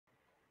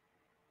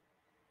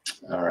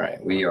All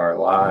right, we are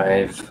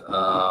live.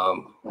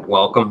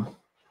 Welcome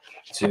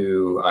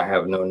to, I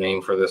have no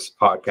name for this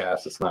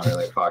podcast. It's not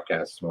really a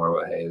podcast. It's more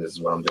of a, hey, this is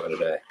what I'm doing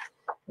today.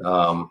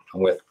 I'm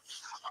with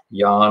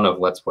Jan of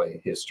Let's Play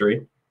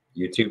History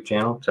YouTube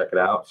channel. Check it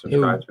out.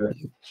 Subscribe to it.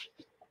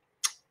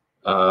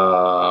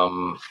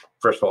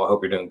 First of all, I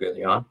hope you're doing good,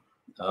 Jan.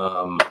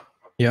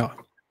 Yeah.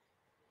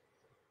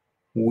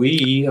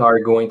 We are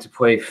going to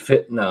play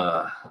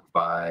FITNA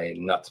by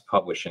Nuts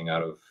Publishing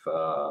out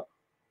of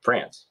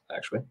France,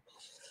 actually.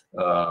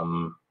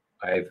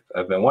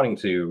 I've been wanting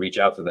to reach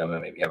out to them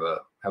and maybe have a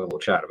little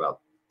chat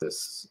about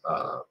this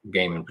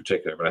game in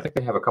particular, but I think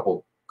they have a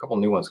couple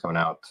new ones coming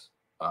out.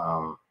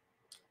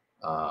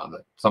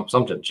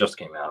 Something just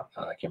came out.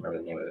 I can't remember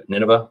the name of it.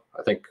 Nineveh,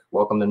 I think.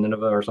 Welcome to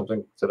Nineveh or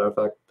something to that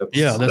effect.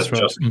 That's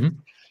right.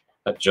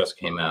 That just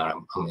came out.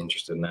 I'm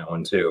interested in that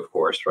one too, of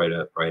course. Right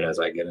as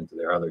I get into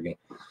their other game.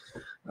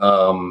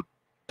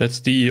 That's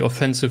the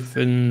offensive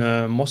in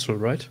Mosul,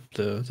 right?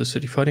 The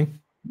city fighting.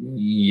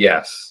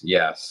 Yes.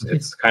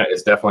 It's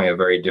definitely a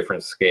very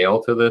different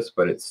scale to this,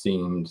 but it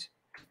seemed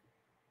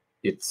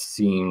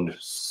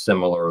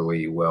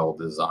similarly well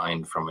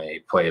designed from a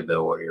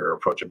playability or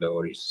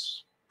approachability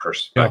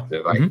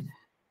perspective. Yeah.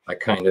 I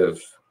kind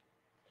of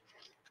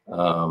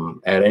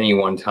at any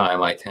one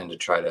time I tend to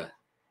try to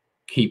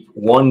keep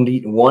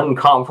one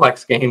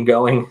complex game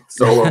going,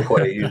 solo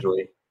play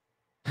usually,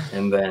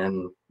 and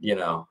then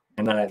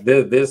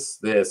this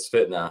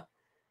FITNA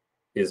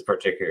is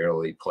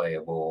particularly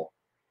playable.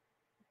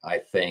 I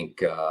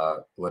think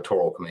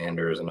Littoral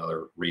Commander is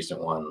another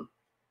recent one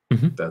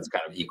that's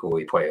kind of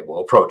equally playable,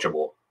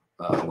 approachable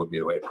would be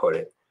the way to put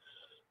it.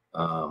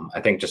 I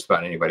think just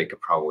about anybody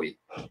could probably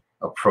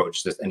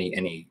approach this.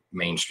 Any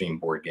mainstream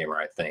board gamer,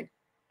 I think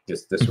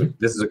this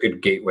is a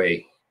good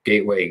gateway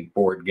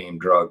board game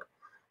drug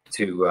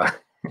to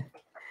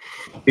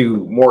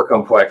more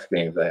complex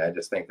games. I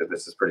just think that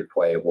this is pretty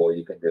playable.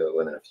 You can do it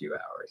within a few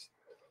hours,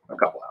 a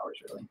couple hours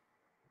really.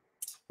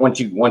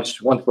 Once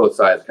both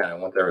sides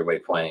once everybody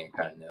playing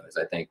kind of knows.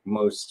 I think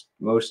most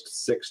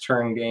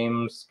 6-turn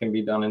games can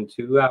be done in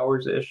 2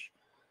 hours ish.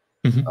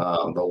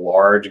 The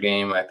large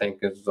game I think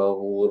is a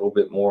little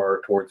bit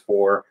more towards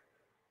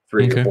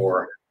 3 to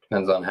 4.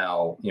 Depends on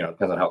how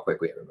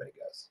quickly everybody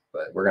goes.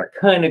 But we're gonna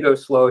kind of go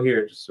slow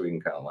here just so we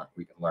can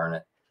learn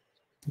it.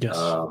 Yes.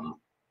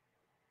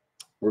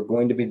 We're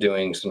going to be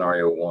doing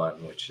scenario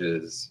 1, which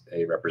is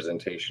a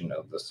representation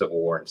of the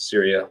Civil War in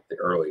Syria, the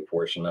early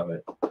portion of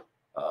it.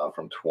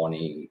 From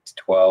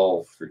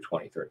 2012 through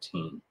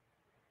 2013.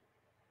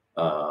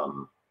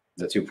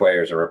 The 2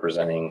 players are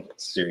representing the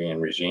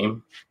Syrian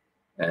regime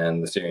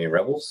and the Syrian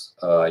rebels.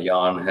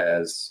 Jan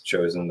has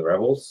chosen the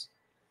rebels,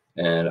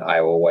 and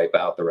I will wipe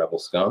out the rebel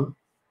scum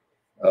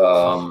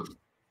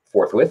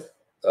forthwith.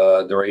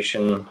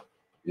 Duration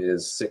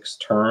is 6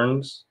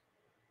 turns,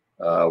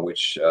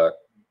 which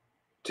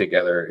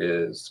together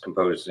is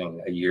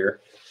composing a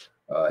year.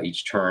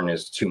 Each turn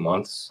is 2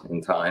 months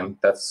in time.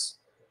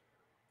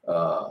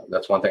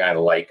 That's one thing I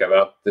like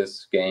about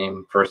this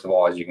game. First of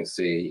all, as you can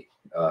see,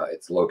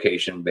 it's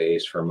location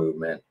based for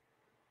movement.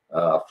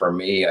 For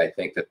me, I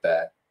think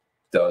that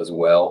does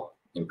well,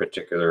 in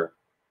particular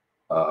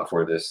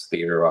for this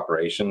theater of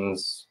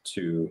operations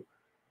to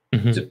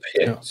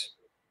depict,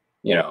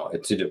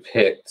 to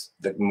depict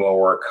the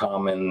more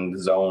common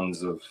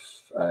zones of.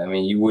 I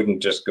mean, you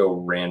wouldn't just go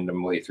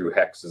randomly through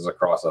hexes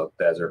across a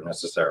desert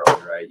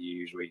necessarily, right?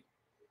 You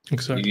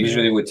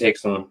usually would take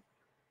some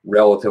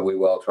relatively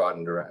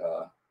well-trodden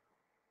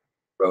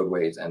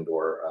roadways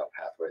and/or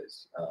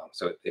pathways.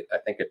 So I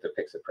think it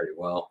depicts it pretty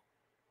well.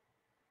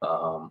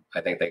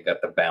 I think they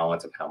got the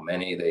balance of how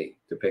many they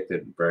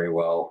depicted very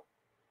well.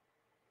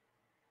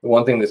 The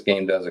one thing this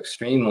game does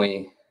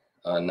extremely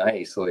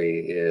nicely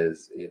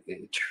is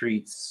it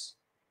treats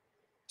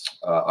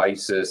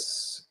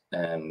ISIS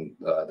and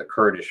the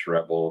Kurdish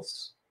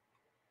rebels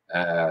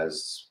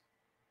as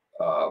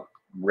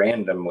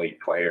randomly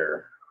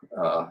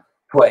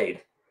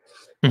played.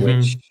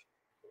 Which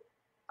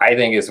I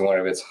think is one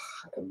of its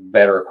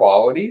better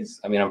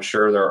qualities. I mean, I'm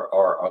sure there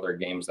are other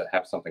games that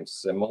have something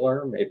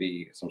similar,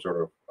 maybe some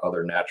sort of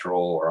other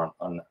natural or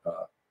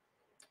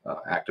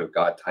active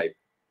God type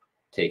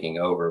taking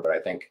over, but I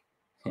think,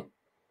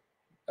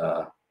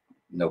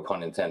 no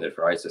pun intended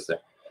for ISIS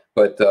there.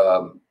 But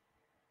I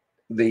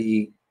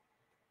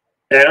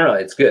don't know,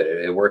 it's good.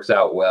 It works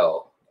out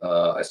well,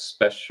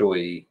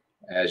 especially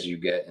as you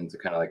get into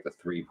kind of like the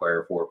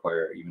 3-player,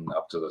 4-player, even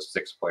up to the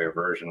 6-player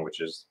version, which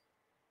is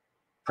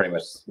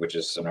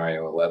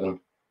scenario 11,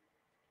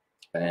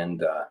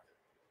 and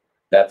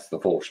that's the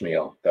full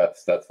schmeal.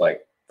 That's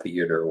like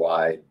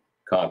theater-wide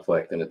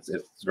conflict, and it's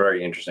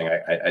very interesting.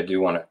 I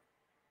do want to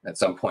at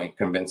some point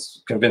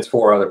convince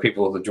 4 other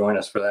people to join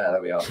us for that.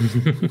 That'd be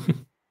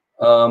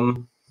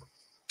awesome.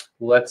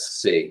 Let's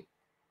see.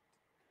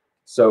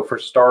 So for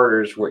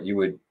starters, what you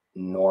would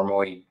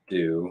normally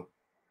do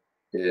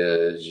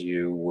is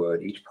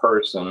each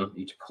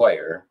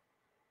player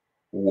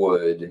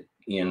would,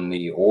 in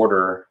the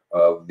order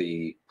of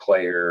the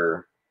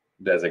player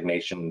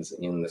designations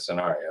in the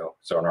scenario.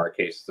 So in our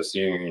case, the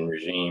Syrian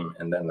regime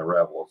and then the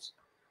rebels.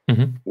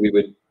 Mm-hmm.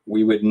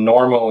 We would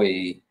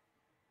normally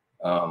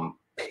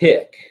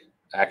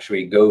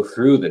actually go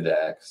through the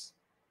decks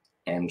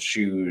and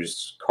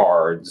choose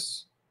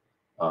cards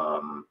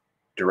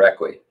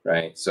directly,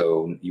 right?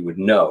 So you would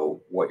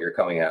know what you're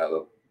coming out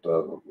of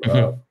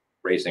the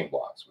racing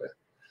blocks with.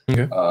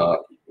 Okay.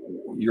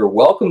 You're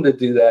welcome to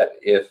do that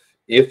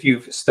if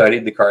you've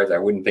studied the cards. I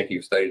wouldn't think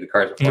you've studied the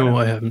cards before. No,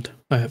 I haven't.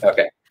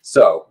 Okay.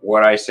 So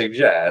what I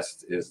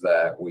suggest is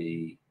that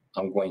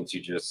I'm going to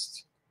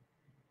just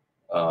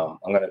I'm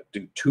going to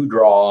do 2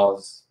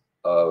 draws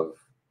of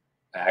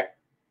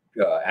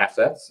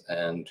assets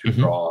and 2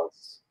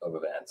 draws of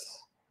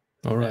events.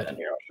 All right. And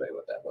here I'll show you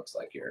what that looks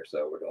like here.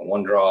 So we're doing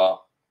 1 draw.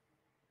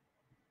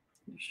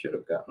 You should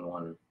have gotten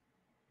one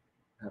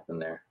happen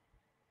there.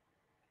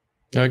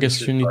 I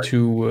guess you need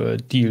to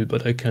deal,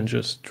 but I can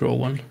just draw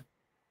one.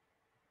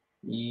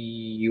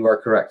 You are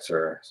correct,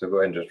 sir. So go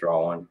ahead and just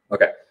draw one.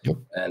 Okay. Yep.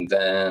 And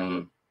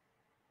then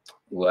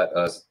let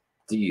us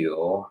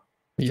deal.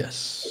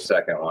 Yes. The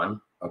second one.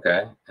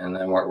 Okay. And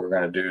then what we're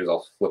going to do is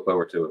I'll flip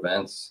over to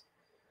events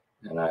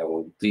and I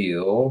will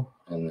deal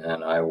and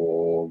then I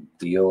will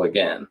deal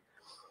again.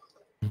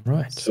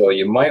 Right. So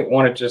you might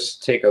want to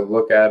just take a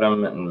look at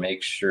them and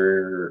make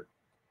sure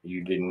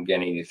you didn't get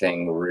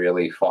anything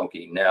really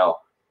funky. Now,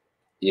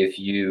 if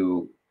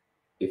you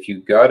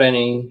got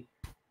any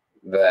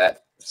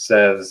that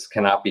says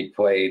cannot be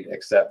played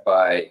except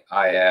by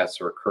IS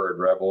or Kurdish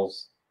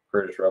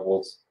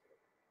rebels,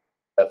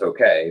 that's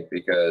okay,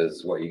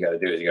 because what you got to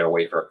do is you got to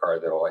wait for a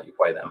card that will let you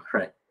play them,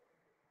 right?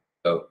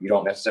 So you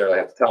don't necessarily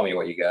have to tell me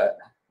what you got.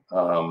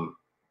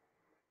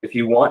 If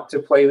you want to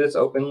play this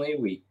openly,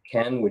 we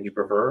can. Would you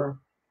prefer?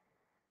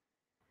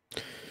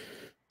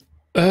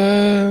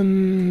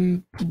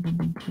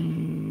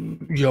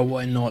 Yeah,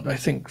 why not? I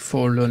think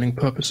for learning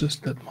purposes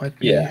that might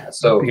be. Yeah.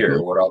 So here,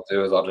 good. what I'll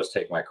do is I'll just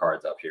take my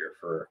cards up here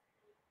for.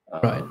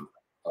 Right.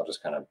 I'll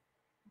just kind of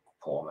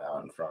pull them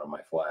out in front of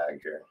my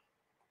flag here.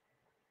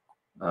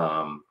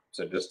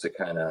 So just to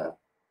kind of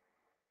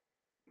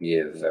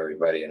give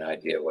everybody an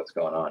idea of what's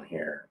going on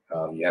here,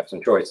 you have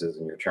some choices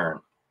in your turn.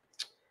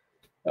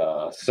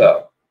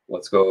 So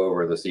let's go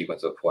over the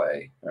sequence of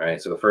play. All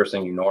right. So the first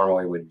thing you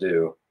normally would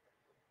do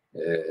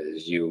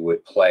is you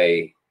would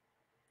play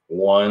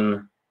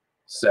 1,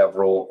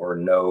 several, or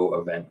no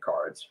event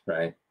cards,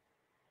 right?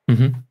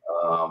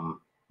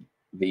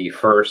 The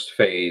first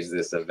phase,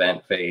 this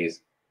event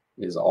phase,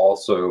 is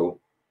also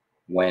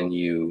when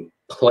you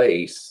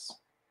place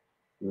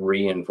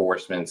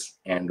reinforcements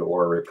and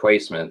or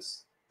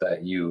replacements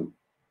that you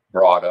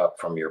brought up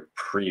from your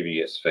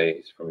previous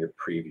phase, from your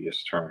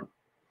previous turn.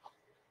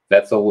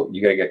 That's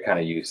you gotta get kind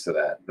of used to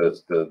that.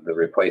 The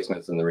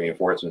replacements and the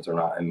reinforcements are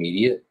not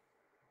immediate.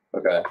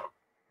 Okay.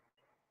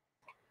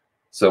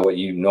 So what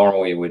you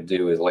normally would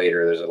do is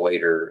later, there's a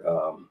later,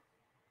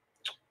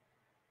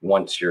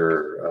 once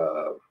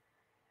you're,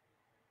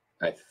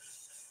 I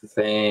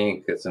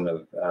think it's in a,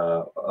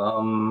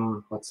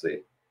 let's see.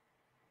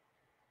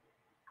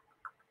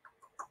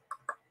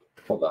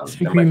 Hold on. I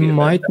think we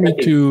might need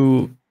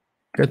to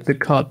get the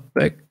card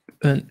back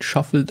and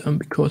shuffle them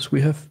because we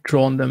have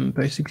drawn them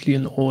basically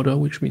in order,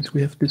 which means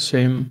we have the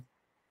same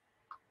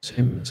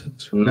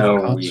assets. No,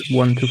 cards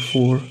 1 to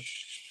 4.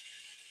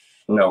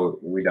 No,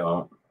 we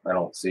don't. I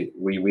don't see.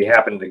 We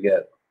happen to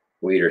get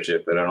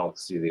leadership, but I don't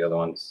see the other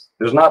ones.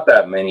 There's not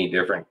that many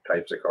different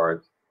types of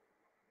cards.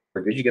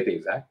 Or did you get the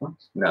exact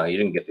ones? No, you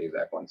didn't get the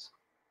exact ones.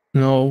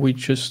 No, we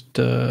just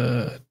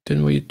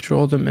didn't we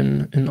draw them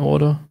in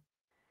order?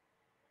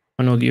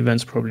 I know the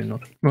events probably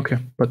not. Okay,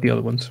 but the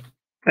other ones.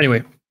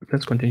 Anyway,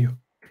 let's continue.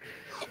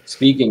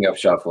 Speaking of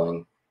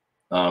shuffling,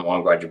 well,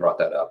 I'm glad you brought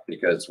that up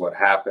because what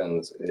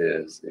happens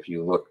is if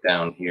you look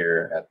down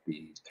here at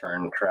the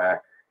turn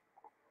track,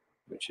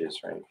 which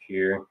is right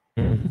here.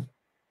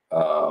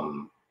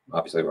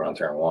 Obviously, we're on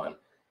turn 1.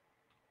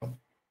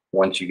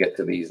 Once you get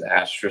to these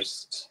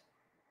asterisk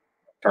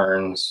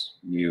turns,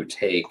 you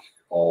take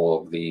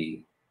all of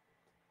the.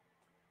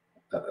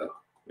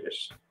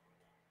 Just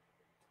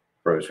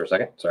froze for a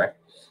second. Sorry.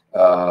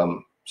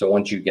 So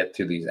once you get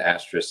to these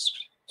asterisk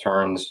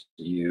turns,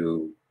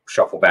 you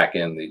shuffle back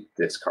in the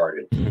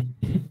discarded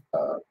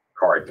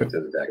card into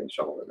the deck and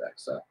shuffle the deck.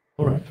 So.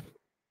 All right.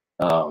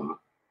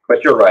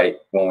 But you're right.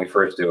 When we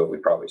first do it, we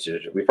probably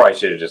should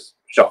have just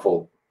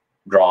shuffled,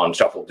 drawn,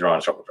 shuffled,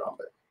 drawn, shuffled, drawn.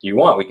 But if you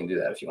want, we can do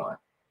that if you want.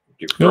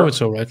 No,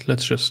 it's all right.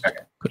 Let's just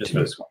just for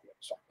this one.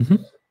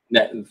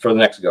 For the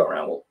next go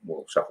around,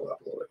 we'll shuffle it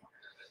up a little bit.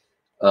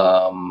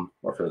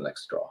 Or for the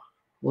next draw.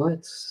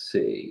 Let's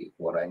see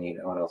what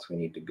else we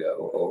need to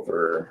go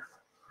over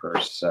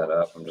first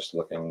setup. I'm just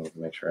looking to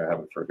make sure I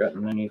haven't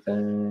forgotten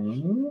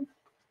anything.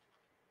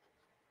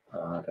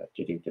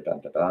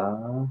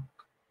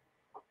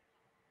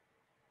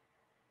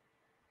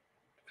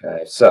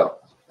 Okay, so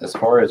as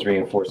far as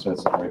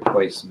reinforcements and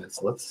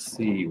replacements, let's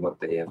see what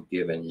they have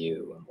given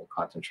you, and we'll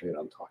concentrate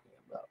on talking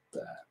about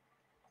that.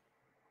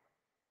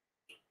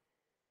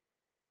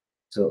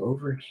 So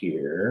over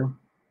here,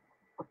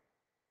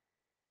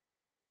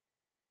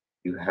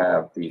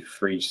 have the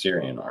Free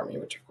Syrian Army,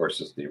 which of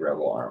course is the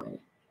rebel army.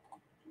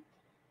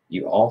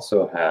 You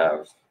also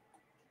have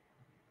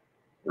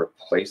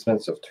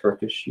replacements of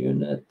Turkish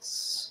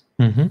units,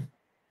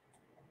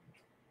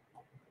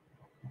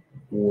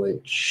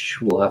 which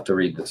we'll have to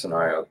read the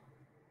scenario a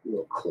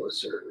little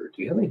closer.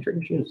 Do you have any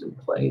Turkish units in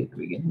play at the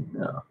beginning?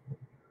 No.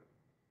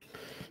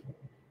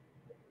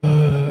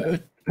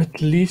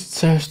 At least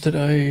says that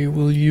I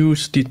will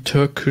use the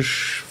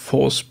Turkish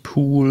force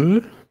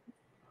pool.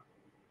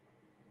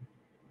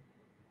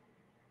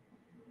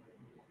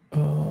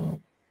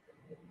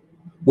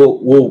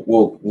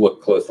 We'll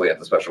look closely at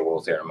the special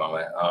rules here in a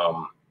moment.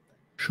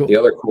 Sure. The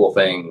other cool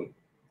thing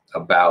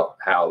about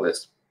how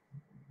this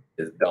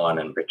is done,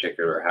 in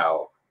particular,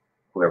 how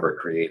whoever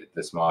created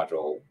this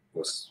module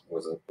was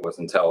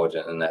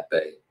intelligent in that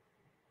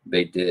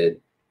they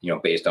did, you know,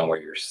 based on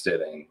where you're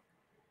sitting,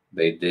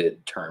 they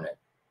did turn it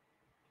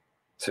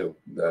to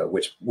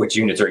which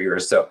units are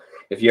yours. So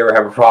if you ever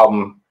have a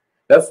problem,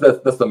 that's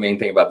the main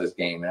thing about this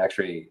game.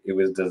 Actually, it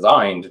was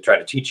designed to try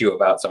to teach you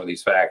about some of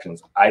these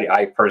factions.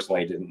 I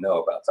personally didn't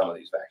know about some of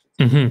these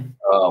factions.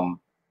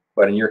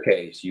 But in your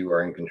case, you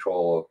are in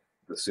control of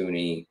the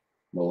Sunni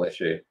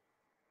militia.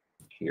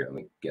 Here, let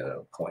me get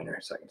a pointer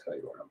so I can tell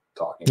you what I'm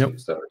talking to.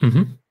 So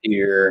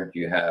here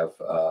you have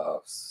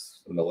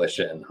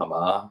militia in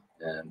Hama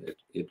and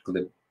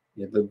Idlib.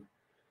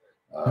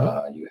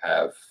 You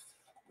have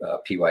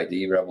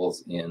PYD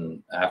rebels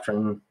in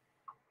Afrin,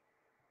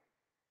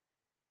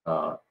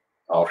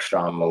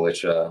 Al-Sham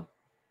militia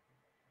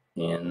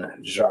in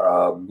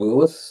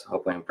Jarablus.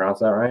 Hopefully I'm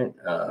pronouncing that right.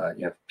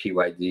 You have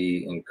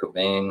PYD in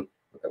Kobane,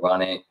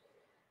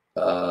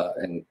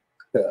 and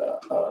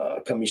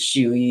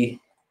Kamishili,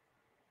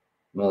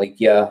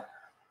 Malikia.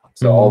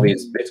 So all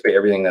these, basically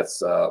everything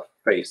that's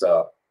face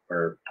up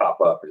or top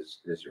up is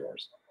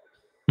yours,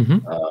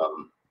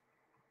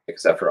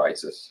 except for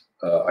ISIS.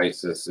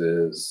 ISIS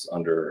is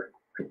under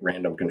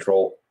random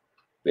control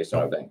based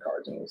on event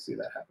cards, and we'll see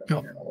that happen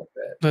here in a little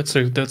bit.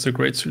 That's a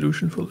great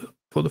solution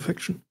for the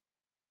faction.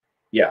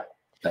 Yeah,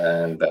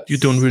 and that's, you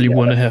don't really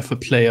want to have a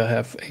player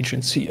have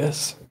agency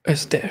as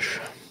dash.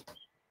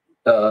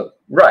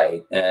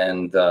 Right,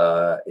 and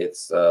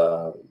it's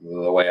the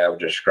way I would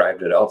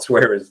describe it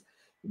elsewhere is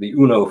the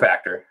Uno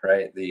factor,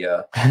 right?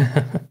 The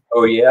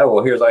oh yeah,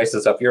 well here's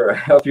ISIS up your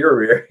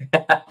rear,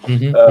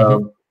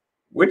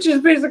 which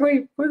is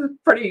basically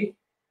pretty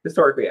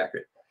historically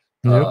accurate.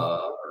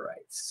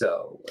 Right,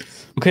 so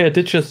okay, I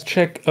did just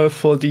check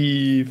for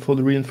the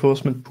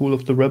reinforcement pool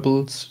of the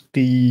rebels.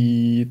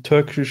 The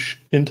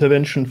Turkish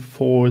intervention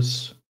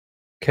force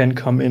can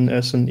come in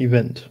as an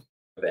event.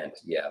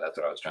 Yeah, that's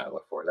what I was trying to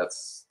look for.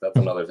 That's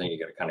another thing you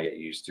got to kind of get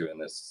used to in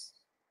this.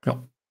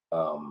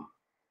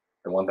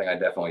 The one thing I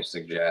definitely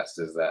suggest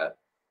is that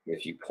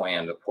if you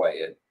plan to play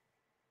it,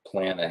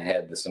 plan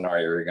ahead the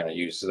scenario you're going to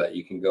use so that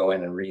you can go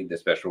in and read the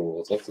special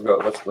rules. Let's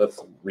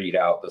read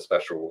out the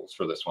special rules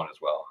for this one as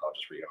well. I'll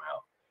just read them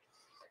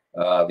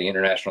out. The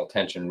international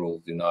tension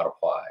rules do not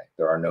apply.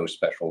 There are no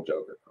special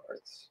Joker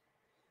cards.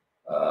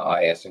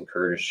 IS and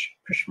Kurdish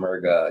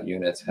Peshmerga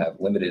units have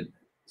limited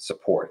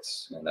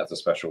supports, and that's a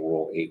special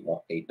rule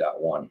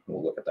 8.1.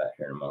 We'll look at that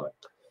here in a moment.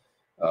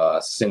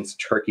 Since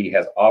Turkey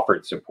has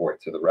offered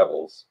support to the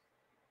rebels,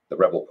 the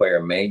rebel player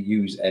may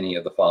use any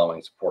of the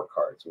following support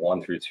cards: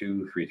 1 through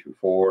 2, 3 through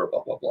 4,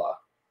 blah blah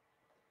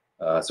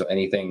blah. So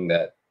anything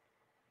that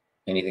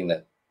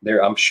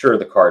there, I'm sure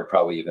the card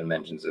probably even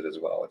mentions it as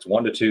well. It's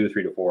 1 to 2,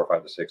 3 to 4,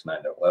 5 to 6,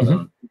 9 to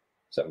 11,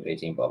 7 to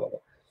 18, blah blah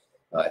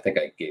blah. I think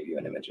I gave you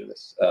an image of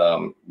this.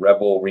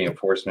 Rebel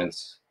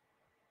reinforcements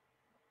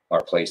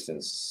are placed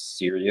in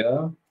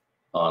Syria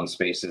on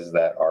spaces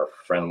that are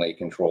friendly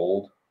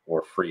controlled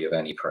or free of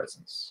any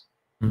presence.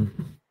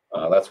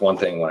 That's one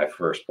thing when I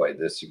first played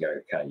this, you got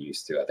to kind of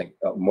used to. I think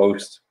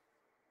most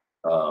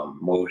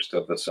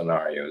of the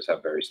scenarios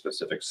have very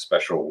specific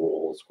special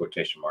rules,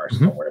 quotation marks,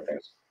 on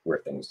where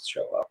things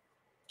show up.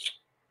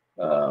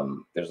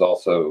 There's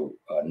also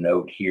a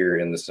note here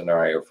in the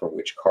scenario for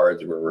which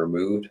cards were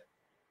removed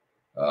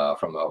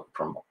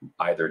from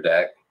either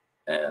deck.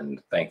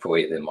 And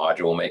thankfully, the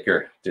module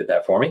maker did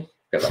that for me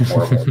because I'm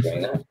horrible at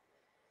doing that.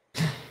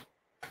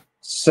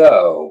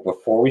 So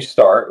before we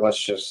start,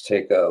 let's just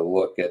take a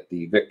look at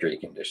the victory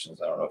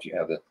conditions. I don't know if you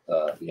have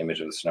the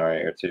image of the scenario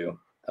here too.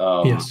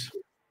 Yes.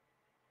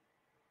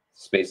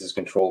 Spaces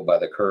controlled by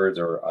the Kurds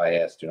or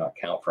IS do not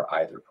count for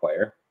either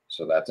player.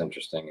 So that's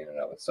interesting in and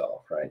of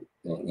itself, right?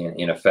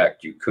 In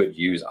effect, you could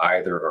use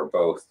either or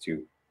both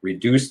to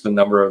reduce the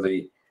number of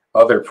the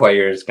other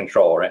players'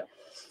 control, right?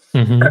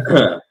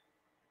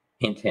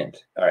 Hint,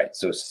 hint. All right,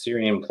 so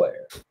Syrian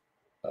player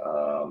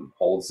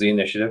holds the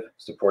initiative,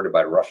 supported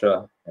by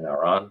Russia and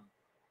Iran.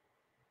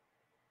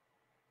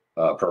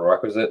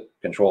 Prerequisite: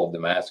 control of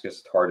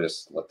Damascus,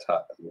 Tartus,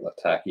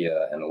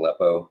 Latakia, and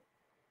Aleppo.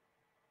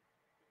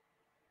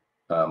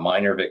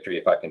 Minor victory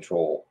if I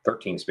control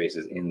 13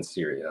 spaces in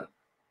Syria.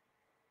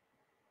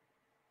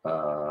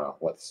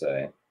 Let's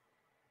say.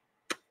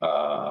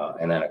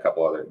 And then a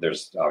couple other,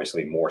 there's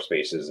obviously more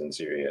spaces in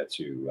Syria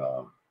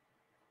to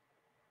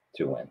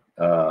to win.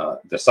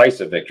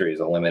 Decisive victories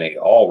eliminate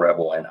all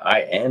rebel and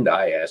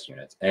IS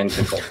units and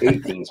control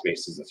 18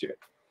 spaces in Syria.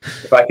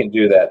 If I can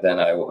do that, then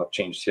I will have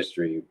changed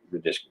history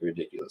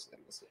ridiculously.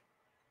 We'll see.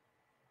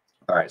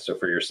 All right, so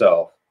for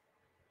yourself,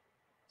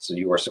 so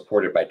you are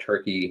supported by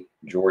Turkey,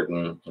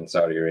 Jordan, and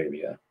Saudi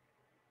Arabia.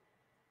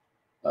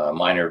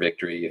 Minor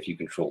victory if you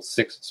control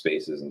 6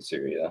 spaces in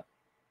Syria.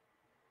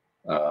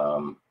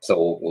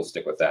 So we'll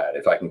stick with that.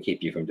 If I can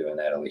keep you from doing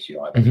that, at least you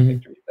don't have any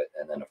victory.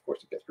 And then, of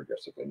course, it gets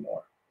progressively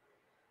more.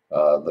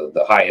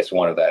 The highest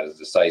one of that is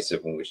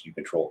decisive, in which you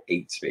control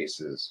 8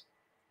 spaces,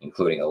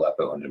 including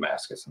Aleppo and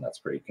Damascus, and that's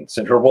pretty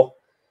considerable.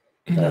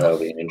 That'll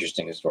be an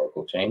interesting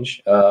historical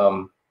change.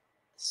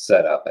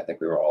 Setup, I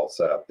think we were all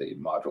set up. The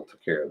module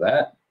took care of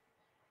that.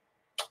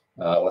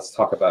 Let's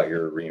talk about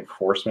your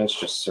reinforcements,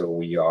 just so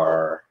we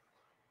are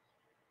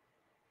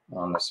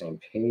on the same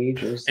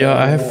page. Yeah,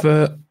 I have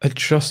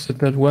adjusted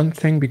that one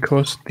thing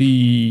because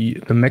the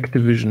mech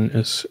division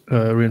is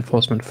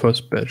reinforcement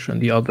first batch, and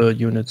the other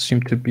units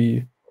seem to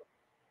be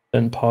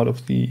then part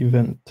of the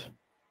event.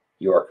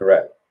 You are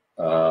correct.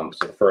 So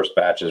the first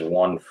batch is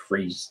one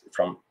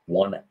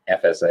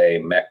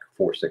FSA mech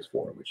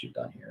 464, which you've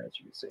done here, as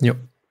you can see. Yep.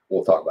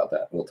 We'll talk about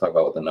that. We'll talk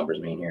about what the numbers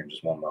mean here in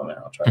just one moment.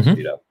 I'll try to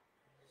speed up.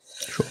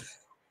 Sure.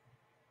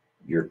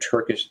 Your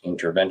Turkish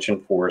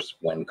intervention force,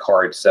 when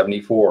card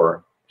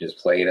 74 is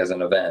played as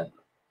an event,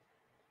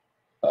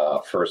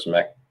 first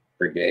mech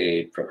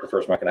brigade,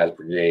 first mechanized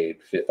brigade,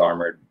 5th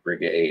armored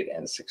brigade,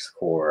 and 6th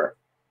corps.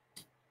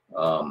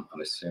 I'm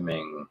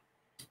assuming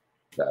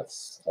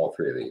that's all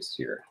 3 of these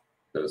here.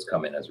 Those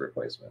come in as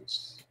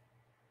replacements.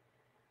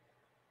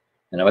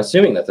 And I'm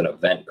assuming that's an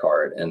event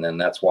card, and then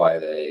that's why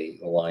they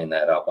line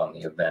that up on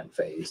the event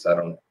phase. I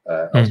don't.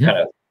 I was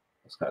kind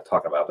of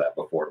talking about that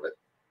before, but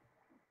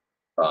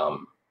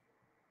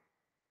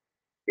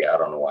yeah, I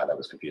don't know why that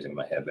was confusing in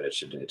my head, but it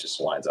just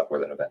lines up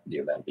with the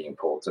event being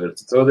pulled. So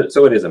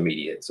it is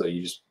immediate. So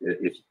you just,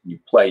 if you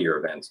play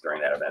your events during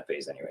that event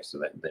phase anyway, so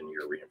then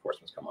your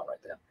reinforcements come on right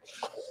then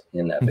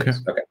in that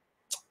phase. Okay.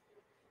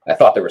 I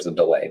thought there was a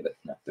delay, but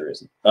no, there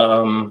isn't.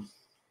 I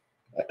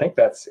think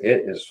that's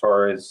it as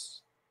far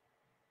as.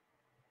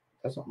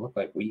 It doesn't look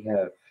like we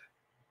have.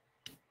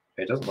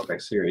 It doesn't look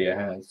like Syria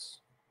has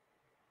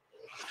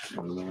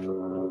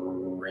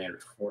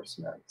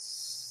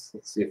reinforcements.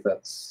 Let's see if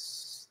that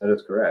is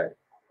correct.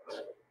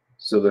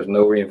 So there's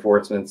no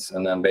reinforcements,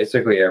 and then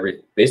basically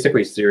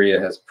Syria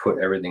has put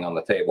everything on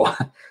the table. I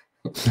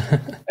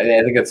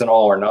think it's an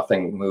all or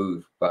nothing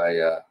move by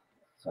the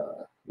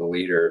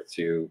leader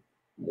to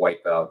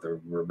wipe out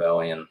the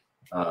rebellion,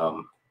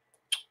 the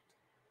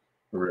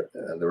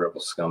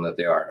rebel scum that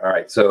they are. All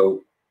right,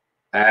 so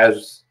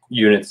as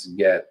units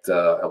get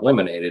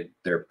eliminated,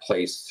 they're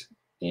placed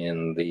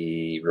in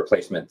the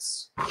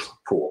replacements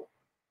pool.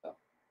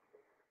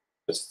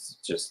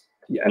 Just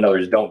in other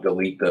words, don't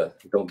delete the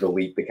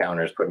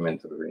counters, put them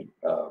into the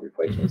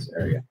replacements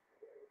area.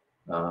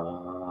 As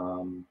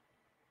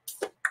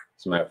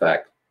a matter of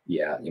fact,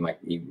 yeah, you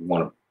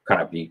want to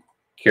kind of be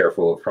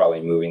careful of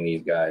probably moving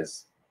these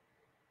guys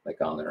like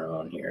on their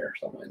own here or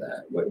something like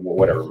that.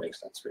 Whatever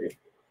makes sense for you.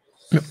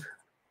 Yep.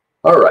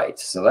 All right,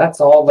 so that's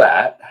all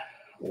that.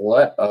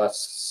 Let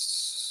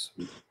us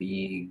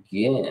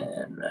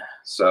begin.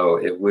 So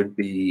it would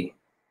be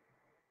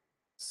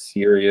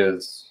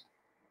Syria's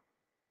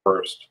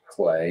first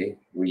play.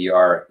 We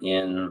are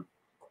in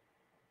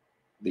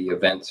the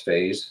events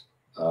phase.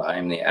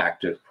 I'm the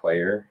active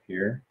player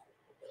here.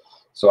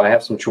 So I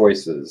have some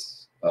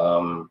choices.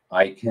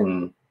 I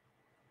can,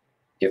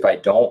 if I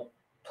don't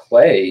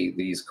play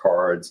these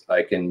cards,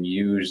 I can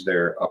use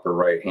their upper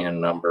right-hand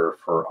number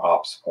for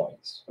ops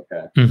points.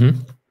 Okay.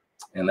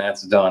 And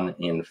that's done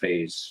in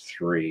phase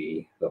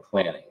 3, the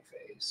planning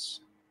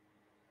phase.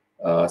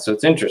 So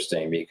it's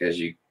interesting because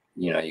you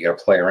got to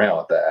play around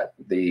with that.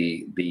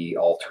 The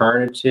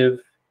alternative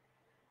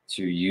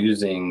to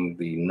using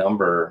the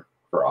number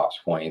for ops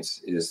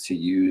points is to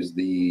use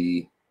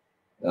the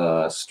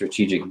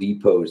strategic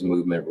depots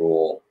movement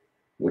rule,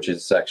 which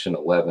is section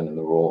 11 in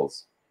the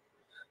rules.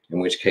 In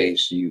which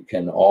case you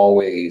can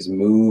always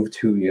move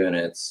 2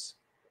 units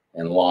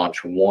and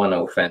launch 1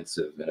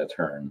 offensive in a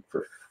turn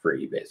for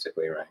free,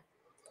 basically, right?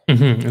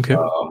 Okay.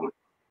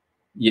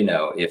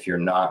 If you're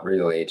not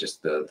really,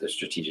 just the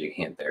strategic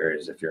hint there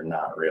is, if you're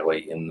not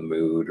really in the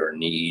mood or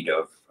need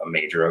of a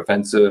major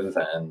offensive,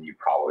 then you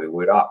probably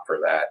would opt for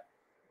that.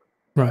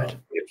 Right.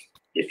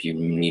 If you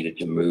needed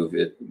to move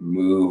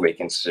a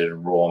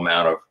considerable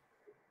amount of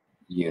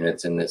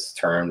units in this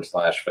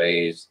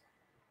turn/phase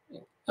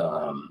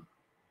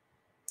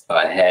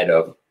ahead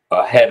of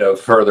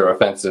further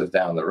offensives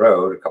down the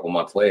road a couple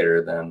months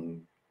later,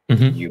 then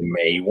you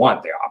may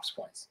want the ops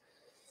points.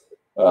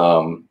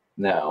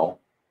 Now,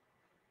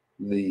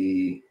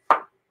 the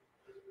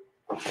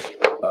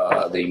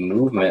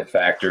movement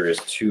factor is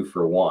 2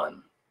 for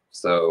 1.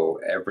 So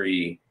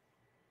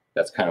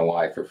that's kind of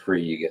why for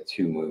free you get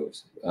 2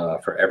 moves.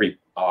 For every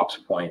ops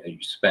point that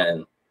you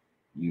spend,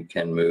 you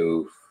can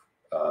move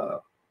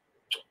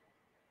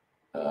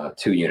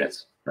 2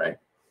 units, right?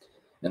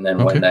 And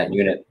then when that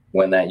unit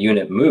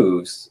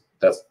moves,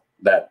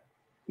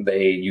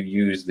 you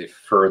use the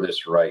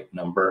furthest right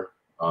number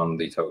on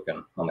the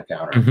token on the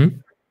counter.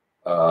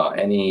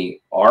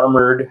 Any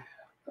armored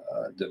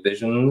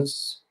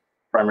divisions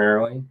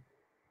primarily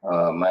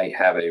might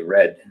have a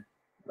red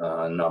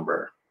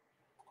number.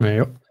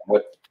 Yep.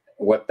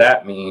 What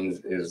that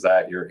means is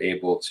that you're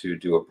able to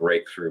do a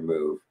breakthrough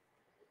move,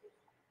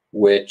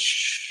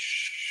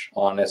 which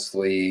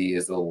honestly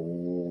is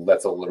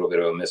that's a little bit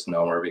of a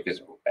misnomer,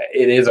 because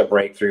it is a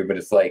breakthrough, but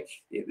it's like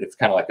it's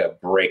kind of like a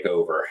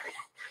breakover.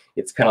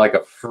 It's kind of like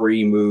a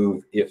free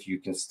move if you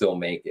can still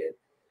make it.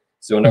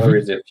 So in other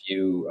words, if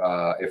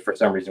for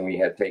some reason we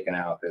had taken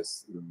out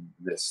this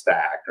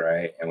stack,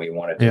 right, and we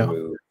wanted to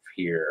move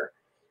here,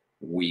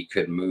 we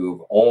could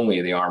move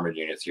only the armored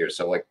units here.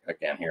 So like,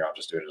 again, here, I'll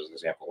just do it as an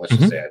example. Let's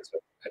just say I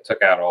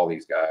took out all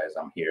these guys.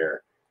 I'm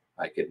here.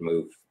 I could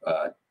move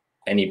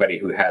anybody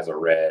who has a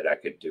red. I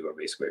could do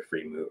basically a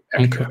free move,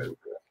 extra move.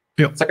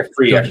 Yep. It's like a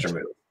free extra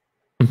move.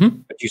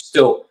 But you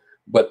still,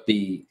 but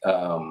the,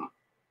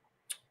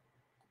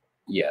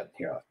 yeah,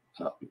 here.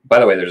 By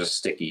the way, there's a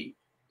sticky,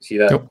 see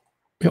that?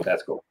 Yep.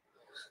 That's cool.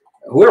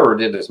 Whoever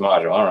did this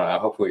module, I don't know.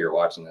 Hopefully you're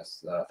watching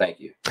this. Thank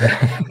you,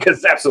 because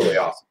it's absolutely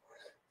awesome.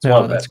 It's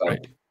one of the best.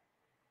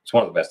 It's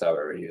one of the best I've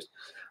ever used.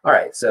 All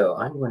right, so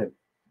I'm going to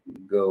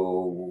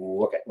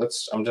go. Okay,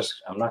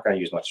 I'm not going to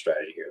use much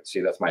strategy here. See,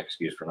 that's my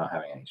excuse for not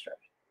having any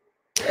strategy.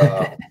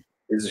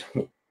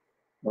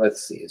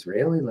 Let's see,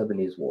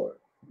 Israeli-Lebanese war.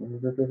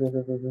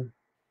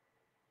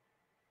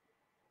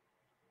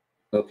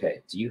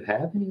 Okay, do you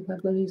have any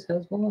Lebanese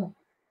Hezbollah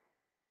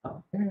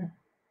out there?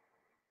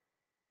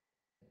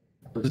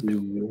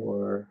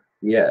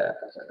 Yeah,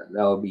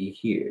 that'll be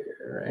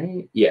here,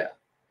 right? Yeah.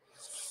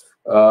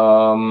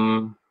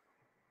 You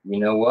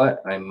know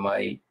what? I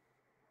might.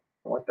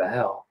 What the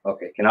hell?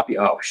 Okay, cannot be.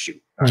 Oh shoot!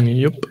 Right.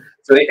 Yep.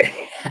 So,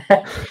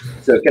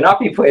 so it cannot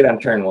be played on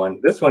turn one.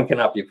 This one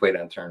cannot be played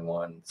on turn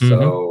one.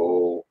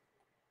 So,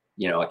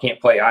 I can't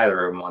play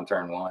either of them on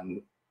turn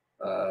one.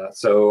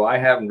 So I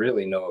have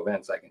really no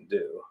events I can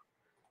do.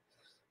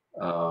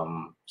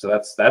 So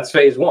that's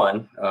phase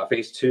one.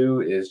 Phase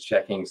two is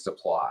checking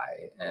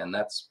supply, and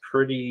that's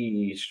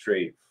pretty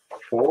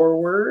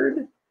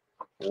straightforward.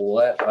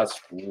 Let us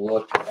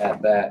look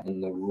at that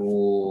in the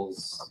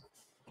rules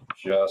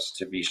just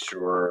to be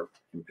sure,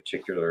 in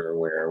particular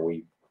where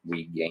we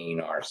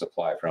gain our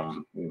supply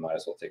from. We might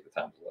as well take the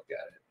time to look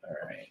at it. All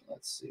right,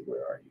 let's see,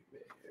 where are you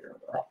here?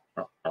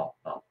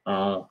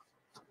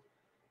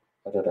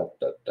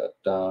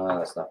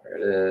 That's not where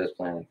it is.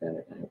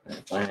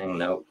 Planning.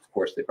 No, of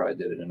course they probably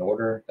did it in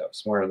order. That was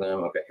smart of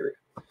them. Okay, here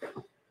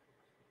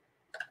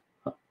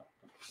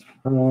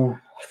we go.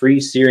 Free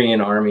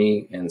Syrian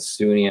army and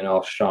Sunni and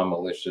al-Sham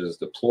militias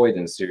deployed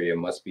in Syria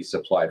must be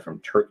supplied from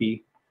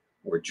Turkey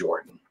or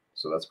Jordan.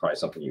 So that's probably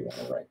something you want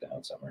to write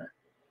down somewhere.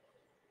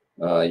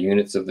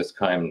 Units of this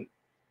kind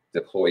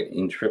deployed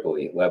in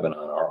Tripoli, Lebanon,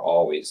 are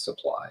always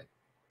supplied.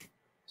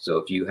 So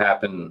if you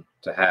happen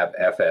to have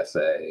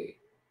FSA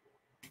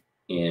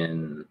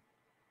in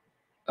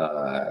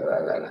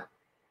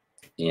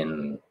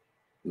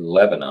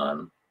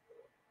Lebanon,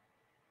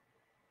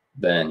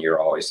 then you're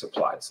always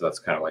supplied. So that's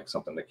kind of like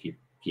something to keep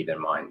in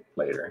mind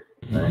later.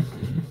 Right?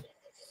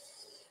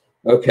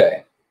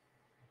 Okay.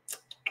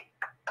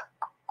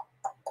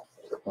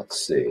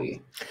 Let's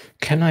see.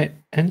 Can I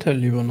enter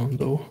Lebanon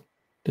though?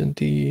 Then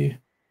the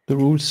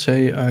rules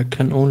say I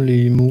can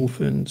only move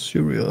in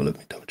Syria. Let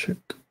me double check.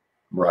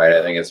 Right.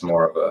 I think it's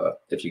more of a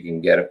if you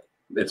can get it.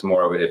 It's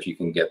more of it if you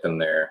can get them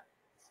there.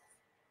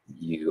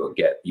 You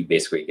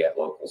basically get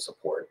local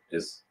support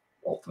is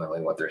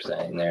ultimately what they're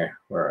saying there.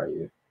 Where are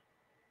you?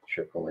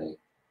 Tripoli.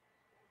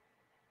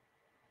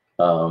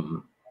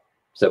 So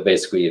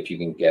basically, if you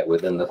can get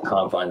within the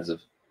confines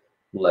of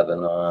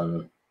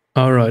Lebanon.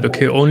 All right.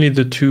 Okay. Only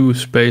the two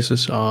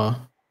spaces are.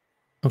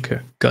 Okay.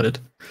 Got it.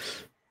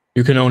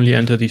 You can only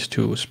enter these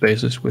two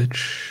spaces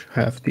which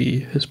have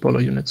the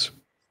Hezbollah units.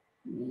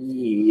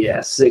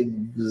 Yes,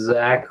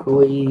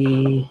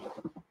 exactly.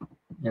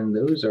 And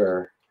those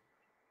are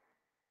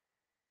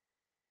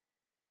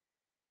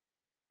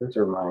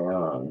my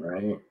own,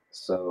 right?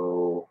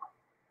 So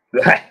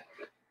thank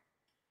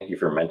you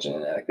for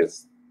mentioning that,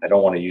 because I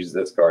don't want to use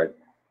this card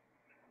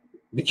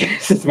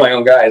because it's my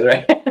own guys,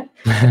 right?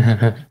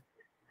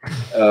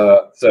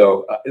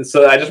 So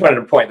I just wanted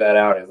to point that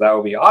out, as that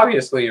would be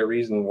obviously a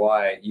reason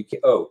why you can.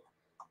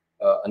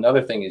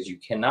 Another thing is you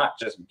cannot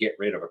just get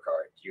rid of a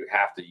card. You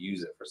have to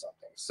use it for something.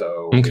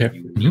 So if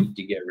you need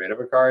to get rid of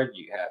a card,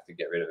 you have to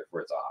get rid of it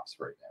for its ops,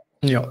 for example.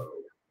 Yeah. So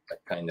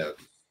that kind of.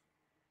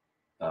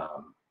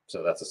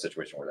 So that's a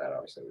situation where that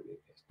obviously would be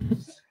the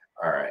case.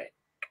 All right.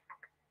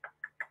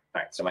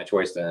 All right. So my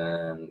choice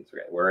then.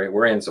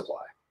 We're in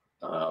supply.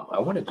 I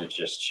wanted to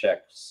just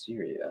check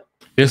Syria.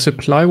 Yeah,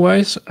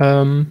 supply-wise,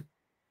 have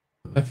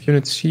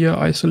units here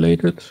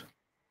isolated.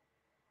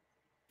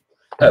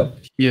 Oh,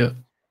 here.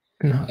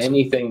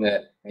 Anything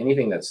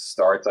that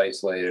starts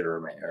isolated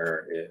or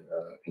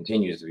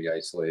continues to be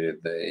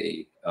isolated,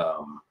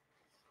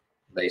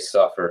 they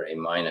suffer a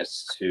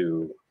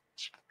 -2.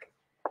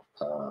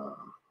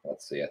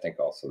 Let's see. I think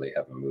also they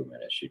have a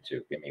movement issue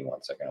too. Give me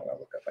 1 second. I'm gonna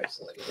look up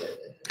isolated.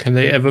 Can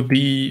they ever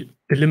be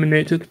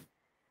eliminated?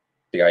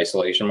 The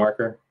isolation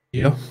marker?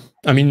 Yeah.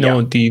 I mean,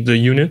 no, the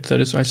unit that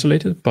is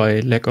isolated by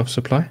lack of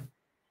supply?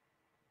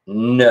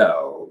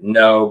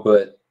 No,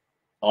 but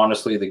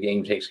honestly, the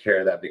game takes care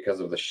of that because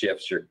of the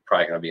shifts. You're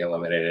probably going to be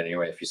eliminated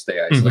anyway if you stay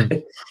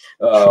isolated.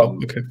 Sure.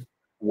 Okay.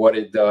 What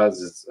it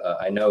does is,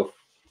 I know.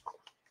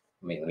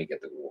 Let me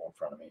get the rule in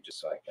front of me just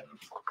so I can.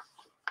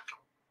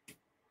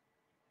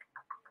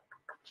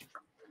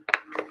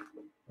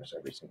 There's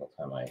every single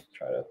time I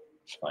try to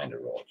find a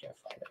rule, I can't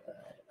find it.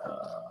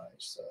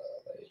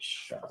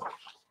 Isolation.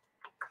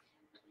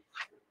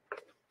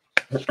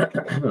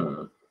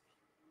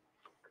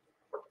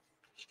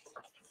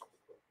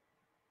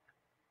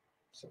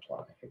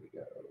 Supply. Here we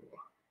go.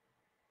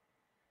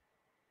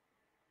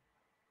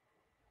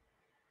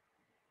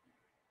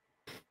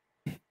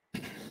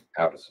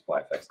 Out of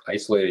supply effects.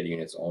 Isolated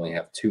units only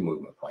have 2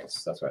 movement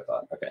points. That's what I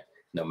thought. Okay.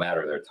 No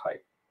matter their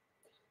type.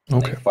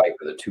 Okay. They fight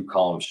with a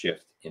 2-column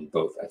shift in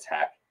both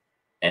attack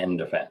and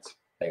defense.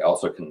 They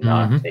also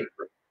cannot take.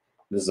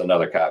 This is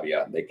another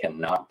caveat. They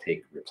cannot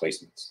take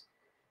replacements.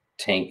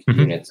 Tank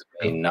units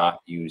may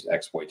not use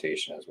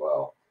exploitation as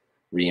well.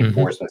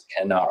 Reinforcements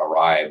cannot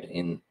arrive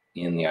in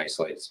the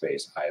isolated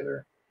space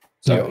either.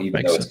 So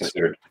even though it's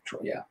considered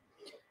control,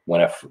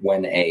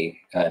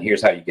 and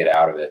here's how you get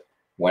out of it.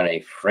 When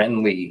a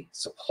friendly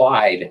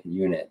supplied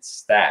unit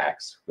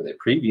stacks with a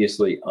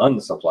previously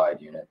unsupplied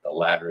unit, the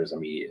latter is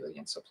immediately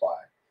in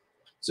supply.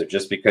 So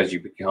just because you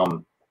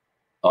become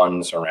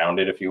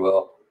unsurrounded, if you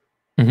will,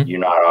 you're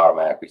not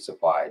automatically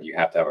supplied. You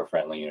have to have a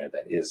friendly unit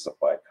that is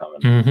supplied come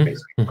and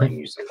basically bring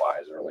you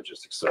supplies or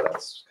logistics. So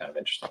that's kind of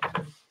interesting.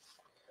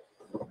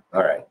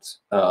 All right.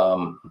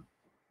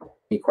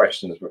 Any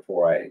questions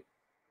before I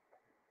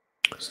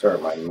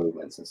start my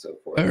movements and so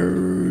forth?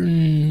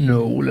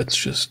 No, let's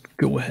just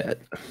go ahead.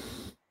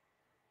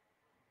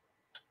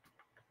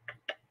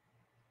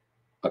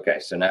 Okay,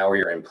 so now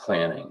we are in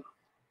planning,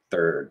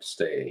 3rd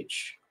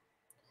stage.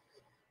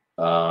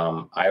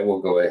 I will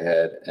go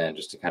ahead and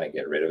just to kind of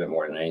get rid of it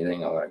more than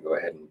anything, I'm going to go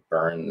ahead and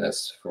burn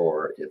this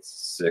for its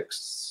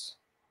 6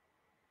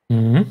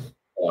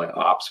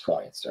 ops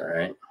points. All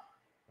right.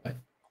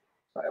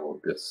 I will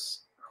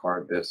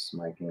discard this.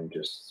 My game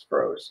just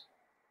froze.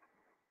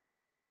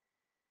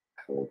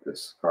 I will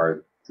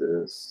discard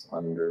this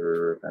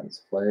under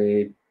events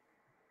played.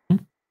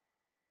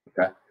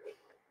 Okay.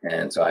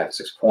 And so I have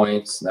 6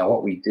 points. Now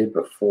what we did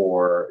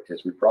before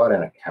is we brought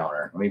in a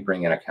counter. Let me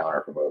bring in a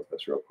counter for both of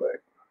us real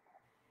quick.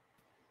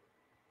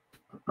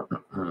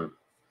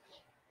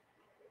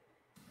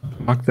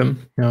 Mark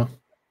them, yeah.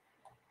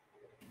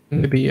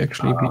 Maybe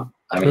actually be.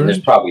 I mean, there's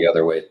probably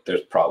other ways.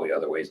 There's probably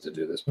other ways to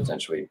do this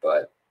potentially,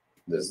 but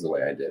this is the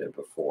way I did it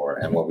before.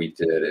 And what we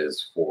did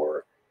is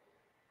for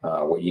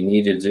what you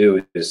need to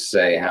do is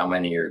say how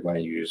many you're going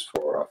to use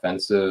for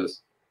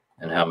offensives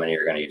and how many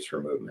you're going to use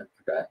for movement.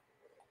 Okay.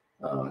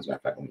 As a matter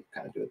of fact, let me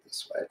kind of do it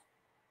this way.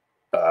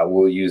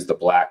 We'll use the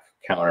black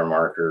counter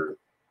marker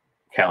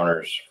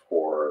counters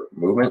for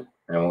movement,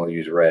 and we'll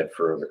use red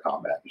for the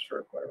combat, just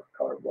for whatever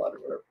color blood or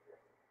whatever.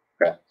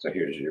 Okay, so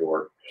here's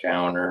your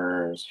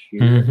counters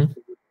here.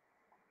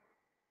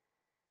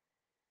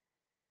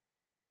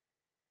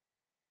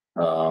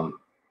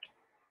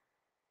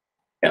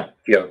 Yeah,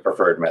 if you have a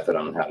preferred method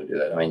on how to do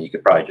that, I mean, you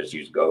could probably just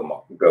use go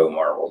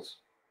marbles.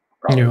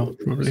 Probably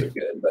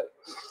good, but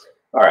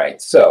all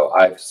right. So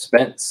I've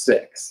spent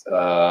 6.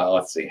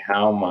 Let's see,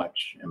 how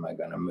much am I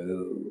going to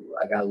move?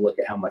 I got to look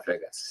at how much I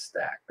got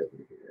stacked over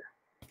here.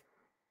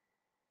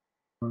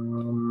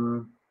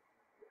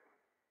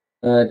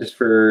 Just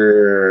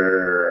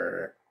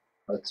for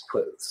let's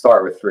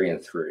start with 3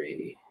 and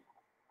 3.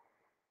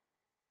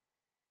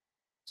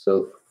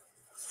 So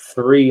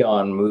 3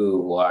 on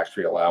move will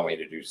actually allow me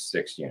to do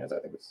 6 units. I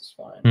think this is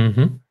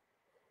fine.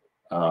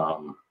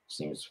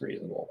 Seems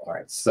reasonable. All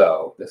right,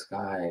 so this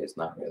guy is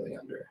not really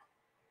under.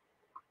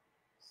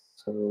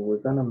 So we're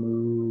gonna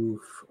move.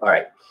 All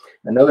right.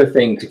 Another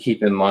thing to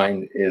keep in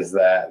mind is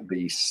that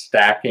the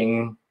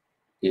stacking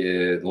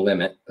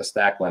limit, the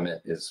stack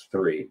limit is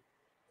 3.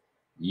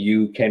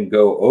 You can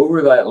go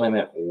over that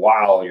limit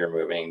while you're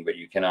moving, but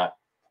you cannot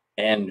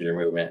end your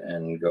movement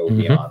and go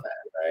beyond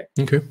that. Right.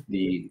 Okay.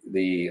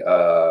 The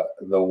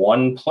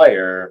one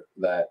player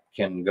that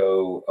can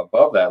go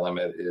above that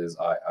limit is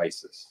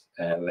ISIS,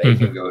 and they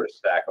can go to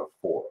stack of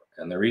 4.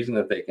 And the reason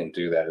that they can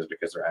do that is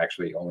because they're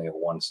actually only a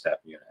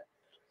 1-step unit.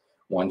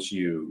 Once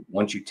you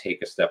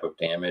take a step of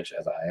damage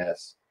as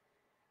IS,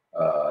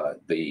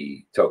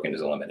 the token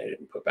is eliminated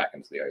and put back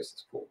into the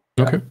ISIS pool.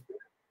 Okay.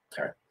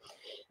 All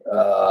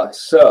right.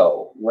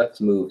 So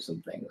let's move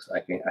some things.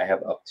 I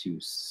have up to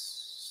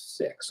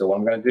 6. So what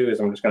I'm going to do is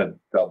I'm just going to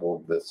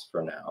double this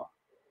for now,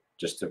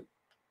 just to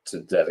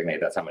designate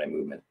that's how many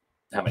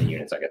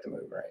units I get to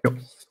move. Right.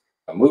 Yep.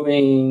 I'm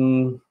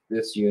moving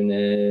this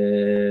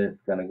unit.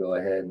 Going to go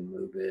ahead and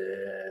move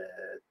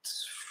it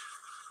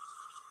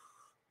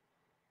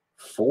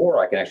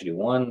 4, I can actually do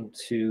 1,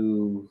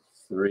 2,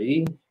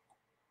 3,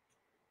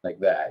 like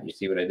that. You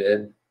see what I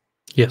did?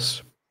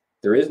 Yes.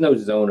 There is no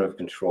zone of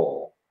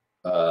control.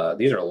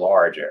 These are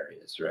large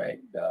areas, right?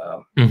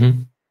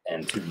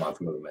 And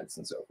 2-month movements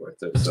and so forth.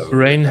 Does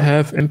rain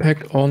have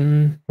impact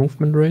on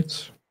movement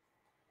rates?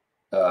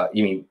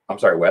 You mean, I'm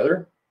sorry,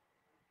 weather?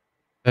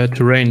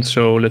 Terrain.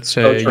 So let's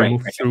say you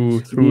move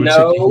through a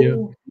city here.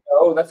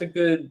 No, that's a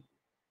good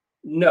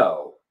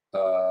no.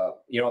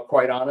 You know,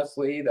 quite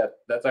honestly,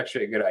 that's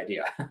actually a good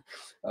idea.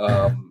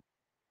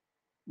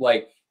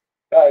 Like,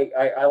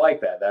 I like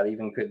that. That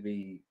even could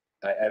be.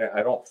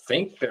 I don't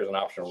think there's an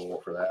optional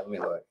rule for that. Let me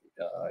look.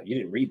 You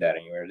didn't read that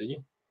anywhere, did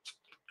you?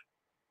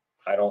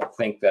 I don't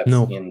think that's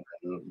in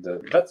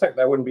the.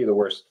 That wouldn't be the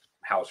worst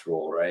house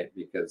rule, right?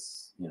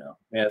 Because, you know,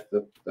 yeah,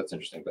 that's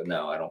interesting. But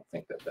no, I don't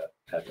think that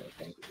has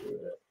anything to do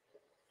with it.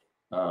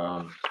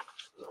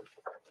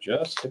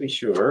 Just to be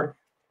sure,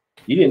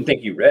 you didn't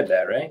think you read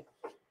that, right?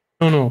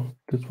 No,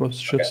 that was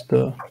just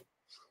the.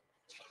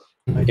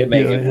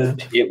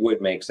 It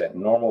would make sense.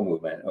 Normal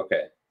movement.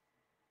 Okay,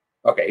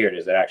 here it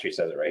is. It actually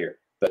says it right here.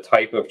 The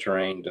type of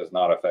terrain does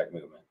not affect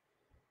movement.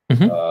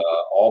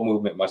 All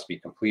movement must be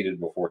completed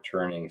before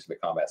turning to the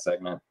combat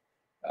segment.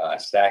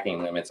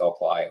 Stacking limits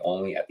apply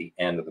only at the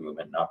end of the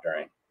movement, not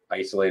during.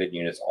 Isolated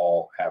units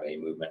all have a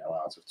movement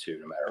allowance of 2,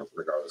 no matter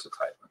regardless of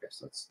type. Okay,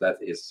 so that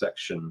is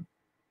section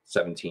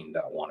 17.1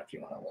 if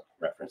you want to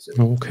reference it.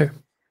 Okay.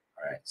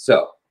 All right.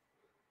 So,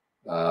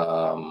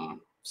 that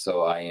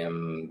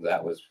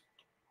was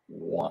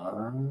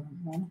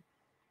 1.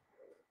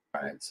 All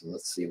right. So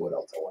let's see what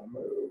else I want to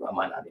move. I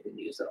might not even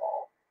use it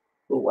all.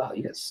 Oh, wow.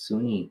 You got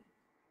Sunni.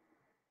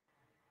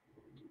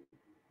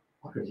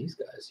 What are these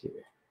guys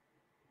here?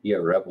 You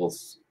have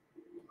rebels.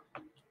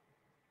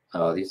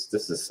 Oh, this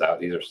is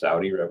Saudi. These are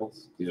Saudi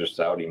rebels. These are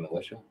Saudi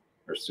militia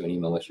or Sunni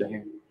militia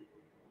here.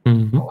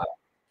 Oh, wow.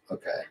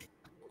 Okay.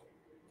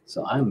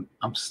 So I'm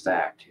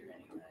stacked here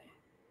anyway.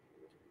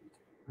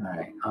 All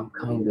right. I'm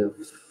kind of.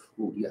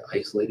 Ooh, you got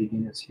isolated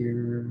units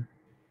here.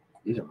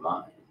 These are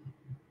mine.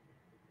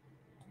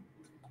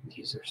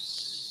 These are.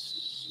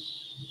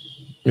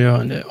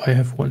 Yeah, and I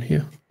have 1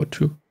 here or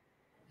 2.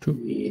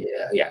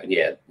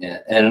 Yeah.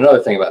 And another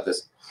thing about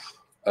this,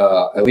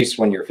 at least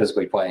when you're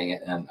physically playing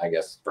it, and I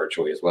guess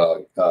virtually as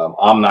well,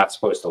 I'm not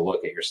supposed to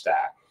look at your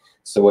stack.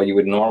 So what you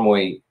would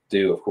normally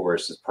do, of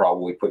course, is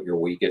probably put your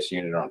weakest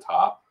unit on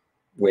top,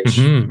 which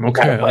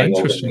okay,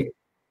 interesting.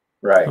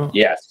 Right. Oh.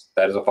 Yes,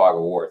 that is a fog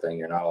of war thing.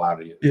 You're not allowed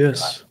to use.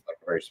 Yes. Like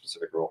a very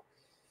specific rule,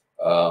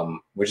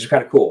 which is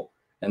kind of cool.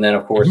 And then,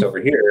 of course,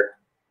 over here,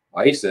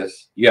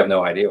 ISIS, you have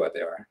no idea what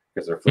they are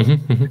because they're flipped. You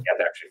have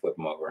to actually flip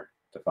them over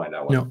to find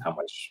out how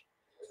much.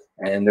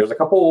 And there's a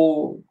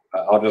couple.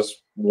 I'll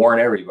just warn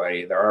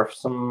everybody: there are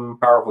some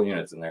powerful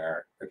units in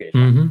there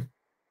occasionally,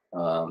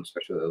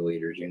 especially the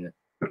leaders unit.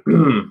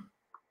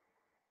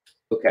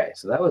 Okay,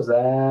 so that was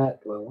that.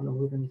 Do I want to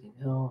move anything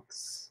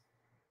else?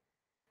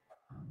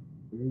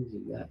 What has he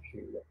got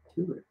here? We got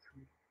 2 or 3.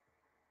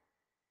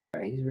 All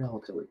right, he's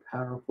relatively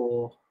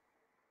powerful.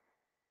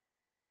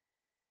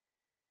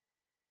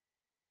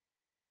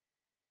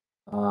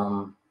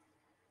 All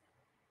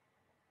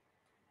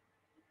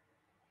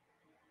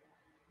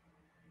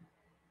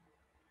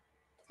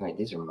right,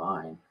 these are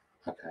mine.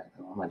 Okay,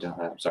 what am I doing?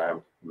 I'm sorry,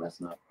 I'm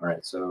messing up. All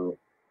right, so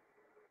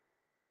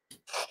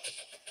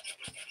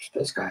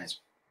this guy's,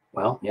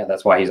 well, yeah,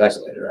 that's why he's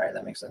isolated, right?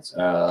 That makes sense.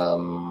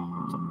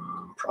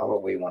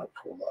 Probably want to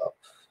pull up.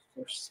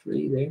 There's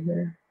 3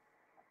 there.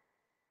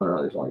 Oh,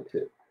 no, there's only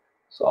 2.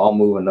 So I'll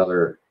move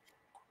another.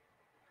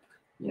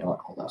 You know what?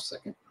 Hold on a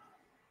second.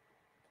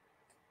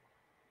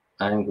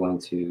 I'm going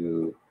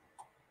to.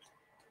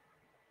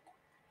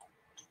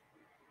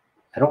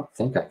 I don't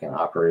think I can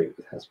operate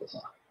with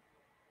Hezbollah.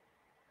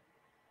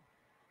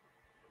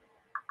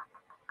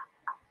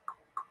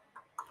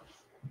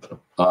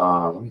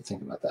 Let me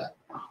think about that.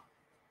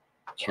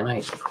 Can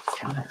I?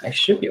 I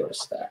should be able to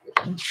stack it.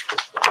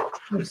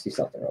 Let me see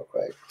something real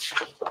quick.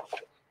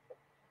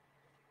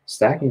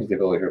 Stacking is the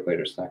ability to play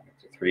to stack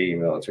to 3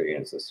 military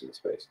units listed in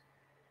space.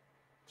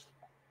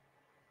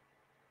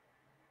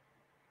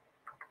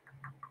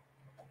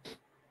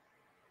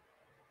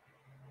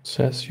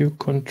 Says you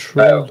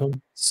control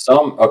them.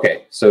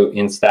 Okay, so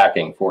in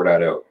stacking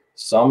 4.0,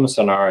 some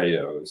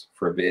scenarios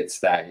forbid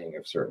stacking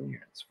of certain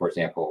units. For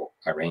example,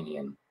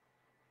 Iranian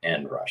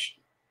and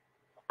Russian.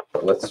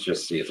 But let's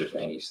just see if there's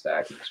any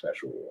stacking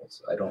special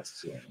rules. I don't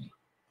see any.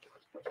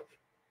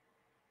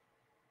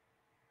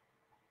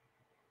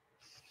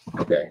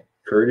 Okay,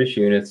 Kurdish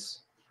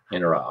units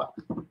in Iraq,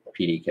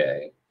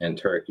 PDK, and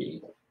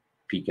Turkey,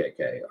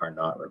 PKK, are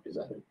not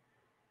represented.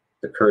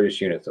 The Kurdish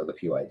units of the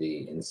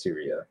PYD in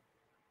Syria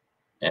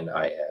and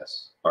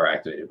IS are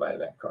activated by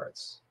event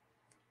cards.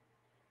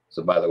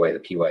 So, by the way, the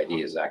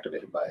PYD is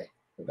activated by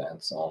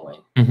events only.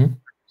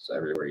 So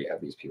everywhere you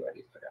have these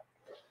PYDs.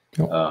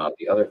 Okay.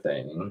 The other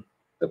thing,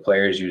 the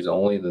players use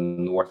only the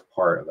north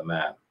part of the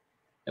map,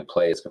 and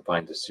play is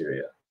confined to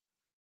Syria.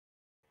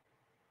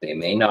 They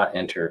may not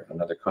enter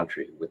another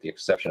country, with the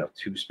exception of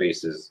 2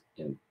 spaces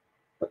in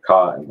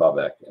Akka and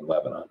Babek in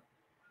Lebanon.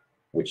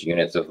 Which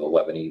units of the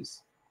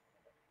Lebanese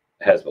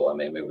Hezbollah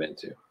may move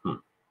into?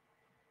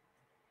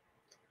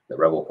 The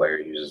rebel player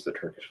uses the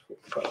Turkish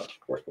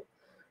force.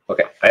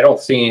 Okay, I don't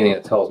see anything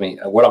that tells me.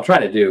 What I'm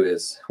trying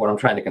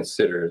to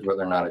consider is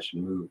whether or not I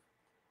should move.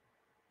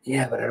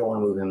 Yeah, but I don't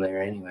want to move him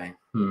there anyway.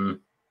 Move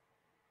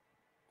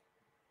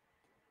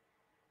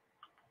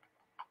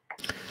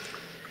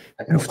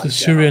the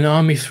Syrian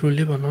army through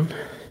Lebanon.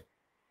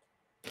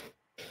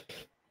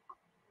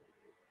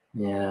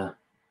 Yeah.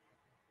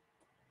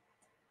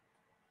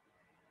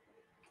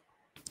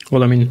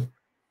 Well, I mean,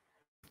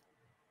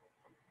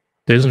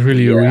 there isn't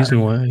really a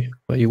reason why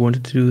you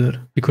wanted to do that,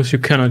 because you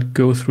cannot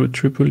go through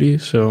Tripoli.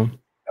 So.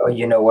 Oh,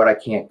 you know what? I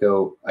can't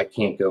go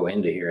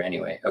into here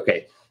anyway.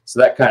 Okay, so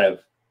that kind of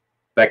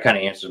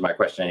answers my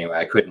question anyway.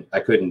 I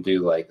couldn't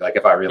do like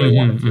if I really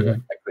wanted to,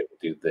 I couldn't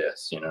do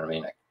this. You know what I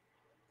mean?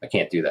 I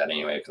can't do that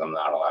anyway because I'm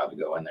not allowed to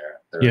go in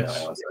there. They're the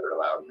only ones that are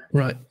allowed in there.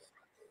 Right.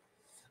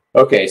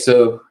 Okay,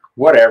 so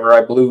whatever.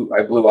 I blew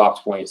ops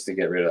points to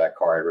get rid of that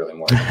card really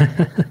more.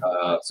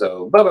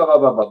 So blah blah blah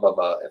blah blah blah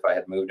blah. If I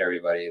had moved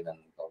everybody, then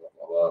blah blah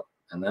blah blah,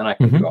 and then I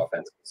can do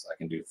offenses. I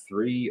can do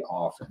 3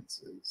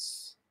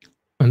 offenses.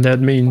 And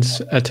that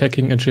means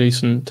attacking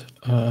adjacent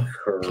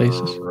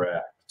places.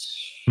 Correct.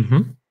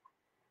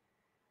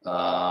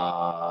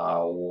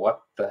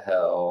 What the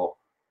hell?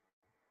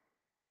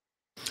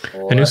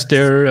 And is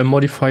there a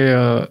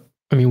modifier?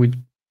 I mean,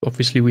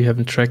 we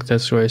haven't tracked that,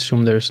 so I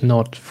assume there's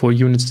not, for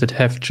units that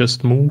have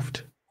just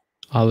moved.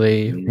 Are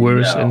they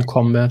worse in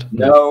combat?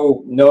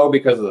 No,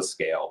 because of the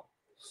scale.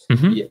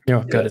 Yeah,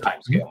 got it.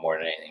 Time scale more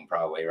than anything,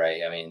 probably,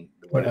 right? I mean,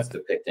 what it's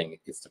depicting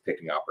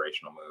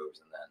operational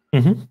moves,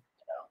 and then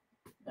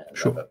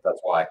that's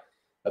why.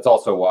 That's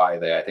also why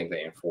I think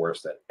they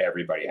enforce that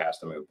everybody has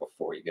to move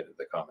before you get to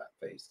the combat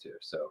phase too.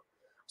 So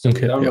we're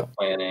done with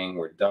planning.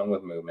 We're done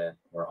with movement.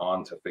 We're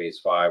on to phase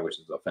 5, which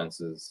is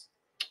offenses.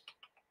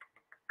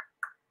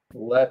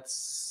 Let's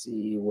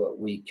see what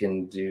we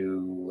can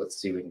do. Let's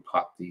see if we can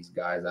pop these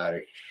guys out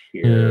of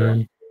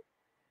here.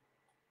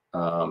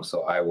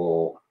 So I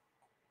will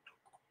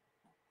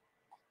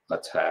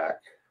attack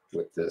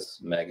with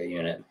this mega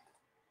unit.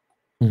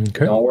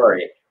 Okay. Don't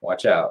worry.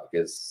 Watch out,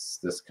 because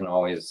this can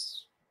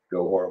always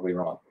go horribly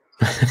wrong.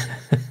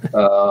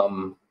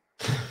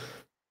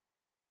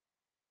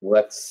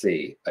 Let's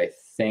see. I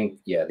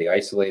think, the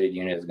isolated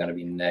unit is going to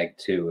be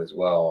 -2 as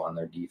well on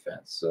their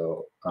defense.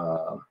 So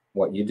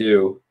what you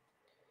do,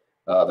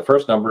 the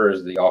first number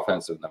is the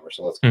offensive number.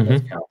 So let's count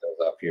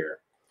those up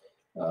here.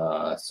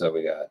 So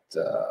we got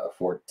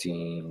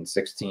 14,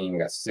 16. We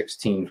got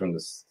 16 from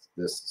this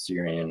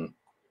Syrian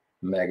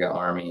mega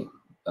army.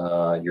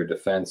 Your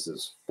defense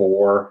is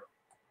 4.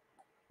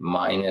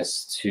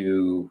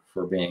 -2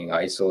 for being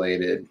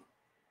isolated.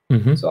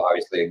 So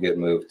obviously a good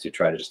move to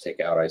try to just take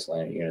out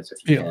isolated units if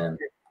you can.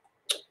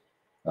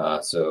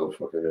 So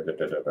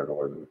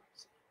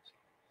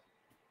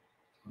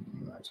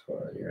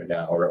you're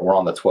down. We're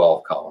on the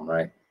 12 column,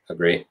 right?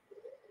 Agree.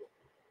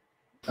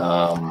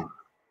 So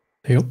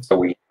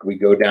we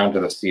go down to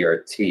the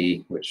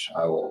CRT, which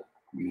I will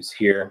use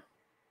here.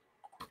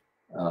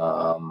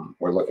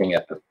 We're looking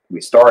at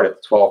we start at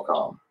the 12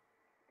 column.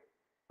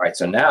 All right,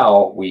 so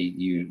now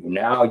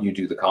you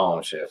do the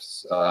column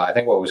shifts. I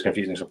think what was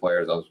confusing some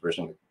players I was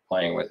originally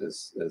playing with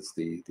is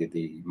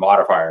the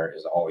modifier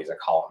is always a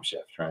column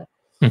shift, right?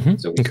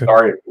 So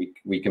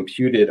we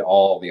computed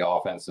all the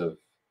offensive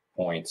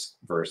points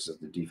versus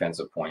the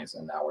defensive points,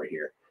 and now we're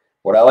here.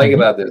 What I like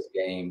about this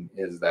game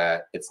is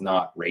that it's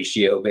not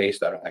ratio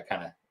based.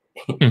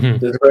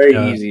 It's very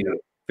easy to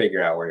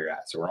figure out where you're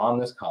at. So we're on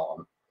this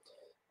column.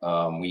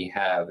 We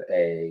have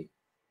a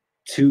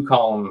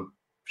 2-column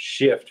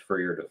shift for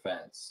your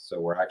defense, so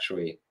we're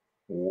actually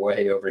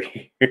way over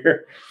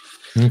here.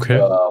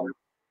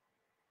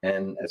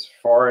 And as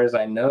far as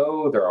I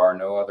know, there are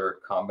no other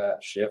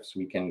combat shifts.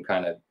 We can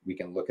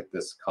look at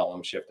this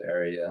column shift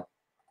area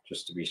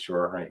just to be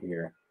sure right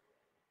here.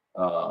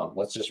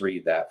 Let's just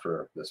read that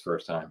for this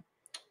first time.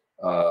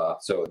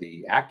 So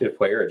the active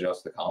player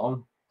adjusts the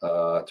column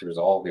to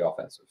resolve the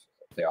offense.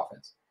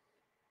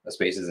 A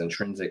space's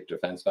intrinsic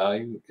defense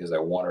value is a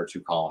 1 or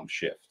 2 column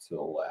shift to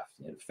the left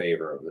in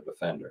favor of the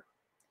defender.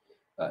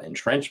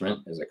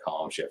 Entrenchment is a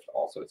column shift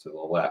also to the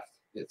left.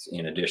 It's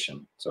in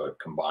addition, so it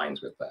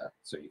combines with that.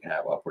 So you can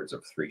have upwards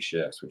of 3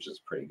 shifts, which is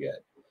pretty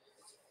good.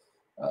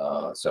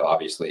 So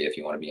obviously, if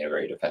you want to be in a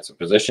very defensive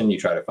position, you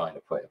try to find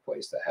a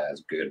place that has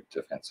good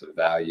defensive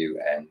value,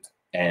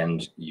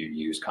 and you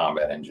use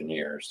combat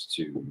engineers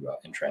to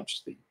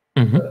entrench the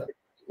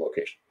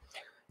location.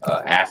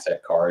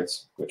 Asset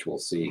cards, which we'll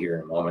see here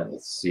in a moment.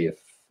 Let's see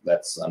if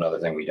that's another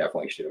thing we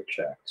definitely should have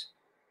checked.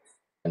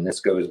 And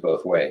this goes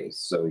both ways.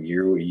 So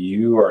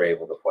you are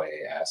able to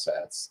play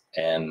assets,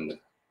 and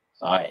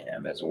I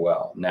am as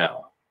well.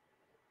 Now,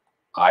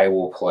 I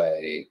will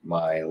play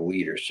my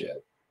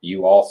leadership.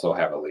 You also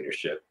have a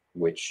leadership,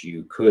 which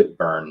you could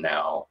burn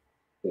now,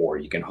 or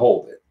you can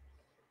hold it.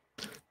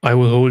 I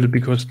will hold it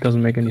because it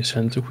doesn't make any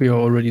sense if we are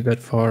already that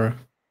far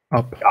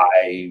up.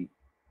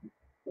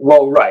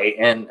 Well, right,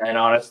 and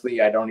honestly,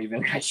 I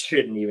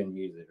shouldn't even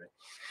use it.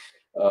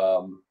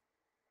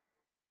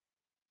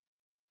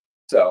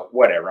 So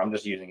whatever, I'm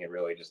just using it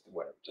really just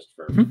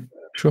for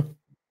sure.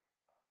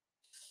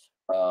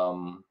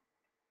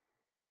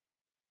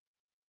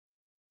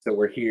 So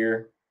we're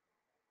here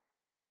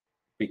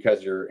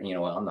because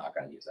I'm not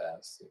going to use that.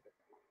 That's stupid.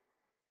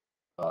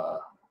 All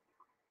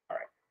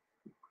right.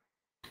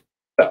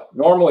 So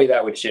normally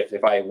that would shift.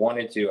 If I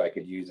wanted to, I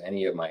could use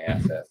any of my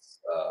assets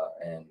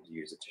and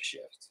use it to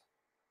shift.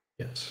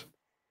 Yes.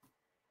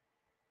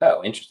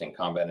 Oh, interesting.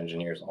 Combat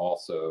engineers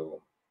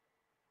also.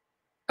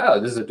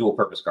 Oh, this is a dual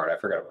purpose card. I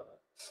forgot about that.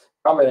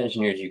 Combat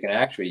engineers, you can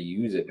actually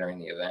use it during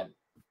the event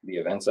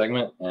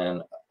segment,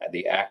 and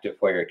the active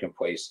player can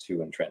place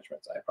 2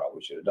 entrenchments. I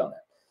probably should have done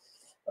that.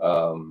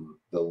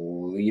 The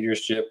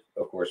leadership,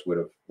 of course, would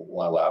have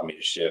allowed me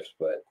to shift,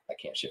 but I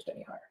can't shift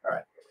any higher. All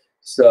right.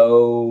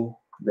 So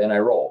then I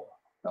roll.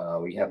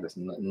 We have this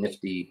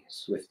nifty,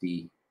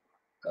 swifty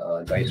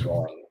dice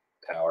rolling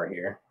tower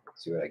here.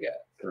 Let's see what I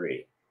get.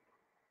 3.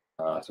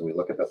 So we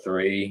look at the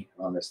 3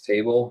 on this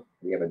table.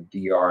 We have a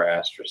DR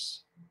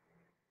asterisk.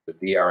 The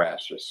DR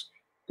asterisk.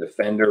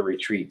 Defender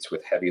retreats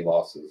with heavy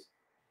losses.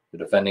 The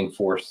defending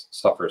force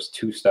suffers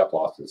 2 step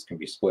losses, can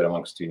be split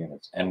amongst 2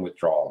 units, and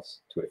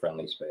withdraws to a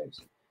friendly space.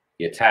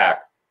 The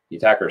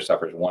attacker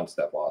suffers 1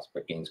 step loss,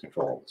 but gains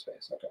control of the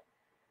space. Okay.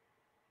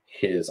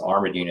 His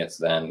armored units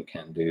then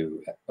can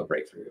do a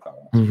breakthrough if I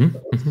want to.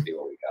 So let's see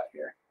what we got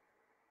here.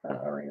 I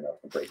don't even know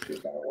if the breakthrough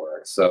is going to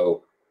work.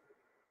 So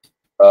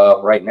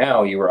right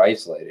now you were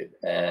isolated,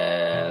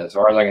 and as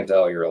far as I can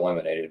tell, you're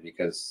eliminated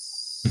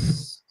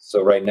because.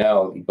 So right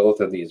now,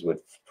 both of these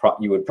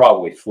you would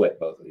probably flip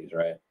both of these,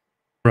 right?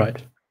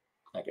 Right.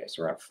 Okay,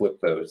 so we're gonna flip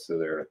those so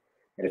they're.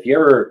 And if you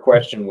ever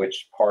question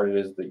which part it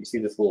is that you see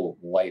this little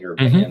lighter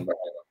band behind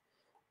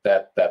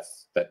them,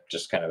 that's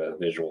just kind of a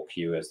visual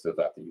cue as to the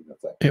fact that you can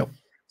flip. Yep.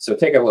 So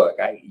take a look.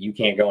 You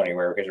can't go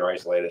anywhere because you're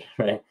isolated,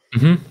 right?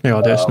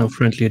 Yeah, there's no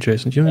friendly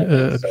adjacent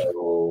unit.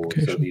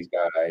 So these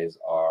guys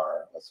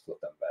are. Let's flip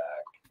them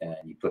back, and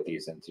you put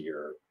these into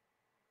your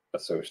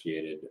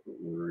associated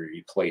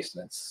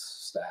replacements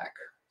stack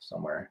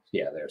somewhere.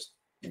 Yeah, there's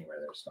anywhere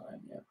there's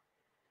fine. Yeah.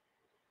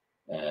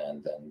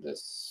 And then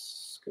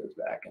this goes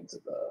back into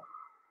the.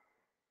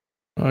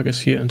 I guess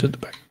here into the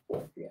back.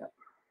 Yeah.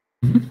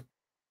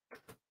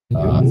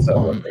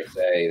 So what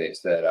they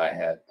said I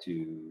had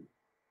to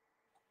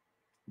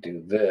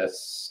do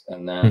this,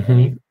 and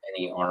then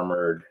any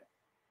armored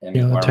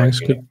tanks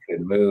could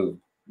move.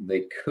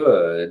 They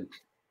could,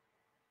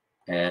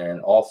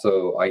 and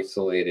also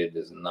isolated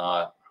is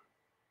not.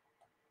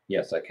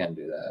 Yes, I can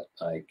do that.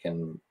 I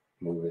can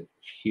move it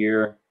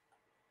here.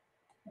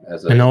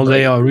 And now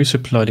they are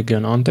resupplied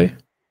again, aren't they?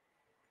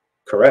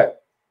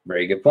 Correct.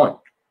 Very good point.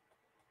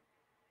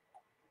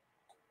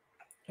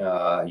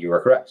 You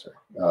are correct, sir.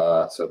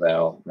 So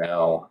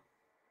now,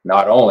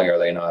 not only are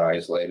they not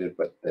isolated,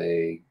 but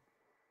they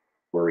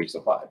were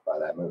resupplied by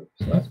that move.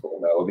 So that's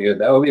cool. That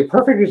would be a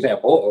perfect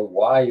example of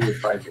why you would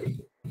try to,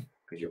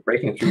 because you're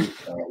breaking through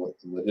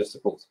with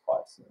logistical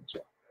supplies.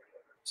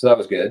 So that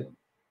was good.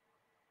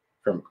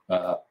 From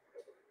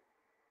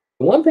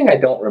one thing I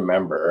don't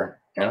remember,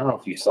 and I don't know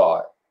if you saw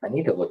it. I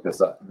need to look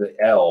this up. The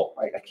L,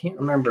 I can't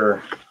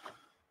remember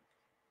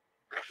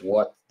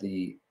what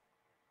the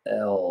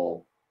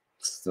L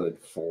stood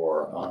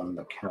for on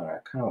the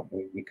counter.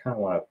 We kind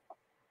of want to.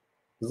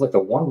 This is like the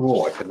one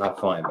rule I could not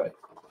find, but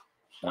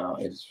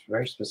it's a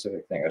very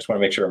specific thing. I just want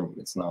to make sure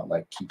it's not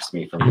like keeps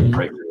me from doing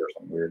breakthrough or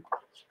something weird.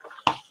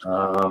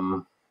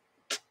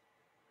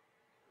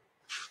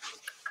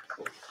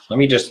 Let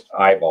me just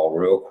eyeball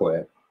real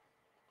quick,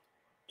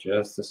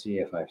 just to see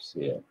if I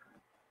see it.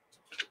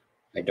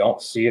 I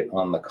don't see it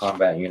on the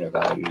combat unit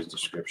values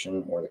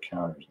description or the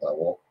counters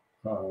level.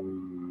 I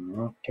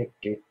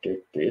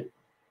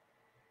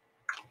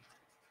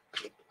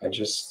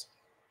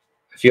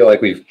feel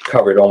like we've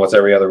covered almost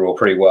every other rule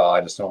pretty well. I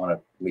just don't want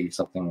to leave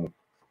something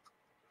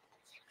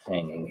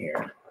hanging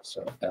here.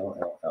 So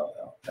L.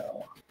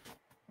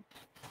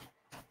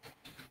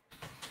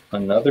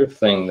 Another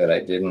thing that I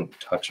didn't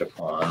touch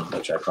upon,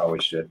 which I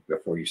probably should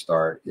before you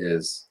start,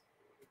 is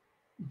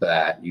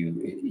that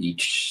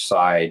each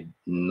side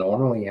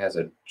normally has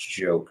a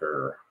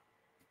joker.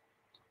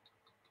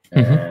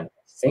 And I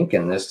think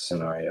in this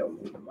scenario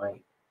we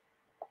might.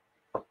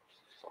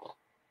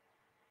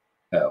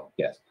 Oh,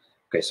 yes.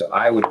 Okay, so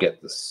I would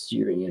get the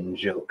Syrian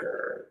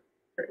Joker.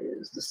 Where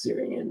is the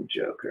Syrian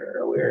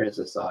Joker? Where is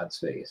Assad's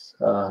face?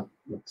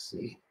 Let's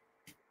see.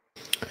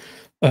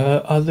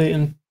 Are they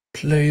in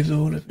play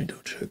though? Let me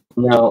double check.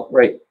 No,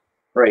 right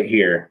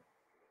here.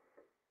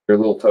 There are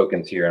little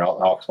tokens here, and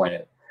I'll explain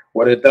it.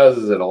 What it does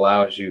is it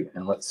allows you,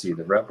 and let's see,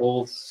 the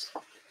rebels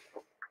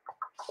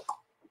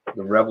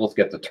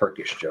get the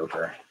Turkish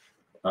Joker,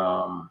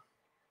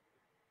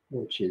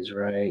 which is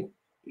right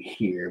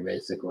here,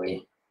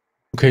 basically.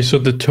 Okay, so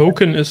the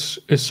token is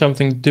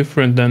something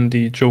different than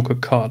the Joker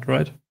card,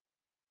 right?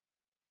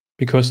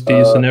 Because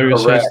the scenario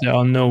says there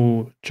are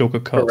no Joker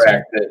cards.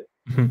 Correct.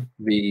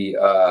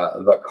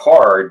 The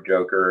card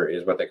Joker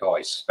is what they call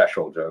a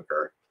special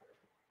Joker,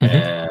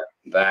 and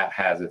that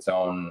has its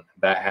own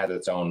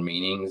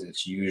meanings.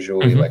 It's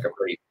usually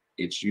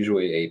it's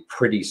usually a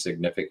pretty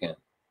significant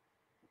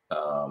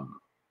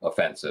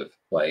offensive.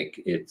 Like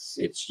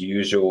it's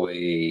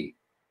usually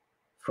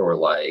for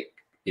like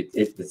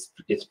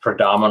it's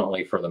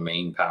predominantly for the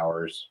main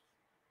powers.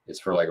 It's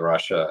for like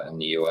Russia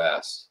and the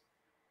US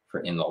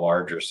for in the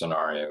larger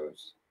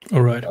scenarios.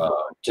 All right.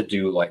 To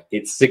do like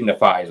it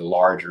signifies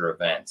larger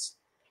events.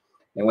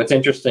 And what's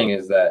interesting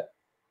is that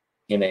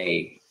in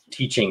a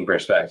teaching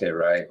perspective,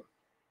 right?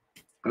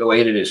 The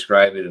way to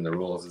describe it in the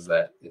rules is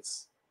that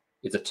it's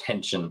a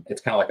tension.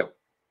 It's kind of like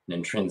an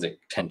intrinsic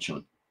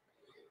tension,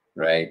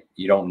 right?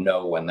 You don't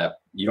know when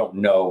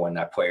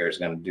that player is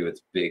going to do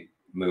its big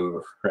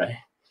move, right?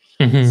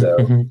 So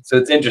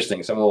it's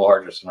interesting. Some of the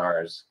larger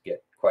scenarios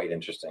get quite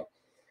interesting.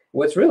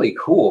 What's really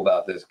cool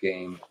about this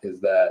game is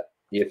that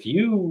if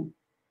you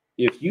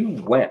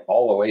went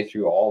all the way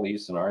through all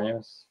these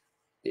scenarios,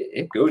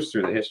 it goes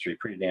through the history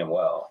pretty damn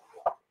well.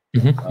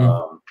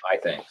 I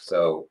think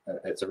so.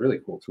 It's a really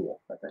cool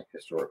tool. I think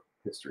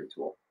history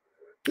tool.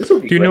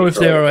 Do you know if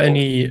there are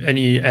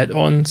any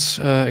add-ons,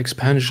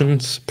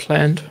 expansions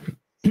planned?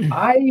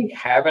 I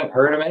haven't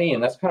heard of any,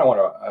 and that's kind of what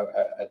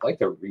I'd like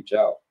to reach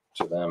out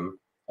to them,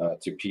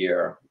 to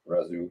Pierre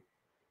Razou,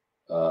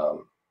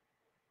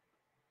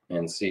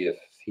 and see if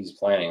he's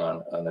planning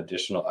on an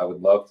additional. I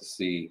would love to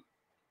see.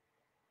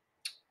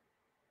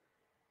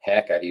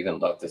 Heck, I'd even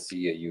love to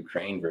see a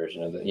Ukraine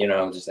version of it. You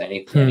know, just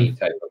any type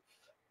of,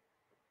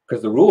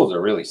 because the rules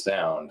are really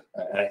sound,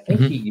 and I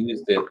think he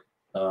used it.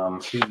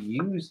 He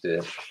used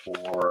it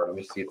for. Let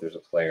me see if there's a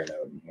player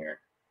note in here.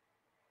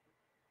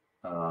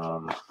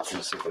 Let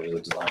me see if there's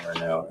a designer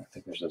note. I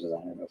think there's a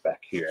designer note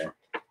back here.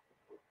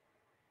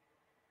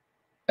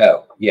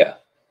 Oh yeah,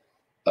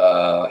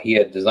 he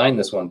had designed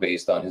this one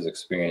based on his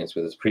experience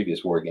with his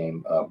previous war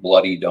game,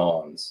 Bloody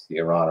Dawns, the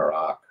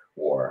Iran-Iraq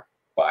War,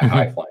 by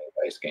High Flying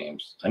Dice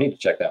Games. I need to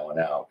check that one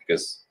out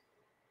because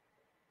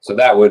so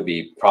that would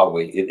be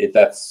probably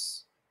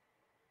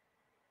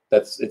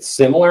it's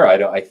similar.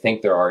 I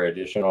think there are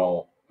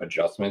additional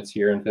adjustments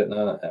here in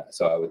FITNA,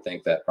 so I would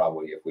think that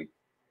probably if we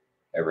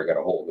ever got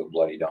a hold of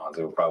Bloody Dawns,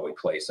 it would probably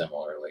play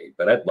similarly.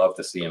 But I'd love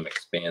to see him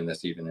expand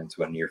this even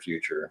into a near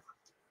future.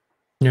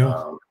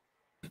 Yeah.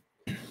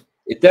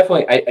 It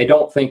definitely. I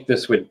don't think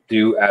this would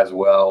do as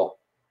well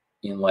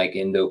in like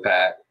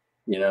Indo-Pac.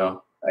 You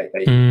know,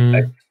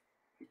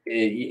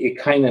 it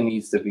kind of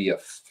needs to be a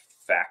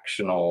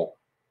factional.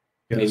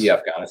 Yes. Maybe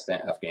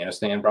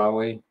Afghanistan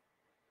probably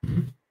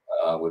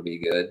would be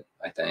good.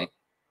 I think.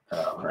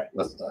 All right.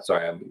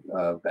 Sorry, I'm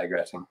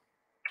digressing.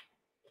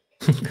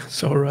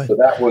 It's all right. So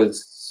that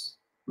was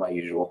my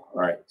usual. All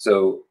right.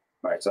 So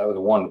that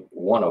was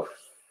one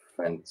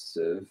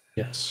offensive.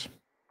 Yes.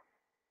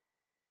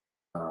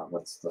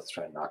 Let's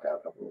try to knock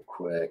out a couple real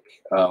quick.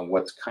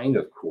 What's kind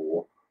of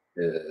cool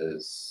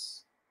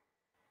is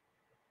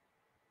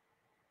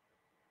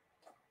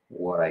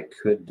what I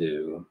could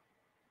do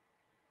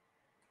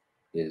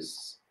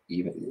is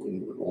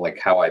even like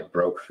how I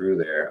broke through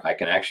there. I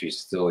can actually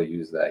still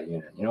use that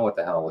unit. You know what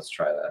the hell? Let's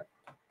try that.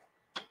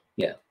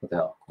 Yeah, what the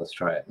hell? Let's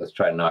try it. Let's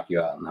try to knock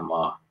you out in the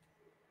maw.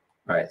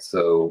 All right,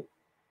 so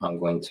I'm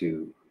going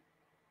to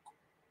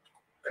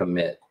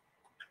commit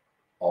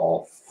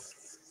all.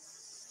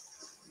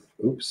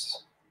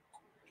 Oops.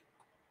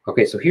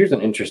 Okay, so here's an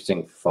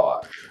interesting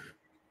thought.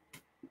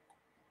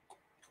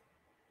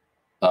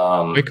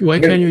 Why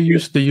can you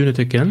use the unit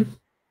again?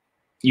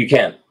 You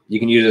can. You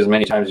can use it as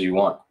many times as you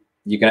want.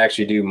 You can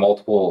actually do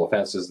multiple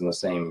offenses in the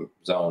same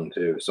zone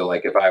too. So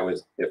like if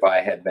I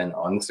had been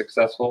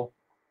unsuccessful,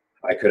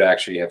 I could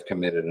actually have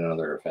committed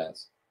another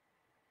offense.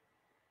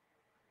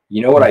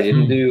 You know what I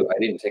didn't do? I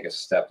didn't take a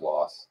step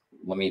loss.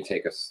 Let me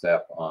take a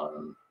step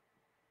on.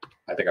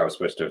 I think I was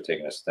supposed to have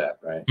taken a step,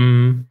 right?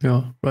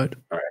 Yeah, right.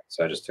 All right,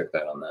 so I just took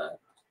that on that.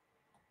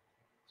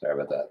 Sorry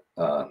about that.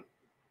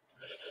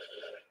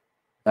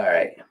 All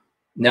right.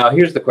 Now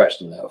here's the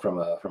question, though, from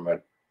a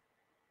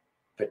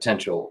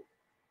potential.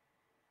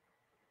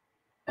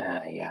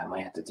 Yeah, I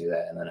might have to do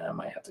that, and then I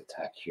might have to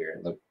attack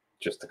here. Look,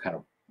 just to kind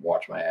of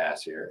watch my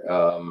ass here.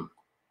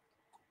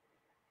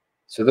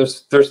 So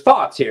there's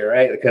thoughts here,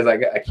 right? Because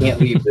I can't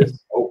leave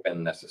this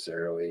open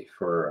necessarily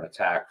for an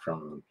attack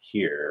from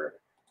here.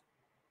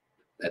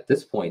 At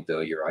this point, though,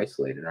 you're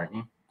isolated, aren't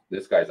you?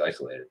 This guy's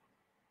isolated.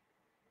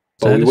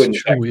 But we wouldn't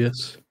check.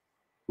 Yes.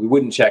 We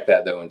wouldn't check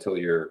that though until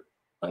your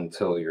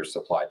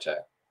supply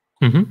check.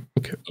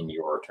 Okay. In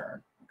your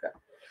turn. Okay.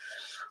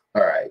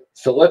 All right.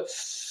 So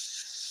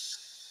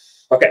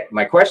let's. Okay.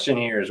 My question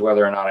here is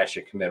whether or not I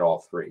should commit all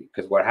three.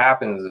 Because what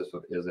happens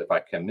is if I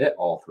commit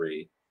all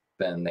three,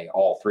 then they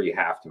all three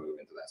have to move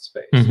into that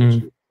space.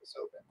 Which is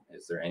open.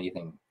 Is there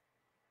anything?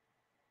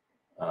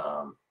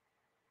 Oh,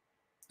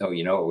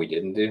 you know what we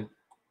didn't do?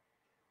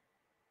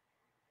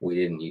 We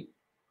didn't.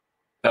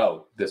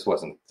 Oh, this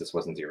wasn't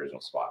the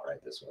original spot,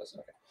 right? This was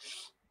okay.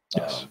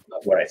 Yes.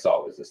 What I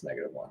saw was this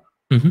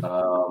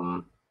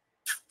 -1.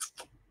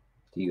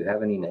 Do you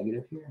have any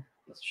negative here?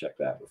 Let's check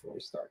that before we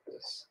start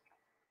this.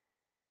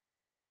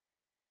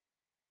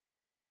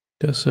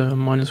 There's a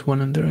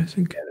 -1 in there, I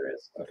think. Yeah, there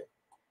is. Okay.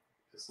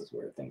 This is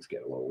where things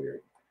get a little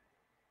weird.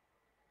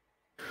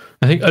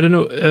 I think, I don't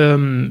know,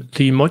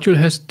 the module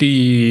has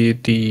the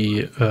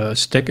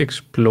stack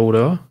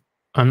exploder.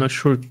 I'm not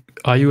sure.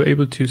 Are you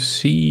able to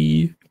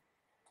see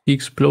the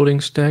exploding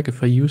stack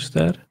if I use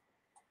that?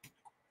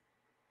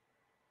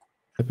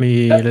 Let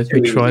me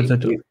try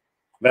that.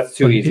 That's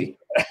too easy.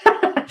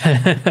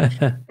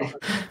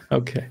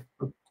 Okay.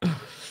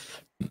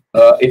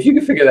 If you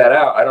can figure that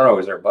out, I don't know.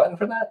 Is there a button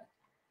for that?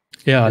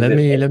 Yeah, let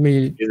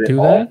me do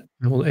that.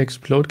 I will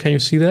explode. Can you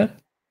see that?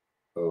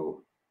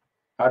 Oh,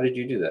 how did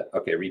you do that?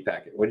 Okay,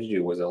 repack it. What did you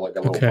do? Was it like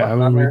a little button I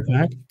will on there?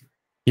 Repack.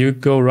 You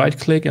go right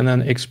click and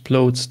then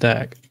explode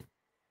stack.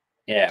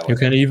 Yeah. You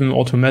can even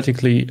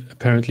automatically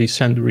apparently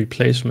send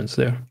replacements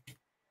there.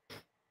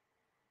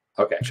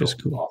 Okay, which is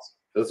cool. Awesome.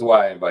 This is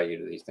why I invite you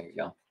to these things,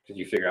 Jan, because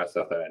you figure out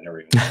stuff that I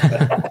never even.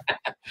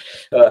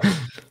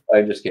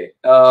 I'm just kidding.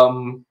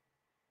 All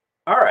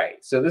right,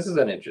 so this is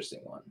an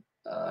interesting one.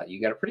 You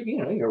got a pretty, you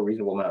got a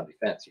reasonable amount of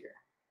defense here.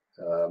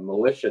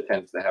 Militia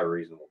tends to have a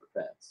reasonable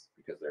defense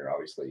because they're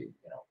obviously,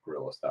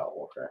 guerrilla style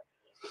warfare.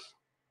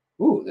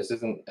 Ooh, this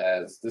isn't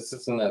as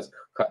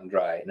cut and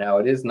dry. Now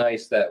it is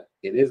nice that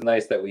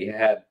we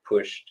had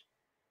pushed.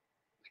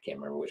 I can't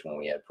remember which one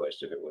we had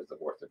pushed, if it was the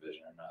 4th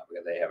Division or not,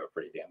 because they have a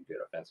pretty damn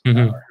good offensive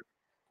power.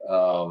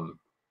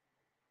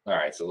 All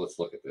right, so let's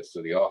look at this.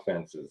 So the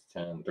offense is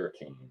 10,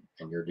 13,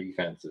 and your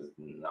defense is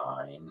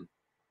 9.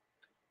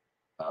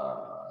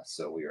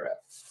 So we are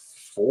at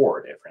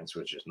 4 difference,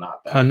 which is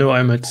not that. No,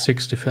 I'm at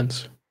 6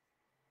 defense.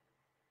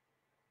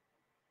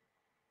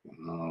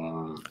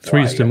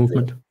 3 is the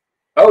movement.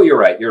 Oh, you're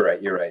right. I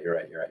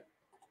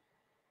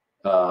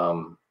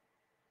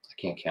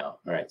can't count.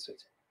 All right,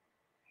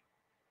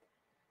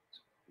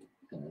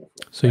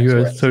 so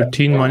you're at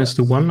 13 minus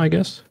the 1, I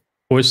guess?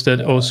 Or is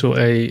that also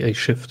a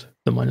shift,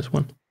 the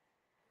 -1?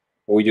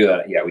 Well, we do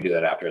that. Yeah, we do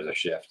that after as a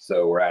shift.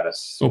 So we're at a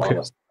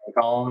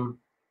column.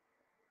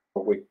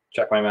 If we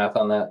check my math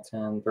on that,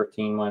 10,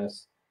 13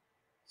 minus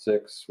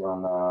 6, we're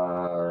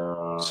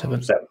on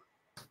 7.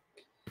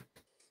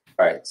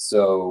 All right,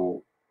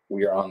 so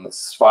we are on the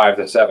 5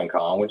 to 7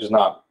 column, which is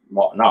not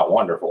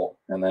wonderful.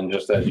 And then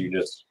just as you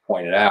just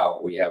pointed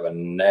out, we have a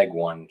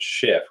 -1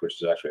 shift, which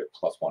is actually a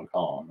 +1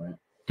 column, right?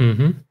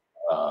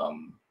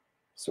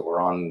 So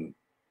we're on.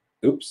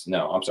 Oops,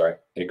 no, I'm sorry.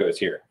 It goes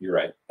here. You're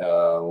right.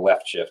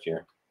 Left shift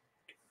here.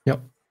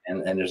 Yep.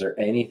 And is there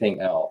anything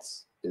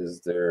else?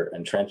 Is there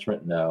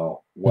entrenchment?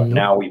 No.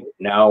 Nope.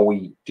 Now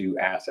we do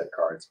asset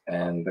cards,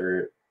 and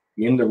they're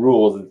in the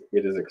rules.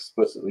 It is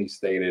explicitly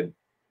stated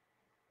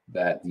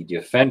that the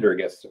defender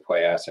gets to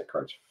play asset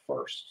cards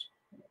first.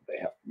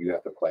 You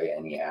have to play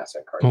any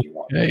asset cards you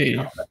want.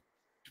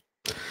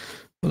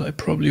 Well, I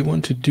probably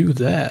want to do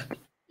that.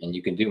 And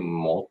you can do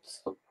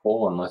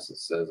multiple unless it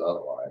says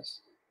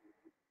otherwise.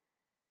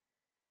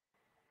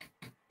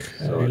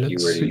 Okay, so if you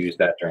were to use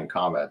that during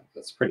combat,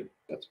 that's pretty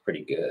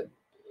good.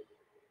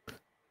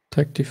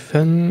 Attack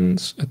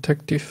defense.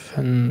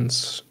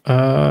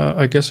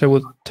 I guess I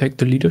would take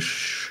the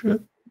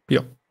leadership.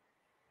 Yeah.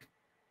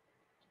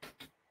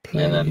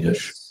 And then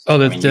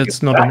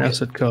that's not an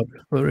asset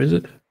card, or is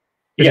it?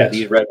 Yeah,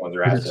 these red ones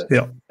are assets.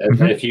 Yeah.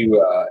 And if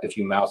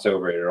you mouse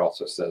over it, it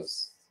also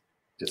says.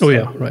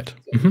 Yeah, right.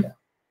 Yeah.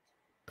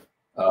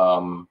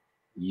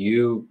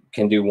 You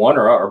can do one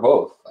or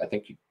both. I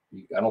think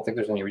I don't think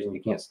there's any reason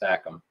you can't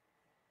stack them.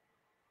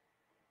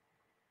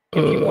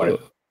 If you wanted.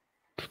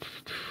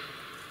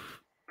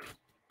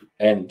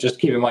 And just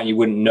keep in mind, you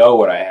wouldn't know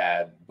what I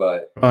had,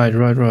 but right.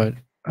 No,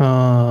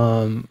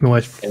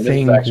 I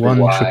think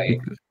one should be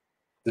good.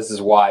 This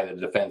is why the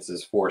defense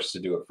is forced to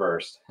do it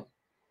first.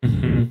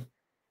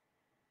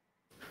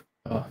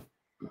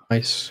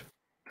 Nice.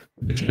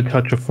 A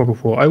touch of fog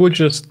of war. I would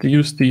just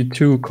use the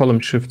 2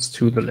 column shifts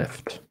to the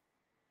left.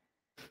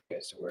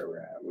 Okay, so where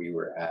we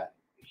were at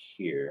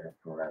here.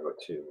 We're gonna go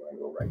 2. We're gonna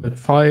go right. At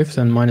 5,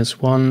 then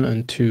 -1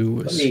 and 2.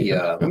 Let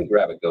me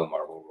grab a go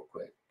marble real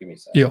quick. Give me a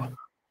second. Yeah.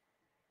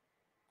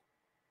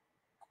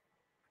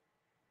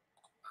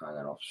 And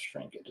then I'll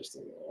shrink it just a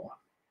little.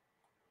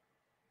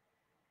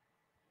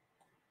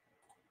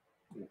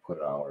 We'll put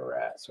it on where we're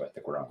at. So I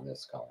think we're on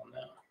this column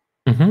now.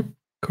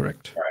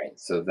 Correct. All right.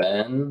 So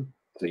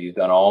you've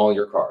done all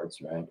your cards,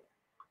 right?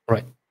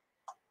 Right.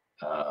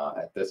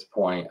 At this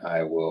point,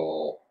 I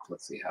will.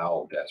 Let's see.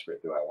 How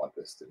desperate do I want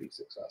this to be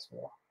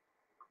successful?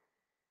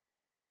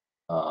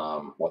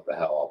 What the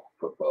hell? I'll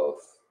put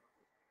both.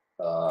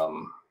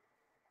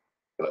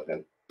 But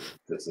then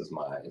is this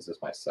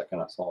my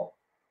second assault?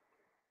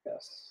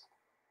 Yes.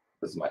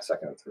 This is my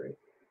second of 3.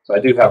 So I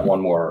do have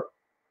one more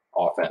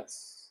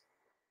offense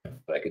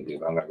that I can do,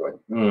 but I'm going to go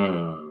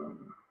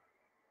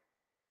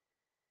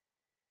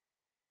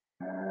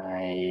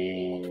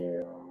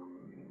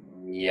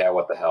yeah,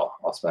 what the hell?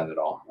 I'll spend it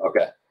all.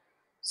 Okay.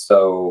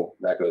 So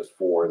that goes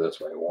 4 this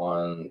way.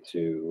 1,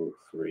 2,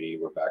 3.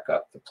 We're back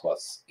up to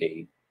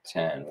 +8,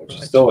 10, which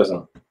still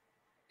isn't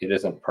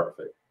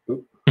perfect.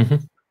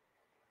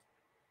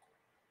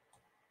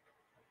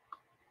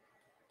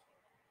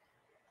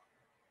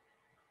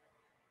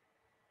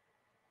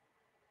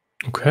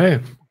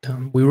 Okay,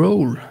 we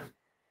roll.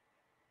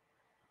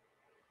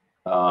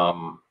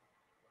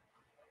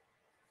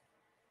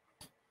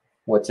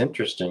 What's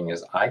interesting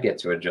is I get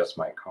to adjust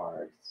my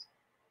cards,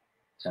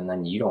 and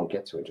then you don't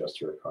get to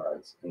adjust your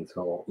cards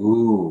until,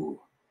 ooh,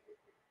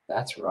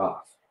 that's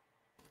rough.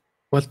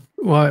 What?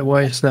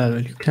 Why is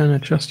that? You can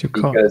adjust your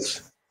cards.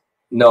 Because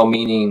no,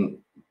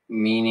 meaning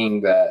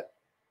that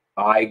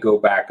I go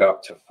back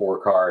up to 4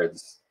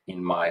 cards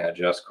in my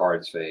adjust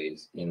cards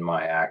phase in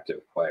my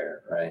active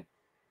player, right?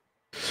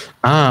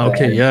 Ah,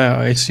 okay, yeah,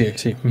 I see.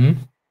 Mm-hmm.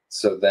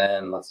 So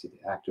then let's see,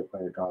 the active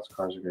player draws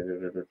cards.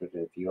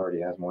 If he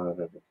already has more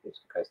than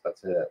okay,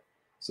 that's it.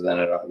 So then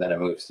it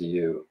moves to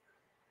you.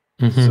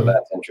 Mm-hmm. So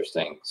that's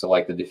interesting. So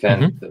like the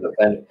defend,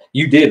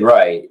 you did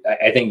right.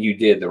 I think you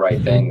did the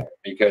right thing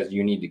because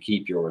you need to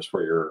keep yours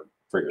for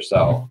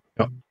yourself.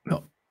 Yep.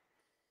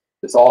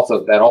 It's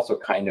also that also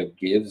kind of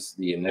gives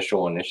the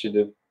initial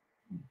initiative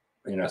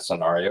in a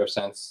scenario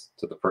sense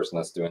to the person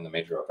that's doing the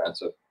major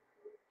offensive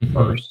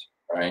first,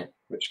 right?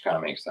 Which kind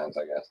of makes sense,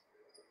 I guess.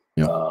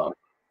 Yeah.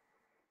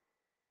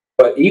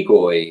 But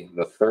equally,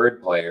 the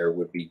third player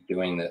would be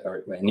doing the,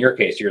 or in your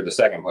case, you're the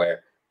second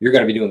player. You're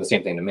going to be doing the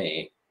same thing to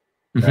me,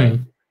 right?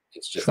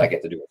 It's just I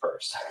get to do it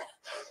first.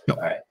 Yep.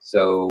 All right,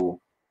 so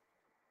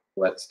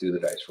let's do the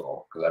dice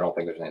roll because I don't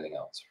think there's anything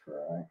else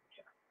for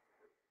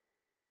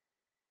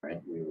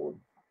right. We will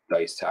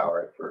dice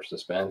tower it for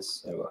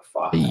suspense. Oh, a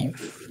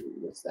 5.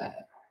 What's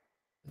that?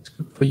 That's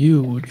good for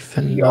you.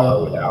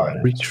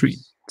 Defender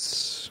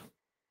retreats.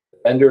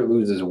 Defender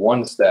loses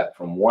 1 step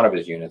from one of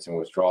his units and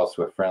withdraws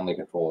to a friendly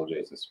control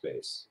adjacent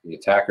space. The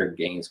attacker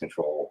gains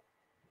control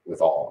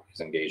with all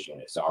his engaged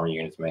units. Army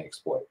units may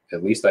exploit.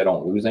 At least I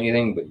don't lose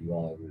anything, but you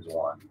only lose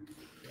 1.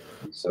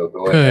 So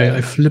go ahead. Okay,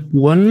 I flip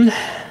 1.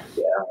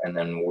 Yeah, and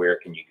then where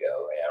can you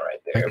go? Yeah, right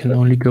there. I can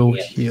only go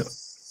here.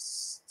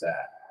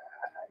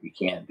 You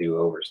can't do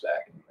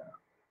overstacking.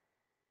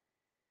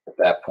 At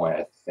that point,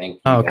 I think.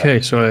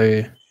 Okay,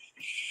 so how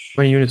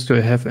many units do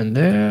I have in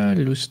there?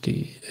 Lose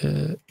the.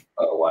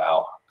 Oh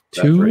wow.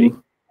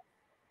 2.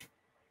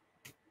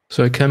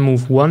 So I can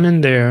move 1 in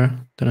there.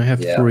 Then I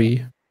have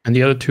 3, and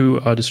the other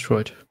 2 are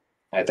destroyed.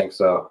 I think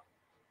so.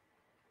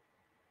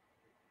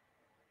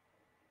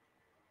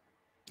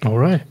 All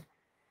right.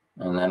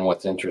 And then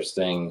what's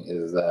interesting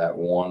is that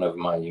one of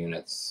my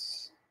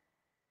units,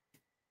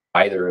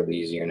 either of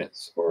these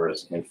units, or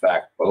is in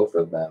fact both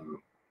of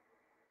them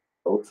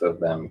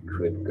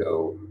could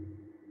go.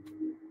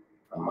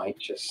 I might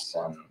just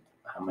send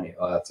how many?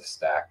 Oh, that's a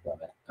stack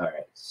limit. All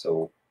right.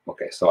 So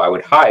okay. So I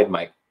would hide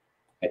my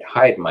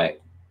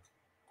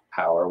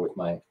power with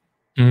my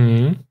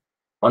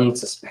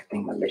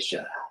unsuspecting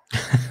militia.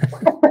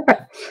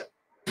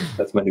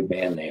 That's my new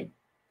band name,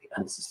 the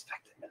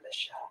Unsuspected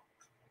Militia.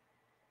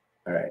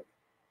 All right.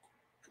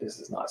 This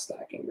is not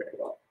stacking very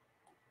well.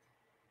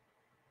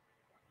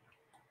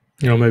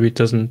 You know, maybe it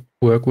doesn't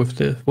work with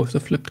the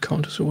flipped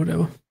counters or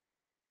whatever.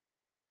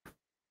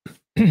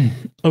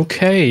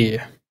 Okay,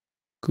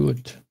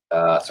 good.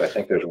 So I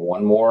think there's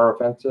one more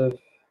offensive.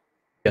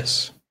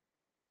 Yes.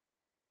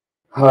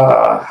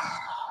 My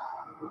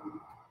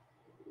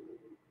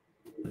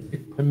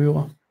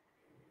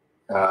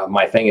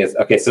thing is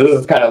okay. So this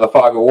is kind of the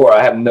fog of war.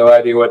 I have no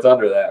idea what's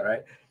under that,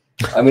 right?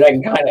 I mean, I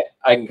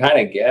can kind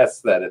of guess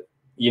that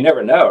you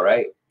never know,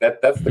 right?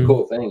 That's the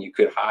cool thing. You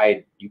could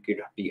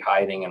be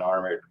hiding an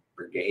armored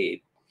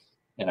brigade,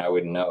 and I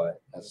wouldn't know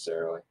it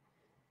necessarily.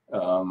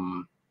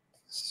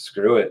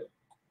 Screw it.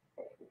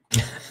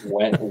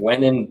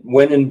 When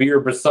in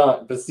beer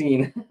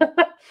Bassine.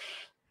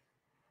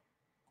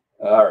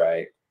 All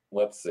right,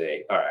 let's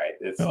see. All right,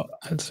 it's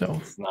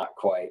not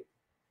quite.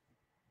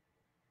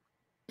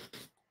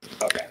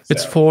 Okay,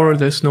 it's 4.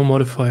 There's no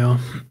modifier.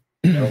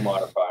 No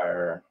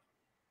modifier.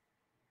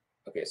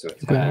 Okay, so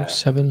attack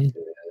 7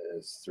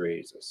 is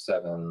 3, so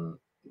 7,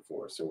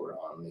 4. So we're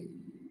on the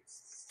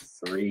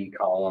 3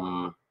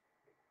 column.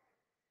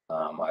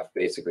 I've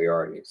basically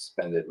already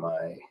expended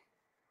my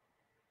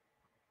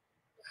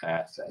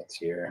assets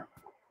here.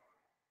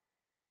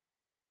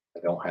 I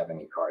don't have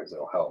any cards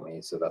that'll help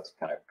me, so that's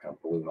kind of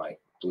blew my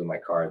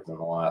cards in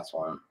the last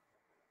one.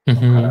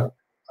 I'm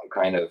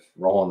kind of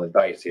rolling the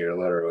dice here,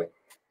 literally.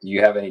 Do you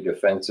have any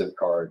defensive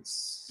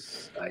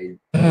cards? I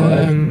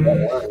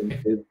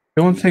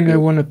don't think I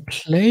want to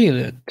play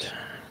it.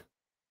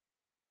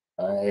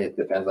 It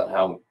depends on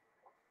how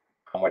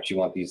much you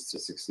want these to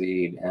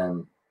succeed,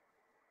 and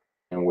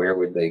where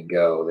would they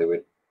go? They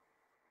would.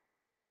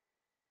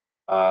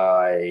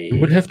 I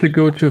would have to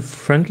go to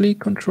friendly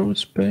control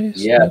space.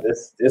 Yeah,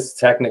 this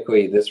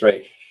technically, this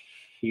right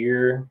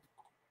here.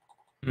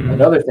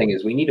 Another thing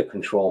is we need a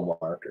control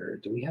marker.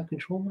 Do we have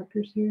control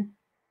markers here?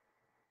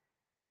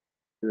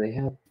 Do they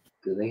have?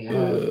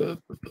 I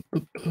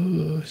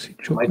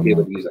might be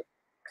able to use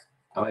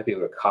I might be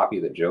able to copy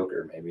the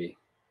Joker, maybe.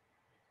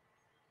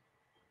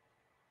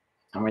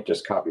 I might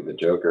just copy the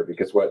Joker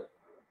because what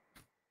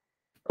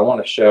I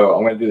want to show,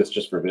 I'm going to do this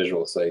just for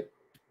visual sake.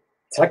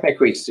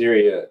 Technically,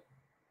 Syria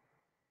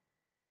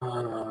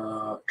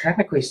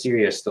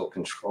still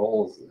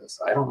controls this.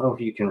 I don't know if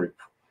you can.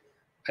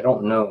 I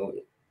don't know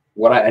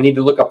what I need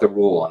to look up the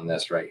rule on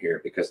this right here,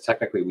 because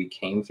technically we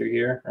came through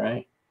here,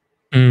 right?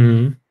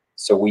 Mm-hmm.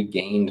 So we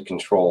gained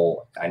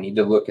control. I need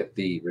to look at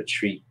the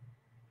retreat.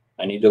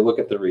 I need to look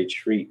at the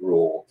retreat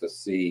rule to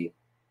see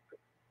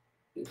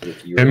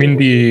if you. I mean,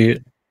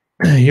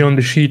 here on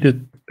the sheet it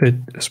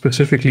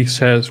specifically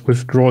says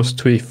withdraws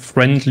to a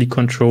friendly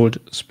controlled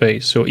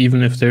space. So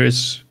even if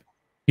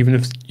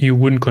you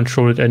wouldn't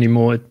control it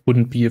anymore, it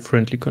wouldn't be a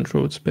friendly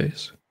controlled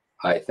space.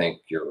 I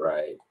think you're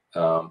right.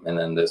 And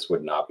then this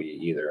would not be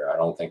either. I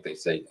don't think they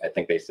say. I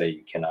think they say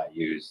you cannot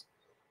use.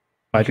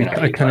 I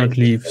cannot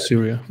leave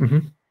Syria. Mm-hmm.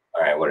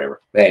 All right, whatever.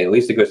 Hey, at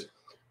least it goes.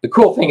 The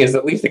cool thing is,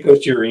 at least it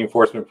goes to your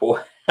reinforcement pool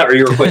or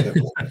your replacement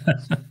pool.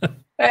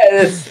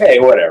 Hey,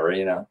 whatever.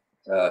 You know,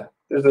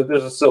 there's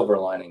a silver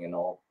lining in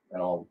all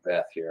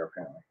death here,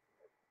 apparently.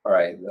 All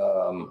right,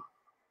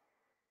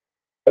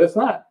 but it's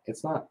not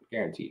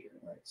guaranteed,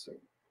 right? So.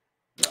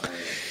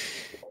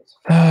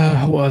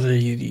 What are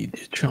the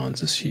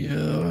chances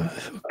here?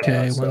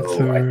 Okay, so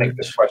 1/3. I think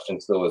this question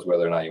still is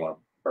whether or not you want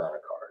to burn a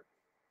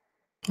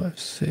card. 5,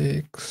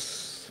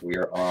 6. We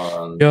are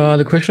on. Yeah,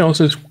 the question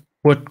also is,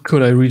 what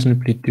could I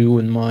reasonably do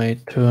in my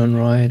turn,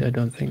 right? I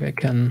don't think I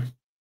can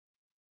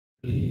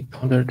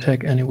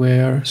counterattack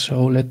anywhere.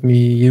 So let me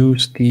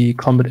use the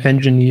combat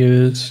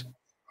engineers.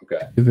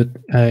 Okay. Give it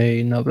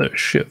another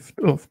shift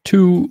of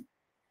 2.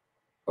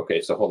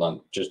 Okay, so hold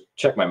on. Just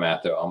check my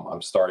math though.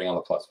 I'm starting on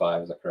the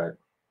 +5. Is that correct?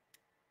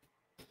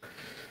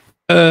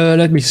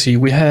 Let me see.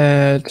 We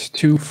had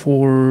 2,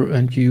 4,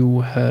 and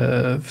you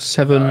have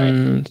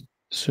 7. Right.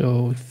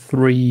 So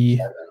 3.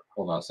 7.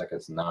 Hold on a second.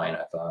 It's 9.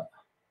 I thought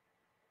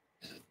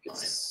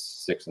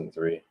it's 6 and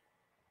 3.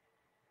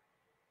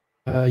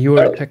 You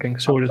are attacking,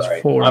 so it's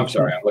 4. I'm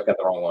sorry. I'm looking at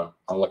the wrong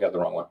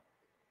one.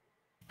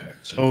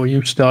 So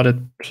you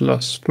started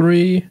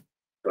 +3.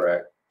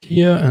 Correct.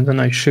 Here, and then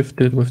I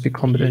shifted with the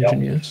combat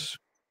engineers.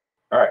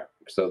 All right.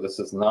 So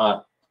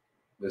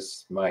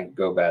this might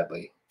go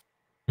badly.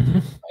 Mm-hmm.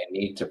 I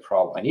need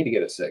to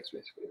get a 6,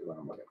 basically, is what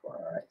I'm looking for.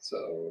 All right.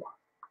 So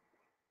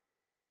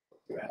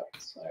let's see what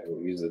happens. I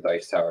will use the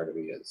dice tower to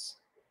be as.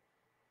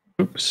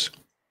 Oops.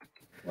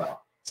 Wow.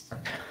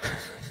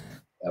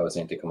 That was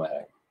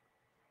anticlimactic.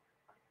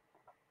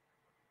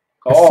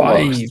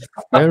 Almost.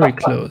 5. Very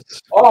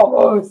close.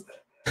 Almost.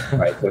 All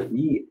right. So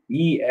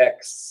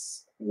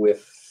EX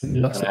with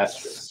losses. An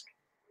asterisk.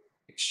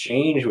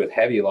 Exchange with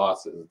heavy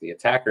losses. The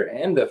attacker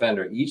and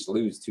defender each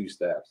lose 2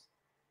 steps.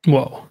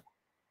 Whoa.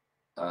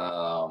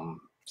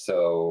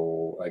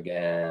 So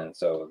again,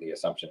 the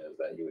assumption is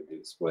that you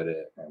would split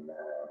it, and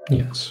then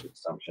yes. The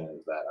assumption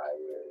is that I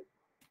would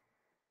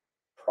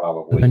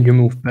probably. And then you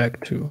move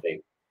back to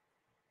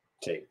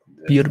take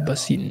Bir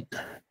Basin.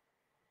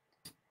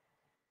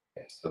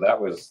 Okay, so that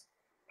was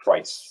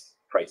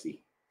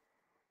pricey.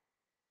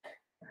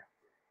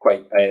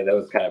 That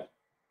was kind of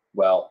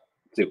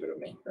stupid of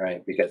me,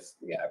 right? Because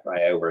I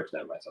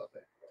overextended myself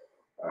there.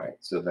 All right,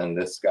 so then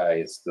this guy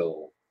is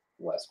still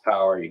less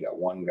power. You got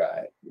one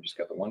guy. You just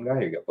got the one guy.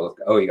 You got both.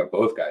 Oh, you got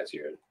both guys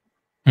here.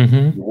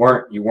 Mm-hmm.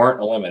 You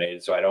weren't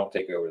eliminated, so I don't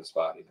take over the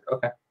spot either.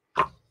 Okay.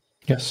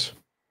 Yes.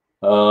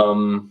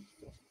 I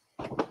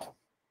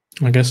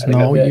guess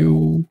now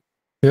you.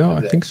 Yeah,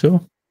 I think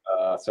so.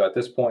 So at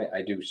this point,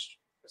 I do.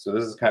 So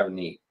this is kind of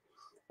neat.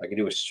 I can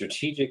do a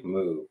strategic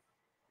move,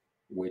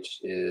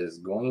 which is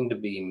going to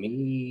be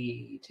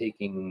me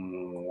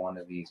taking one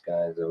of these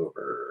guys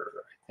over.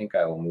 I think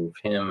I will move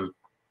him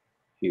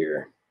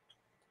here.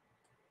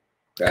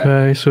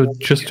 Okay, so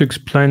just to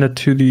explain that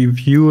to the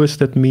viewers,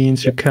 that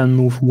means you can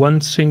move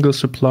one single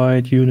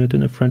supplied unit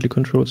in a friendly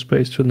controlled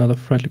space to another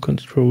friendly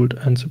controlled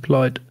and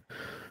supplied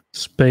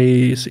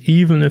space,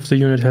 even if the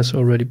unit has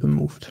already been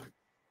moved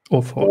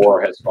or fought.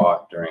 Or has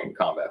fought during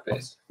combat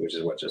phase, which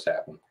is what just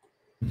happened.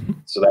 Mm-hmm.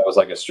 So that was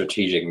like a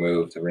strategic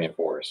move to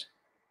reinforce,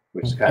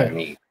 which is kind of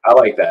neat. I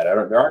like that.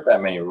 There aren't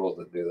that many rules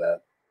that do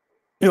that.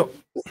 Yep.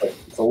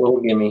 It's a little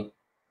gimme.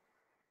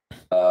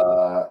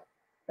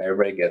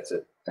 Everybody gets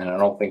it. And I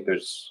don't think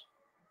there's.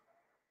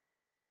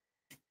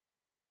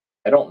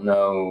 I don't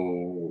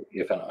know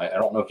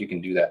if you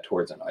can do that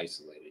towards an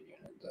isolated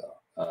unit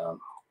though.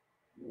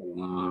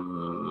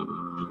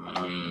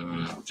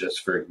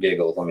 Just for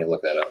giggles, let me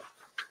look that up.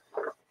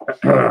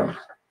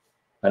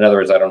 In other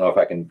words, I don't know if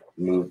I can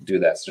do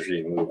that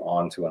strategic move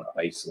onto an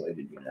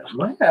isolated unit.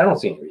 I don't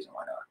see any reason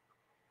why not.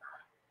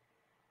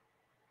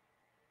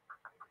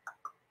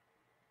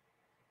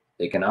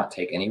 They cannot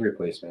take any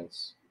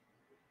replacements.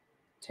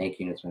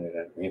 Tank units,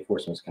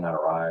 reinforcements cannot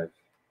arrive.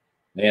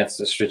 Yeah, it's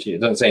the strategic.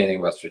 It doesn't say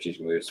anything about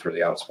strategic moves for the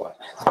outspot.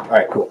 All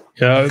right, cool.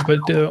 Yeah, but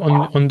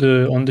on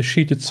the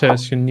sheet it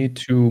says you need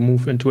to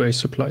move into a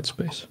supplied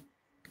space.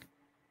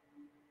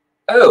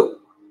 Oh,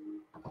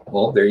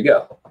 well, there you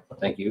go.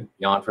 Thank you,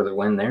 Jan, for the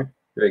win there.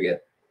 Very good.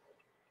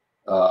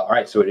 All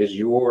right, so it is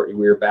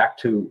we're back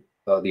to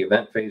the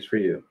event phase for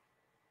you.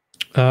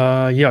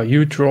 Yeah,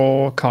 you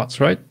draw cards,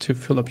 right, to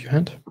fill up your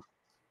hand,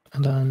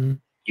 and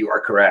then. You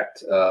are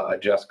correct.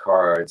 Adjust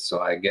cards,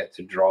 so I get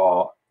to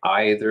draw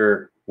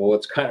either. Well,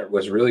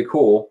 what's really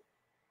cool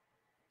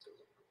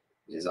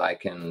is I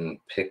can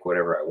pick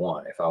whatever I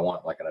want. If I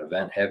want like an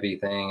event heavy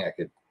thing, I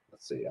could,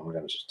 let's see, I'm going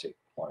to just take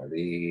one of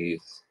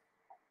these.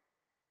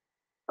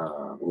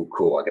 Ooh,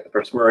 cool. I get the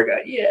first word I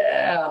got.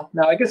 Yeah.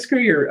 Now I can screw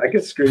you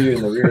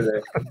in the rear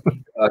there.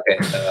 Okay.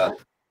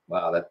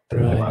 Wow, that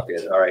came out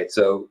good. All right.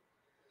 So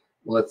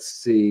let's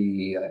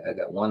see. I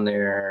got one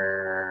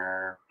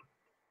there.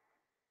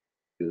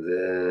 Do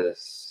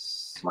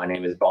this. My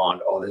name is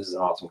Bond. Oh, this is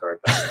an awesome card.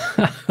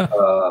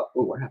 Oh,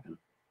 what happened?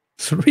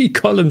 3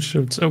 column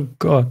shifts. Oh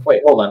god.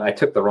 Wait, hold on. I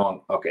took the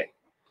wrong. Okay.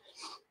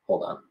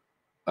 Hold on.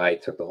 I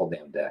took the whole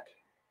damn deck.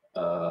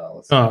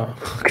 Let's see. Oh,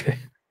 okay.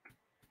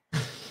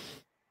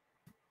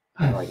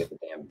 How do I get the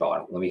damn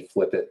bottom? Let me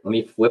flip it. Let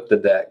me flip the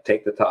deck.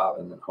 Take the top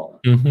and then hold on.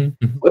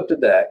 Mm-hmm. Flip the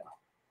deck.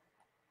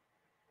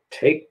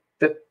 Take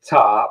the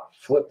top.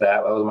 Flip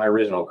that. That was my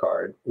original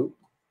card. Oop.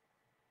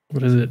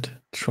 What is it?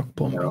 Truck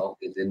bomb. No,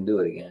 it didn't do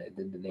it again. It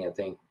did the damn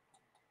thing.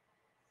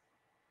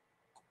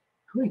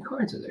 How many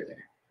cards are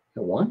there?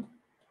 The one?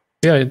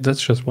 Yeah,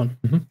 that's just one.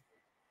 Mm-hmm.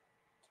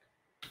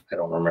 I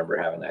don't remember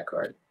having that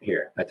card.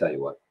 Here, I tell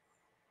you what.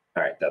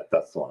 All right,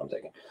 that's the one I'm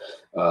taking.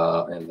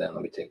 And then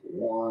let me take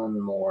one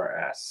more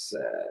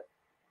asset.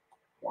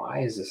 Why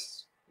is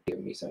this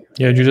giving me something?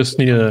 Yeah, you just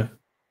need to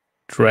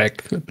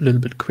drag a little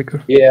bit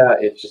quicker. Yeah,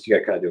 it's just you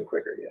gotta kind of do it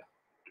quicker. Yeah.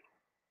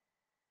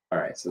 All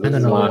right, so this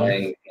is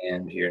my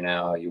hand here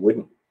now. You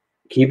wouldn't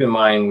keep in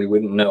mind we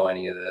wouldn't know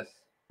any of this.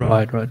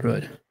 Right.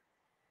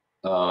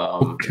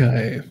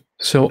 Okay,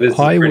 so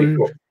I will.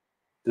 Cool.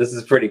 This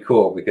is pretty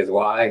cool because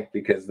why?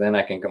 Because then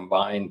I can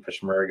combine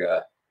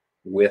Peshmerga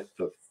with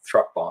the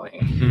truck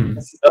bombing.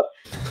 So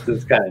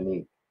it's kind of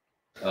neat.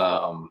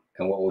 And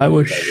what I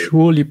will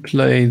surely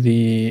play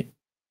the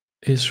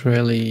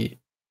Israeli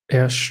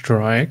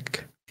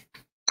airstrike.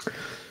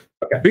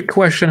 Okay. Big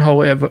question,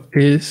 however,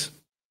 is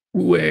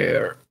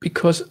where,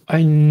 because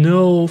I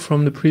know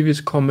from the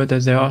previous combat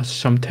that there are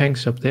some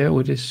tanks up there,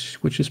 which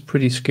is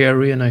pretty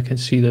scary, and I can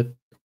see that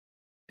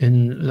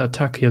in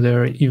Latakia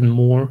there are even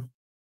more.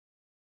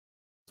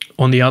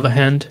 On the other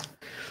hand,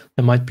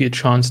 there might be a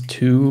chance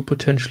to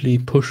potentially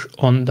push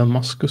on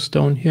Damascus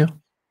down here.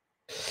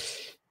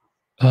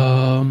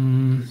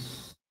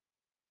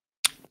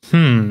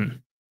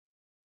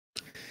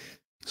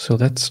 So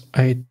that's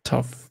a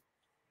tough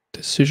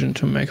decision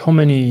to make. How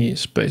many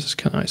spaces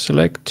can I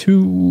select?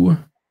 2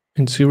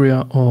 in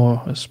Syria or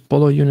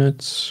Hezbollah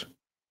units.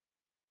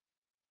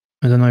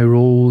 And then I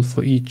roll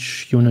for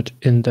each unit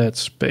in that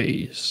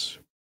space.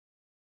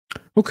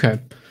 Okay.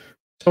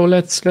 So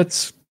let's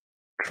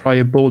try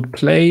a bold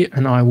play,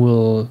 and I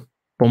will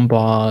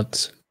bombard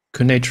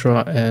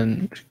Quneitra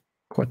and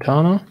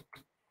Cortana.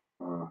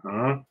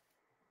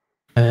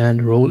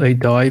 And roll a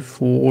die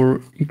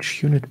for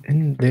each unit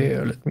in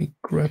there. Let me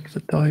grab the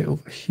die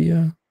over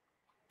here.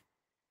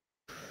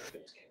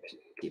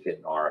 Keep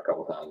hitting R a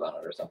couple times on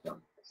it or something.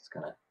 It's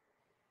kind of.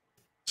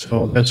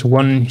 So there's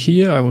one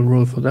here. I will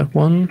roll for that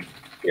one.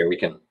 Here we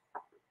can.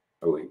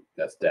 Oh,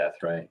 that's death,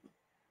 right?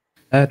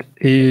 That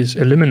is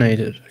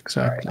eliminated.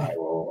 Exactly. Right, I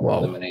will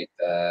eliminate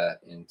that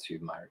into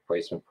my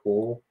replacement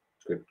pool.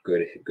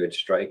 Good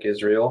strike,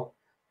 Israel.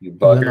 You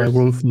buggers. And then I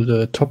roll for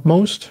the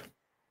topmost.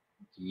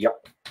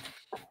 Yep.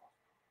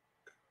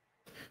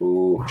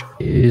 Ooh,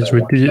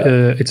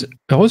 it's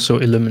also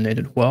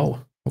eliminated.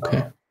 Wow.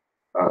 Okay.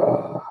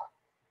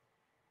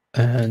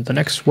 And the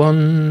next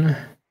one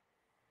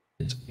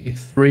is a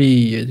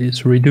 3. It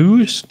is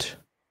reduced,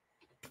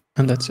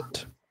 and that's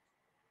it.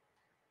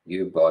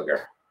 You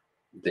bugger!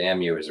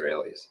 Damn you,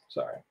 Israelis!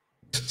 Sorry.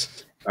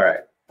 All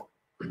right.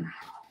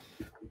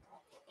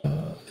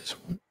 This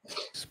one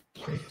is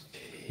placed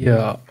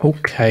here.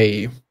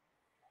 Okay.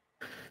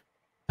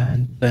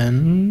 And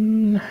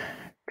then.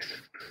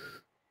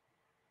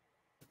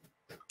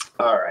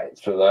 All right,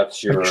 so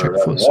that's your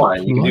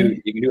one.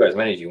 You can do as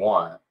many as you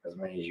want, as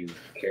many as you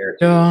care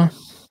to. Yeah.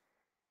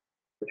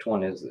 Which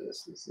one is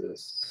this? Is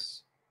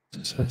this?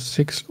 This has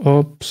 6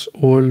 ops,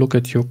 or look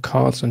at your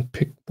cards and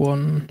pick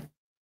one.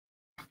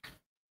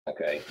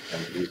 Okay.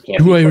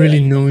 Do I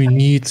really know you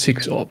need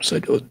 6 ops? I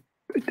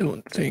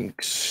don't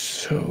think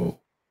so.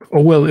 Oh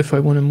well, if I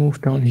want to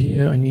move down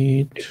here, I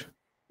need.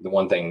 The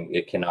one thing,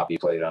 it cannot be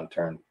played on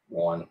turn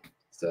 1. It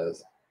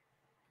says.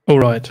 Oh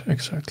right,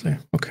 exactly.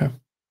 Okay.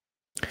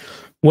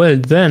 Well,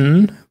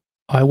 then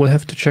I will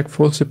have to check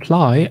for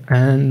supply,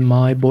 and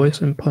my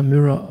boys in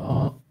Palmyra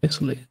are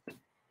isolated.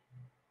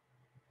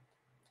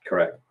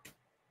 Correct.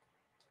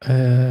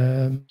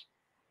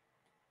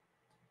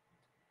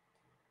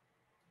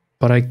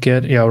 But I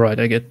get,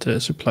 I get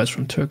supplies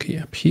from Turkey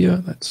up here.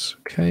 That's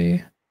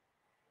okay.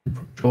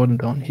 From Jordan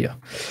down here.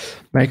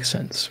 Makes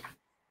sense.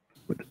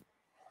 Good.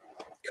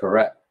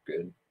 Correct.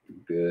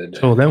 Good.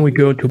 So then we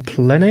go to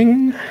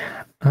planning.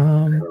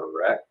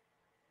 Correct.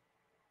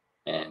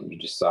 And you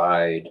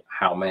decide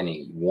how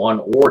many, 1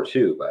 or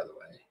 2, by the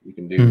way. You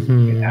can do, you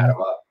can add them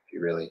up if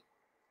you really.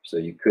 So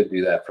you could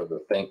do that for the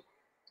thing.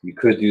 You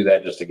could do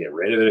that just to get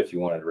rid of it if you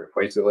wanted to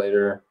replace it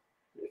later.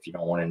 If you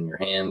don't want it in your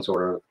hand,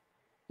 sort of.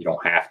 You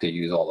don't have to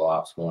use all the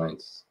ops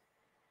points.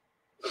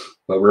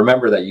 But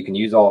remember that you can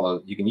use all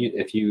those. You can use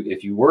if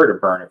you were to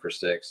burn it for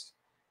 6,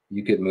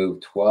 you could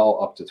move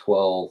 12 up to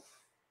 12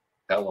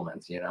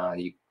 elements. You know,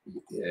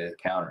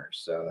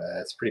 counters. So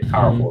that's pretty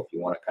powerful if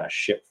you want to kind of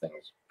shift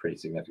things pretty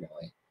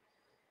significantly.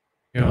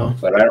 Yeah.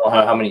 But I don't know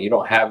how many. You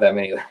don't have that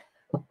many.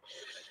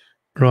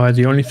 Right.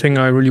 The only thing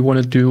I really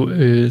want to do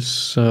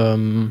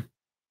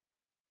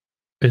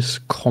is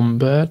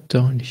combat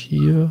down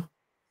here.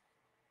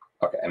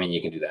 Okay, I mean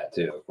you can do that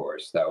too. Of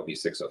course, that would be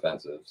 6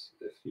 offensives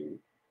if you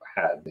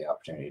had the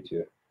opportunity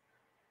to.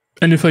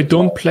 And if I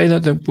don't play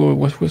that, then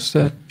what was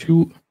that?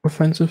 2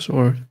 offensives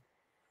or?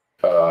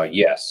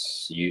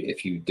 Yes.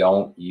 If you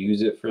don't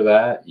use it for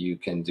that, you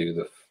can do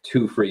the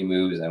 2 free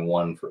moves and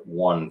 1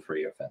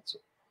 free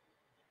offensive.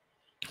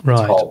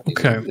 Right.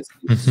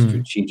 It's the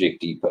strategic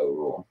depot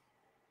rule.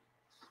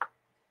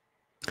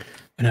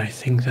 And I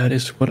think that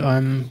is what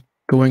I'm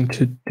going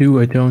to do.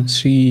 I don't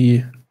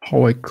see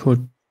how I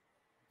could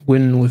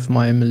win with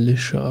my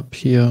militia up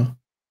here.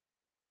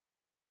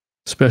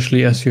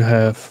 Especially as you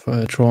have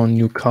drawn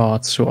new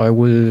cards. So I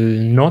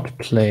will not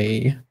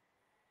play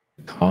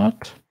a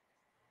card.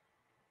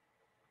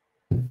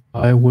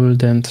 I will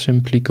then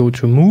simply go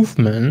to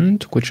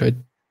movement, which I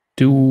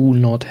do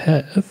not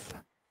have.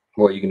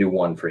 Well, you can do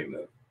 1 free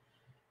move.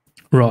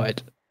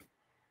 Right.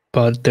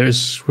 But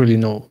there's really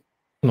no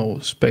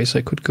space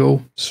I could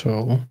go.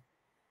 So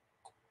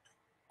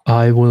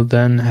I will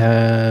then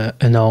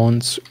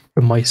announce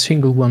my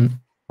single one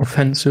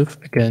offensive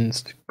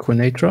against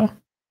Quinatra.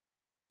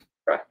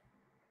 Okay.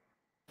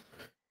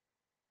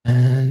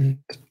 And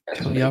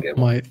tally up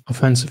my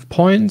offensive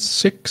points.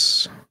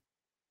 6.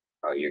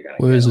 Oh, you're gonna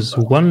versus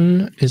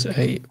 1 is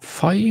a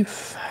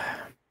 5.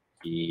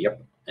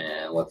 Yep.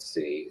 And let's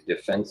see.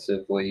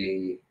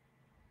 Defensively.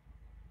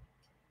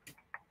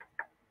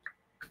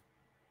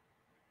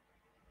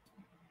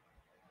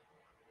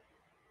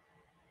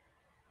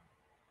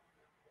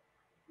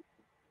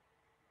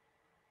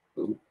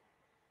 Ooh.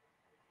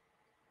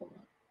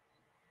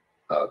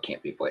 Oh, it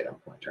can't be played on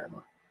point turn.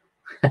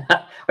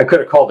 I could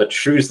have called a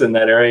truce in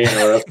that area.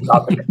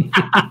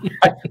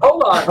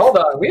 Hold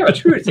on. We have a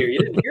truce here. You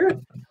didn't hear it?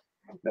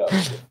 No.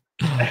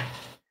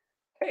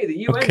 Hey, the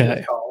UN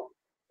just called.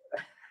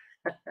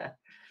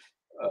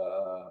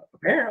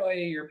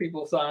 Apparently, your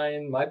people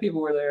signed. My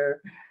people were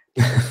there.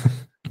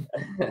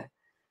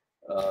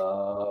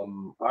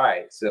 All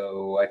right.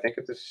 So I think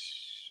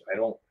I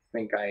don't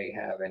think I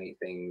have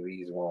anything.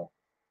 These won't.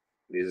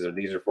 These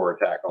are for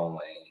attack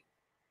only.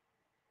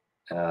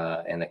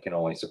 And it can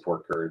only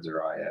support Kurds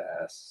or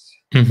IS.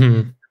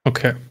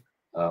 Okay.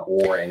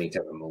 Or any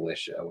type of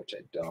militia, which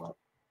I don't.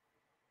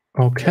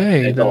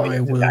 Okay, then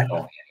I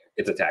will.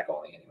 It's attack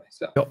only anyway.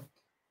 So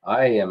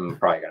I am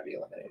probably going to be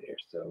eliminated here.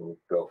 So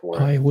go for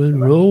it. I will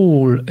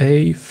roll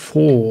a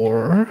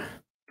 4.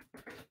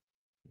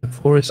 The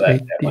 4 is a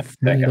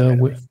defender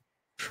with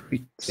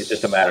treats. It's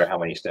just a matter of how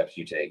many steps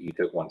you take. You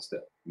took 1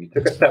 step. You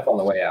took a step on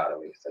the way out at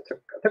least. I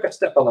took a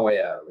step on the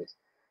way out at least.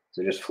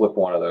 So just flip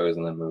one of those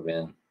and then move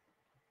in.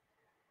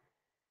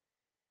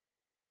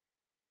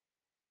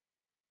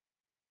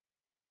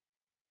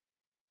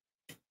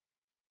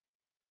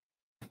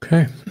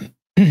 Okay.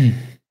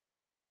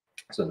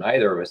 So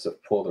neither of us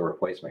have pulled a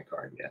replacement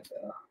card yet.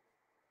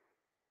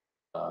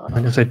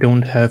 And as I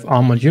don't have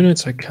armored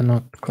units, I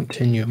cannot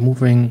continue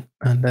moving.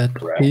 And that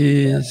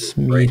is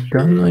me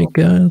done, I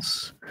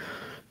guess.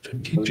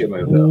 Strategic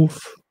move.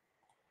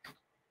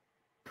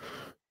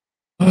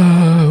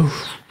 I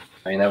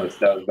mean, that was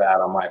bad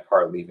on my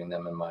part, leaving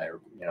them in my,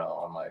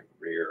 on my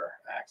rear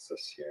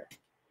axis here.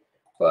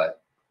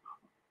 But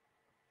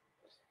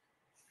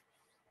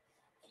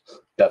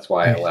that's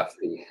why I left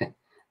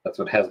that's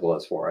what Hezbollah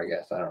is for, I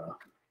guess. I don't know.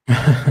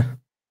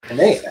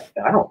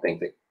 I don't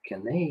think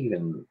can they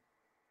even,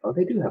 oh,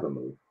 they do have a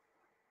move.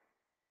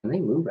 Can they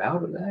move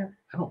out of there?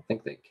 I don't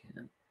think they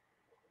can.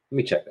 Let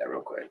me check that real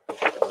quick.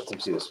 Let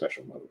them see the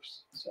special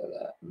moves. So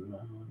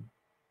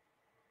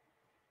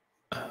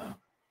that.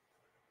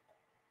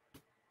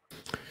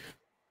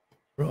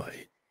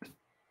 Right.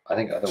 I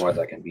think otherwise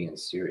I can be in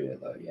Syria,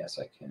 though. Yes,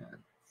 I can.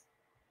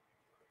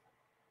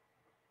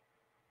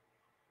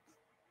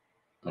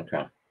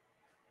 Okay.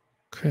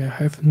 Okay, I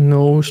have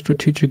no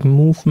strategic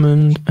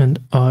movement, and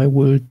I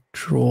will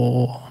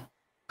draw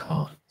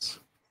cards.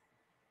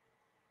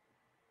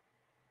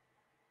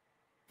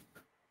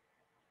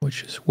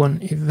 Which is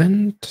 1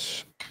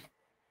 event.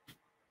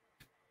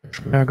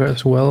 Schmerger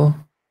as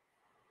well.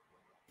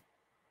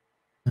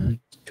 And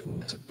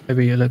 2.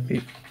 Maybe let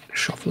me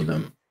shuffle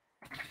them.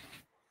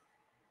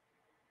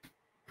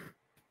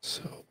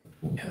 So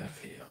we have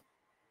here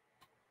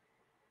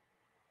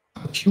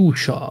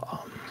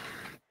Katyusha.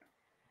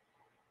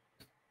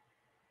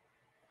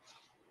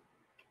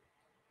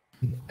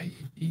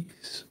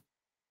 IEDs.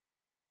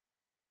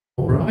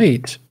 All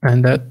right,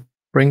 and that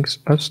brings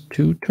us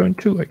to turn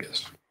 2, I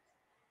guess.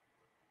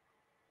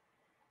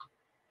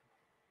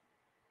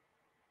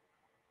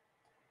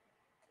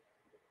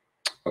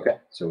 Okay,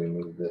 so we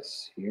move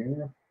this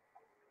here.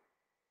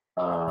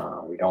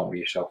 We don't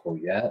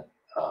reshuffle yet,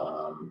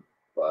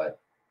 but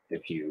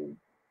if you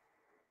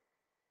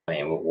I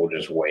mean, we'll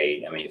just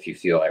wait. I mean, if you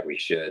feel like we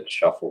should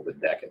shuffle the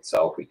deck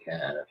itself, we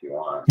can if you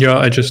want. Yeah,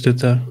 I just did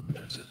that.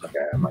 Okay,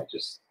 I'll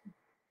just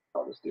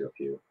do a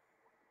few.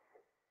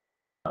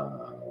 Where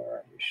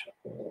are you?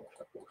 Shuffle.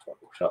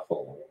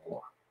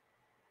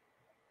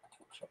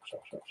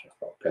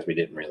 Because we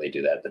didn't really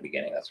do that at the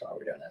beginning. That's why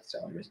we're doing that. So,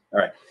 all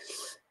right.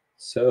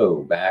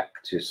 So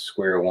back to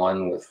square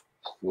one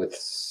with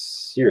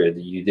Sierra.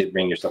 You did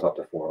bring yourself up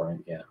to 4, right?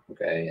 Yeah.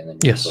 Okay. And then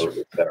yes,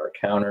 set our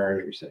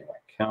counters. Resetting my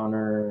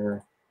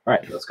counter. All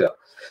right, let's go.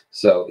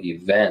 So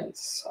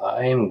events.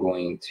 I'm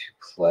going to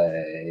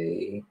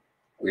play.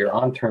 We're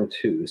on turn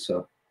 2,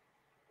 so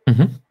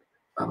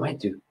I might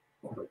do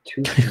over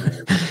 2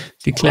 turns.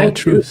 Declare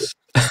truce.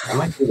 I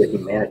might do the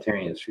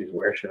humanitarian truce.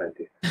 Where should I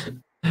do that?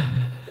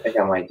 I think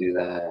I might do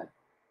that.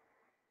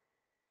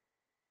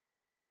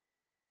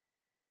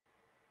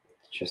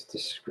 Just to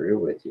screw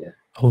with you.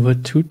 Over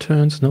 2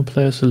 turns, no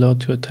player is allowed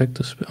to attack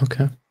this.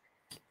 Okay.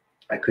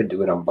 I could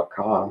do it on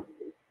Baka,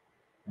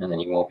 and then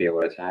you won't be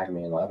able to attack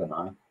me in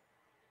Lebanon.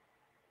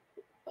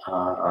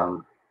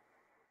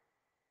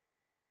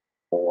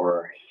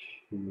 Or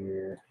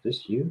here. Is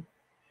this you?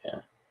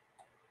 Yeah.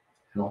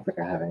 I don't think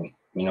I have any.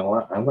 You know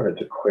what? I'm going to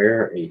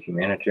declare a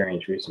humanitarian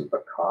truce in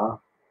Baka.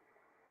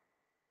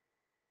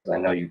 I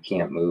know you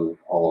can't move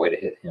all the way to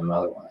hit him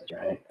otherwise,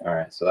 right? All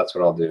right, so that's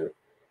what I'll do.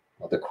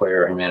 I'll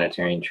declare a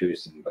humanitarian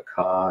truce in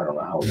Baka. I don't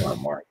know how we want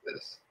to mark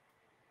this.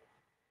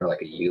 Or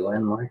like a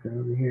UN marker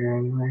over here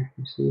anywhere,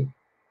 you see?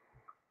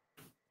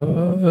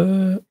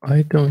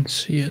 I don't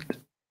see it.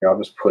 Here, I'll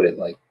just put it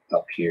like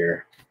up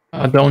here.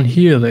 Down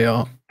here they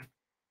are.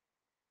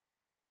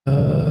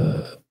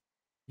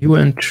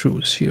 UN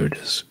truce, here it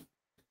is.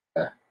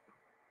 Okay.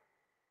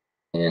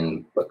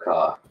 In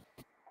Baka.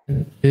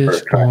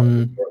 Is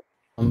on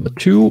number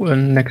 2,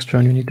 and next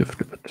turn you need to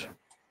flip it.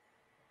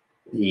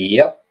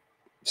 Yep.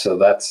 So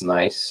that's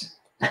nice.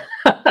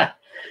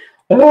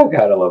 Oh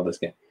god, I love this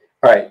game.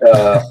 All right,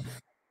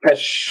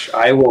 Pesh,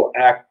 I will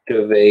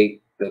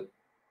activate the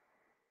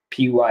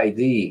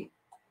PYD.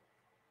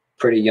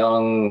 Pretty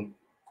young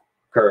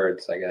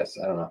Kurds, I guess.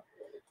 I don't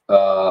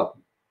know.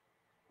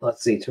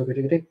 Let's see. All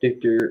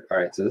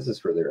right, so this is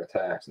for their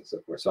attacks and so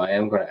forth. So I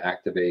am going to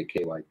activate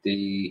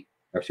KYD,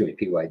 or excuse me,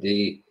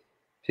 PYD.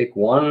 Pick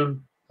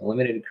 1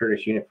 eliminated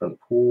Kurdish unit from the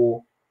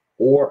pool,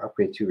 or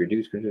upgrade to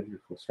reduce Kurdish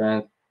full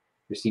strength.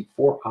 Receive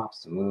 4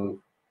 ops to move.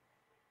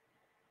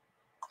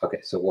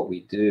 Okay, so what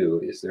we do,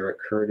 is there a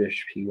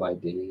Kurdish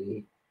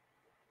PYD?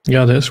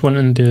 Yeah, there's one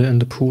in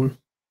the pool.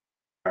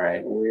 All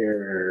right,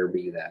 where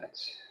be that?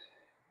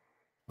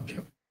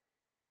 Okay.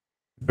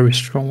 Very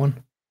strong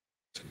one.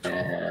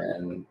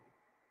 And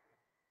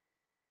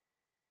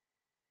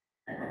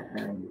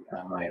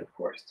I might, of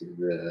course, do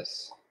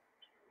this.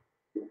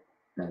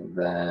 And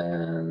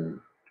then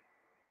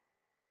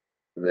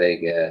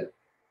they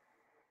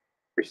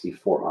receive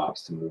 4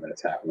 ops to move and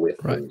attack with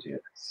those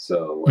units.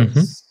 So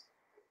let's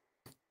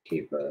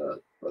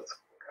let's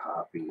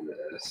copy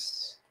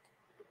this.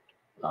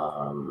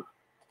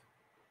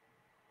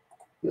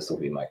 This will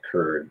be my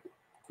Kurd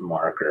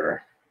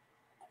marker.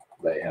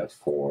 They have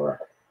 4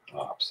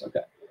 ops.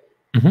 Okay.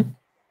 I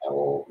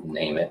will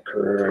name it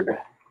Kurd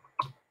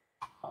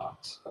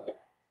ops.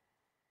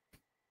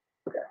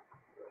 Okay.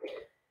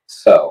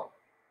 So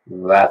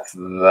that's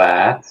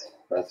that.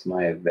 That's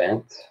my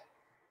event.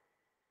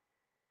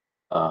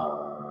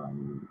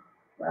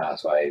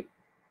 So I'm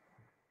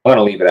going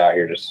to leave it out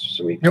here just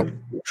so we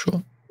can make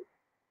sure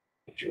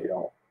we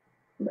don't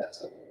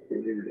mess up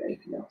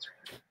anything else.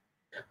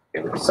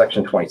 Okay,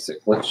 section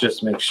 26. Let's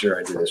just make sure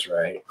I do this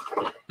right.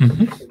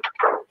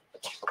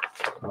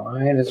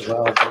 Might as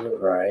well do it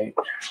right.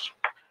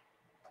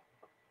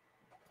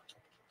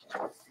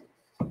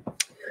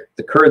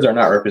 The Kurds are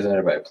not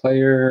represented by a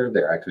player.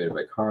 They're activated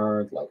by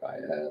cards like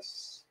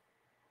IS.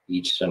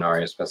 Each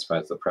scenario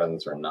specifies the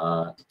presence or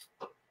not.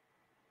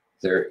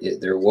 There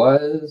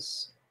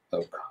was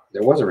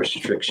a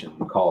restriction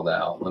called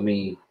out. Let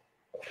me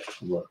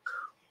look.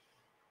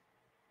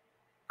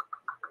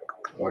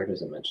 Where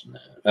does it mention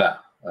that?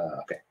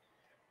 Okay.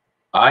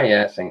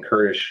 IS and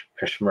Kurdish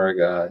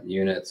Peshmerga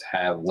units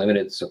have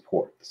limited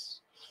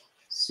supports.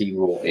 See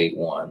Rule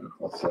 8.1.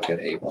 Let's look at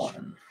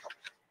 8.1.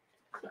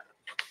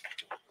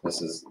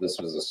 This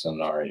was a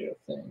scenario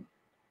thing.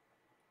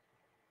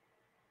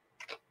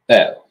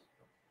 Oh,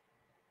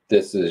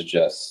 this is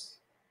just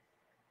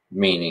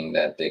meaning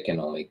that they can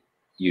only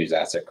use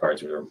asset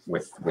cards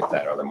with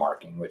that other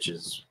marking, which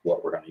is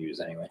what we're going to use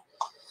anyway.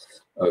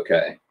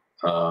 Okay.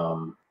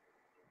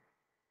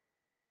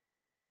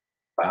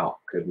 Wow,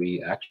 could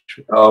we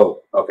actually?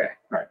 Oh, okay.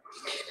 All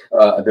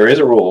right. There is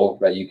a rule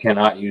that you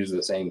cannot use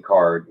the same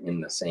card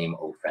in the same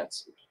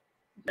offensive.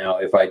 Now,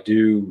 if I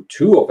do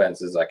 2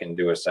 offenses, I can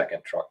do a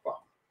second truck bomb.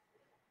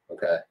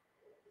 Okay.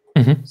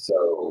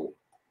 So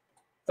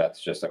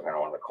that's just, I kind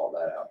of want to call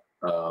that out.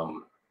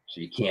 So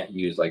you can't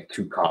use like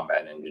 2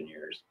 combat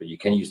engineers, but you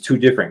can use 2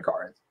 different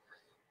cards.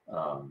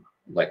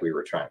 Like we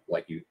were trying,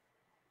 like you,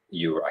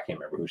 I can't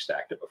remember who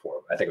stacked it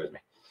before, but I think it was me.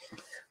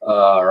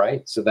 All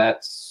right. So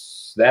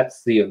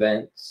that's the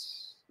event.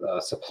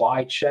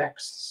 supply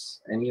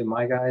checks. Any of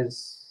my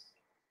guys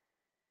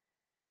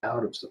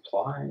out of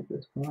supply at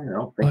this point? I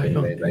don't think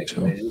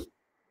anybody.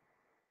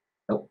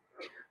 Nope.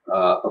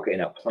 Okay,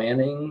 now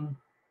planning.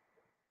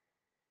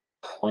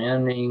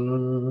 Planning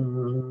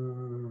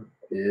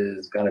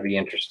is going to be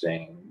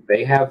interesting.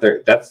 They have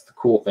their. That's the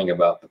cool thing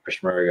about the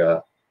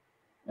Peshmerga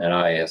and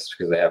IS,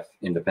 because they have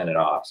independent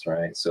ops,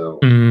 right? So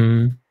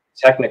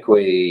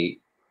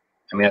technically,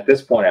 I mean, at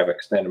this point, I've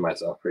extended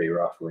myself pretty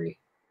roughly.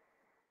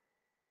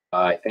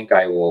 I think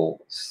I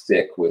will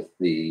stick with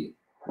the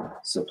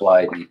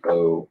supply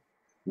depot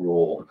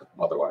rule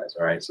otherwise.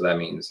 All right, so that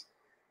means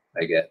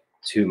I get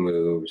 2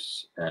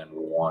 moves and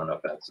 1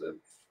 offensive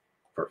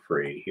for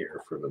free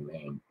here for the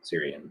main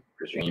Syrian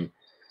regime.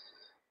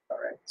 All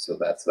right, so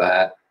that's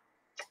that.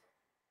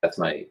 That's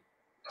my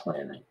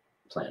planning.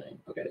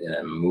 Okay, and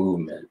then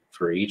movement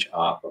for each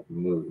op of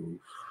move.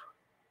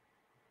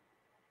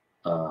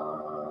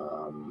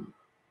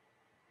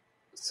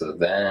 So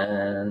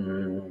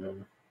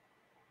then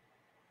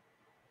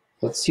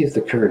let's see if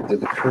did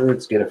the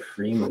Kurds get a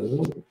free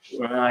move?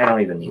 Well, I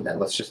don't even need that.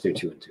 Let's just do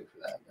 2 and 2 for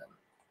that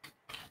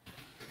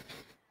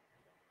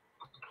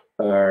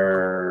then.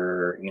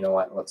 Or you know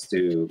what? Let's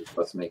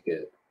make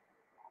it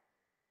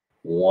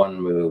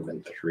 1 move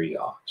and 3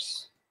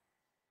 ops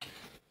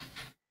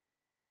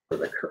for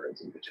the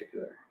Kurds in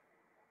particular.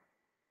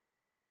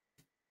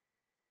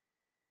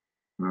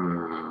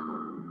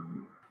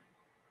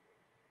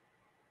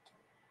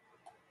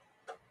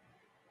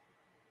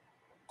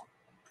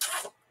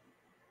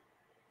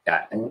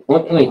 Yeah, and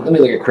let me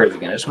look at Kurds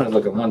again. I just want to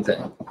look at one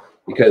thing,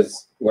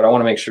 because what I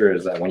want to make sure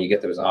is that when you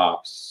get those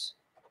ops,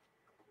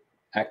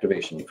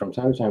 activation, from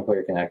time to time, a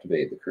player can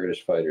activate the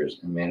Kurdish fighters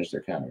and manage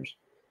their counters.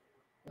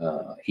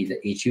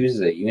 He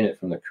chooses a unit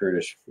from the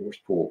Kurdish force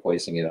pool,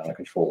 placing it on a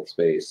controlled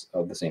space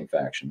of the same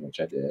faction, which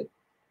I did.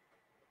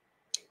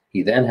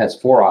 He then has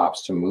 4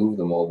 ops to move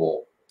the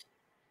mobile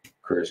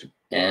Kurdish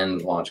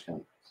and launch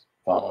counters,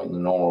 following the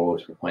normal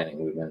rules for planning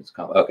movements.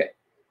 Okay.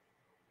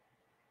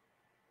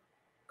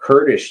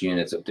 Kurdish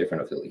units of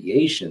different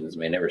affiliations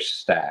may never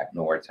stack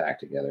nor attack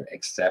together,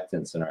 except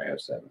in scenario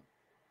 7,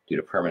 due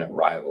to permanent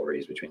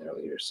rivalries between their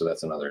leaders. So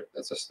that's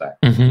a stack.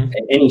 And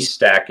any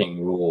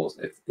stacking rules,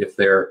 if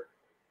they're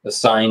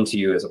assigned to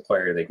you as a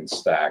player, they can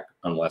stack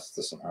unless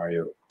the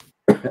scenario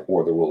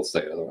or the rules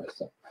say otherwise.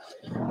 So,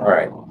 all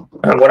right.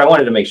 What I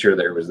wanted to make sure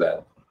there was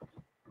that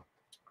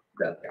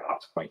the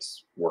ops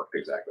points worked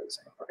exactly the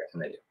same. Okay,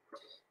 and they do.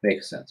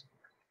 Makes sense.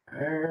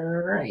 All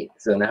right,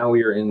 so now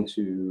we are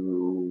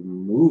into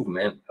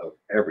movement of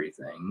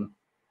everything.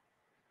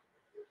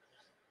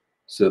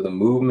 So the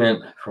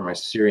movement for my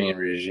Syrian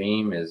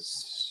regime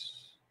is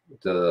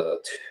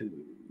the 2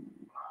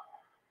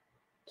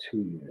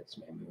 units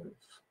may move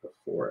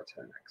before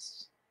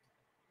attacks.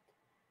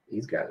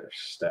 These guys are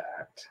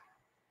stacked.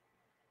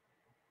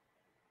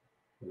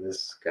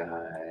 This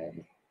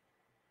guy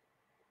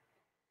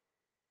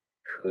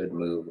could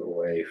move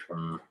away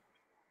from.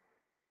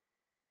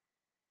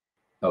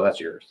 Oh,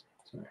 that's yours.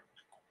 Sorry.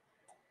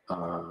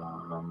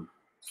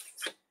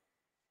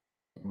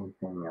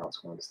 Anything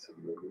else wants to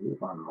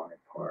move on my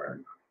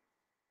part?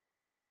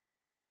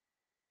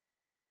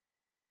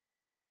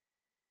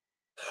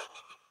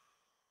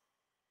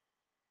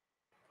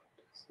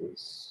 I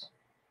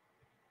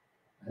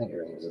think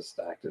everything is as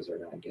stacked as they're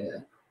going to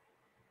get.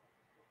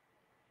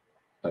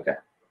 Okay.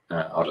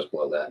 I'll just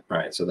blow that. All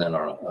right. So then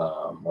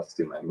let's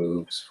do my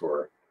moves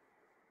for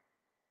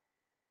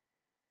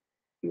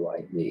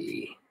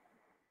UID.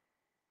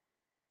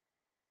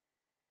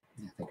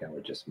 I think I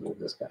would just move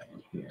this guy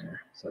in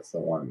here. So that's the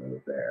 1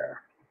 move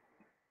there.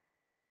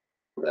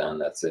 Then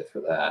that's it for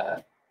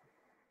that.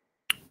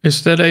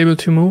 Is that able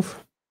to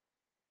move?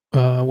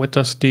 What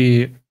does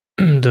the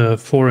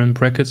 4 in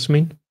brackets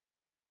mean?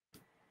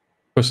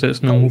 Because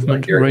there's no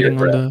movement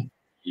rating on the.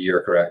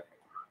 You're correct.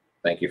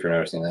 Thank you for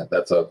noticing that.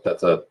 That's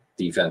a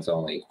defense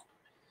only.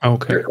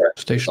 Okay.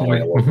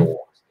 Stationary.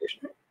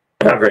 Stationary.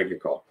 Very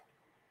good call.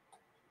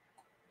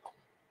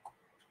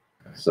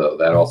 So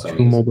that also 2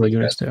 means mobile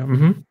units there.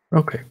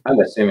 Okay. I'm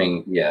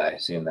assuming, yeah, I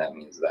assume that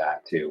means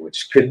that too,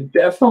 which could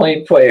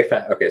definitely play.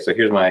 Okay, so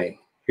here's my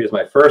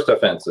first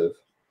offensive.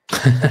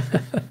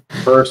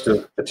 First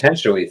of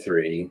potentially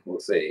 3. We'll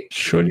see.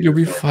 Shouldn't you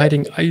be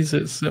fighting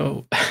ISIS?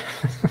 So.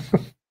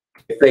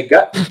 If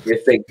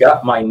they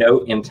got my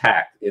note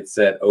intact, it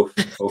said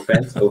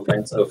offense,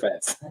 offense,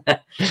 offense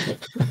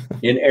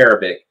in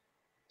Arabic,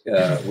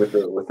 with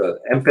the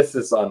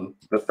emphasis on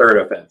the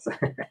 3rd offense.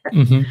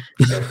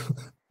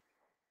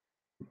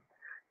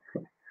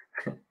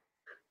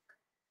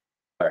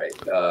 All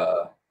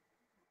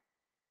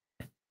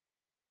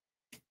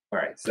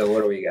right. So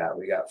what do we got?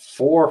 We got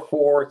 4,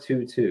 4,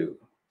 2, 2.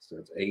 So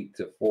it's 8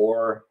 to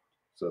 4.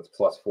 So it's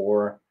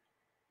 +4.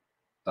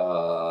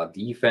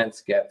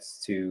 Defense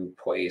gets to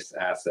place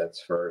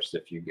assets first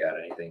if you got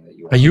anything that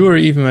you want. You are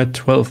even at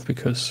 12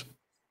 because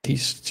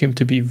these seem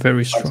to be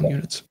very strong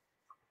units.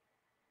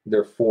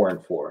 They're 4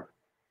 and 4.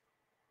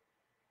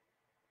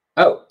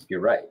 Oh, you're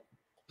right.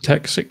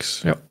 Attack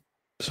 6. Yeah.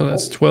 So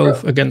that's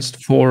 12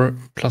 against 4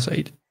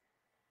 +8.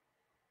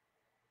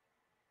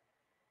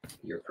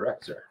 You're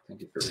correct, sir.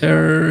 Thank you for.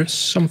 There's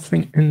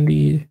something in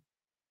the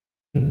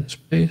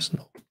space.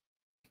 No.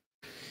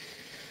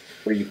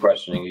 What are you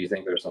questioning? Do you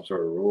think there's some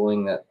sort of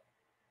ruling that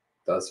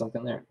does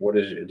something there? What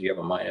is it? Do you have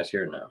a minus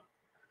here? No.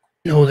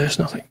 No, there's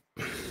nothing.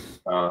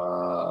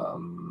 All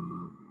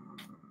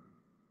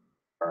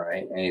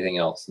right. Anything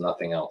else?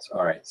 Nothing else.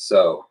 All right.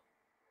 So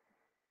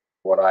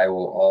what I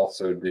will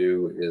also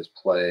do is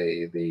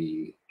play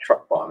the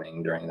truck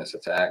bombing during this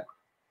attack.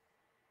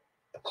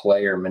 The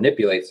player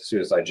manipulates the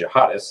suicide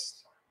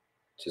jihadists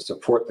to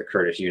support the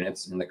Kurdish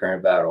units in the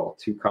current battle.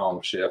 2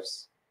 column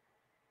shifts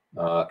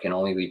can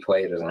only be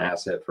played as an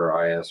asset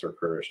for IS or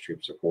Kurdish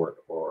troop support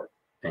or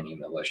any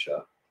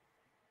militia.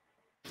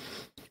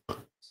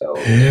 So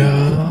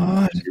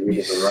yeah, 2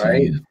 to the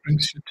right. That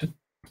brings you to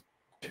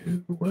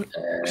 2. What?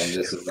 And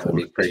this is going to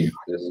be pretty.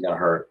 This is going to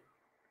hurt.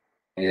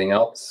 Anything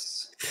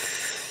else?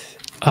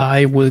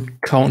 I will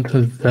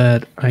counter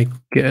that, I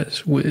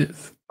guess,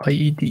 with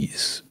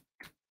IEDs.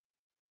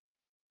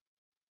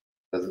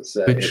 Does it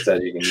say? Which it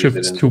says you can shifts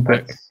use it in 2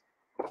 defense.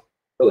 back.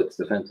 Oh, it's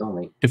defense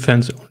only.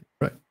 Defense only,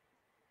 right?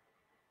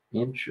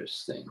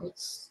 Interesting.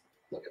 Let's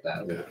look at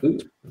that. Ooh.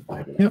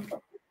 Yep.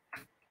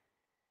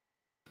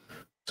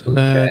 So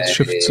that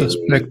shifts us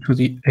back to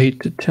the 8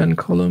 to 10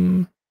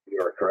 column.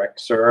 You are correct,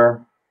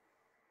 sir.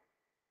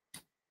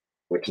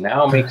 Which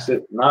now makes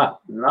it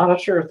not a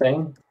sure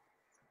thing.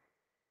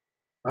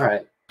 All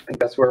right. I think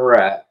that's where we're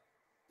at.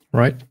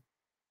 Right.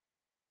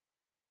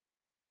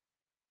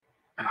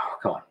 Oh,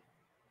 come on.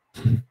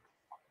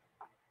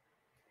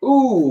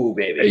 Ooh,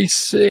 baby.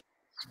 Basic.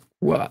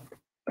 What?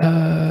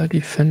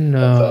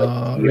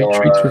 Defender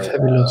retreats with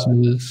heavy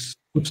losses,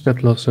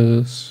 footstep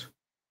losses,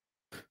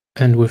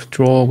 and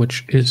withdraw,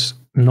 which is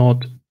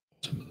not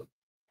possible.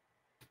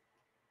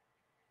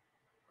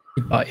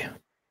 Goodbye.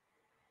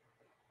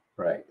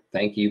 Right.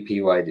 Thank you,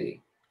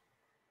 PYD.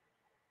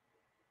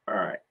 All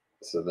right.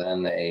 So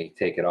then they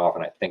take it off,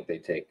 and I think they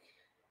take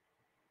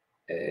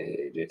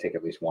do they take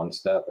at least 1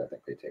 step? I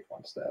think they take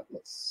 1 step.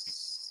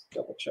 Let's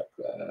double check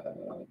that.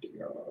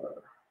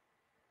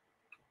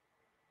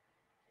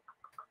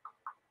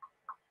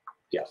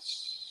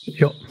 Yes.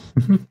 Yep.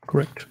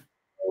 Correct.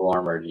 No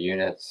armored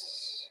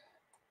units.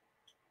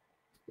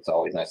 It's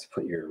always nice to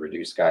put your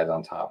reduced guys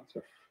on top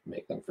to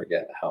make them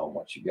forget how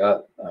much you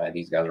got.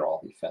 These guys are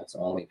all defense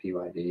only,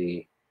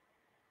 PYD.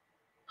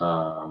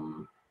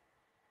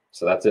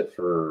 So that's it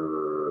for.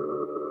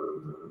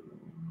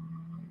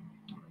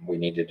 We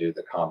need to do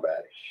the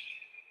combat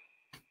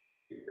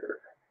here.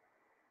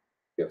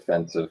 The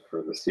offensive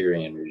for the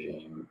Syrian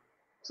regime.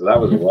 So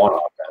that was 1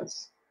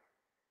 offense.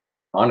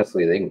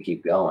 Honestly, they can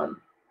keep going.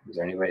 Is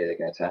there anybody they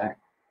can attack?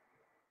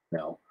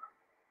 No.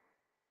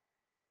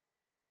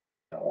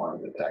 I don't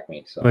want them to attack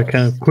me. So I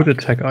could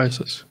attack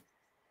ISIS.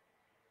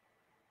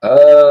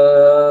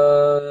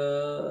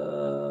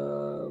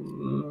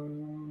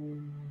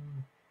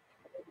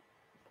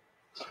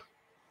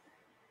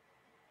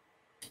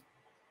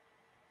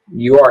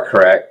 You are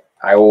correct.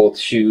 I will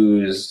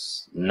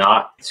choose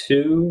not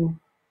to.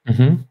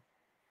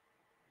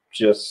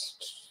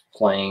 Just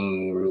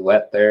playing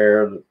roulette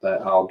there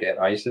that I'll get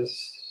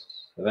ISIS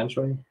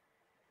eventually.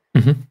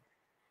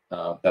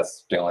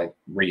 That's the only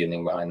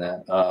reasoning behind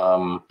that.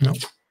 No.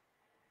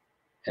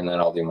 And then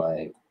I'll do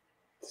my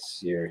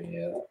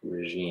Syria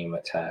regime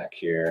attack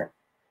here.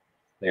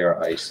 They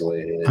are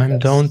isolated. I'm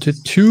down to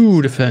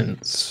 2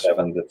 defense.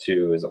 7 to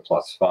 2 is a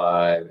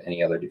 +5.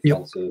 Any other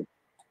defensive? Yep.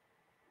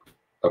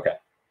 Okay.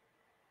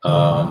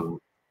 I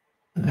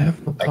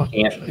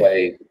can't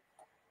play.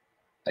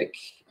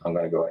 I'm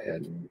going to go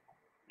ahead and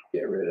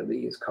get rid of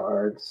these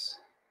cards.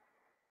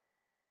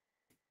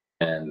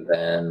 And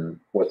then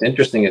what's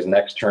interesting is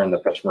next turn the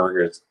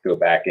Peshmergas go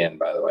back in,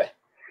 by the way.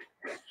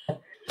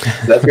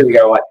 That's what you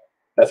got to watch.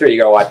 That's what you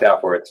got to watch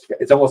out for.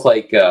 It's almost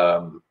like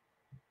oh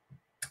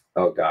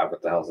God,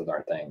 what the hell's the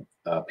darn thing?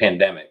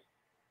 Pandemic.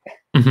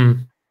 You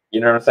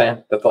know what I'm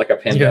saying? That's like a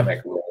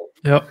pandemic rule.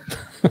 Yep.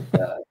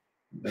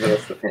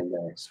 That's the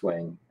pandemic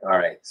swing. All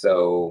right.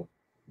 So,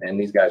 and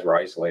these guys were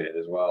isolated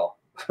as well.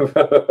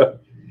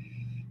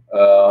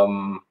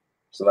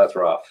 So that's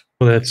rough.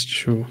 Well, that's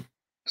true.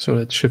 So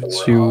that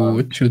shifts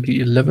you to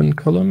the 11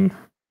 column.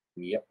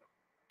 Yep.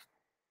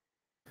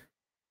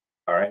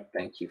 All right.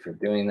 Thank you for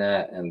doing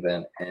that. And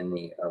then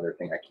any other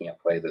thing, I can't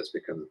play this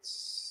because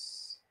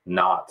it's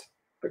not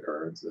the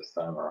Kurds this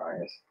time, or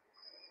IS.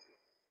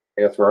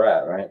 I guess we're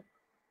at, right?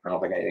 I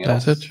don't think anything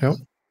else. That's it, yep.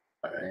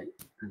 All right.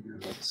 And then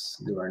let's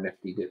do our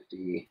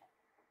nifty-difty.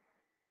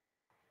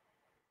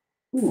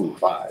 Ooh,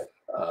 5.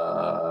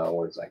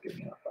 What does that give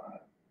me on 5?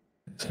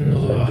 It's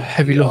another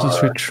heavy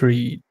losses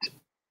retreat.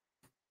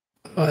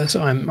 As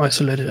I'm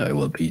isolated, I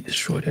will be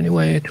destroyed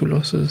anyway. 2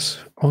 losses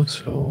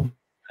also.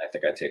 I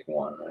think I take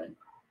 1, right?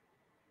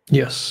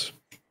 Yes.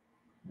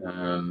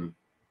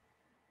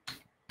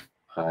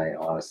 I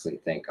honestly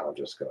think I'll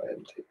just go ahead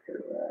and take care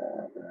of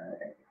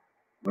that.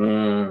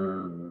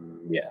 Right?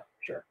 Yeah,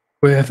 sure.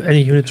 We have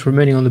any units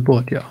remaining on the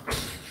board, yeah.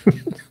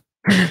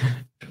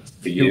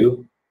 For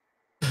you?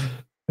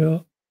 Yeah.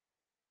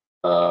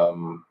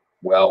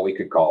 Well, we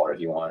could call her if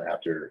you want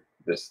after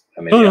This,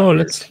 I mean, No, no,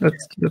 let's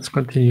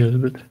continue a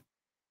little bit.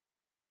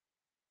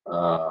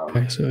 Um,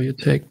 Okay, so you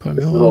take this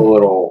is a Palmion.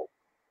 little.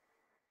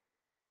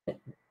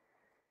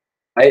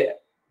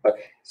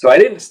 Okay, so I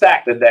didn't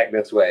stack the deck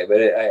this way,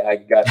 but I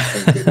got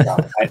some good.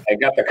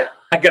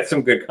 I got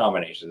some good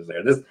combinations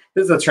there. This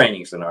is a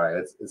training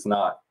scenario. It's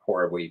not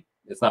horribly.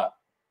 It's not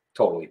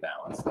totally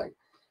balanced. Like,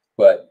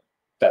 but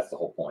that's the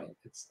whole point.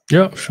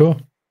 Yeah, sure.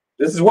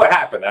 This is what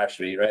happened,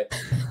 actually, right?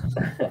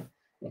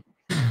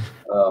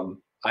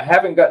 I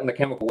haven't gotten the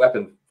chemical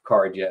weapon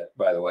card yet,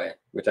 by the way,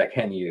 which I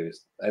can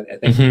use. I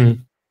think,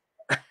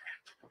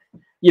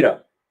 you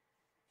know,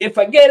 if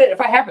I get it, if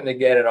I happen to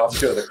get it, I'll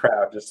show the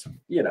crowd. Just,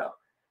 you know,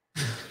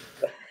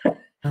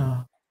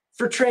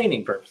 for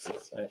training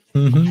purposes. Right?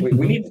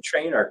 We need to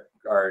train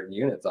our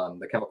units on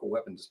the chemical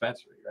weapon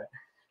dispensary, right?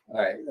 All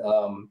right.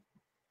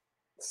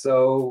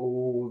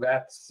 So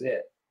that's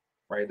it.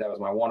 Right, that was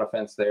my one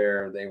offense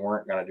there. They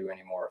weren't going to do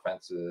any more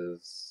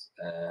offenses,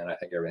 and I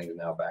think everything's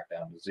now back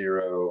down to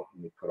 0.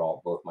 Let me put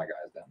both my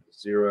guys down to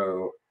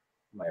 0,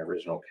 my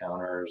original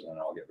counters, and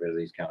I'll get rid of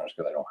these counters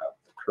because I don't have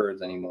the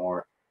Kurds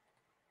anymore.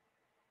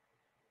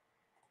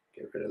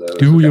 Get rid of those.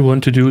 Do you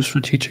want to do a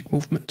strategic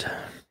movement?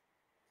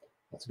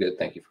 That's good.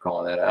 Thank you for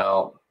calling that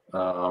out.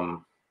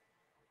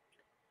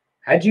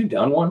 Had you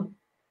done one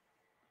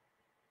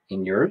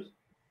in yours?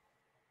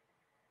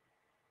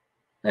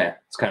 Yeah,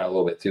 it's kind of a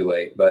little bit too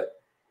late, but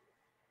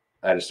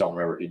I just don't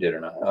remember if you did or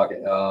not.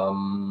 Okay.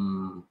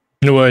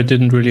 No, I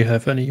didn't really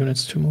have any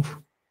units to move.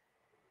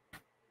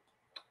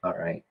 All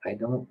right. I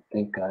don't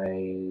think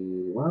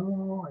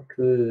well, I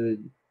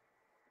could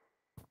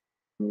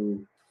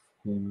move.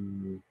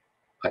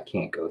 I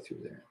can't go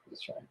through there.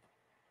 That's right.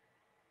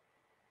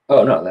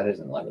 Oh, no, that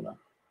isn't Lebanon.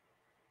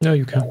 No,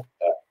 you can.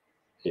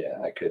 Yeah,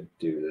 I could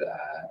do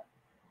that.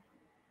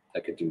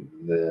 I could do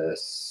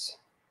this.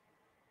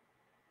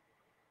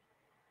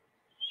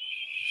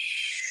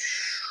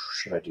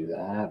 Should I do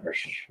that, or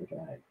should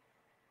I?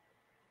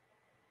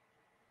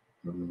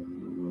 I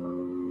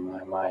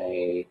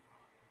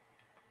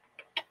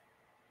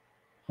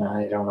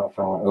don't know if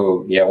I want.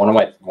 Oh, yeah, one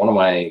of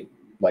my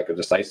like a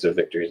decisive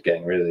victory is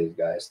getting rid of these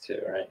guys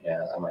too, right?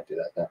 Yeah, I might do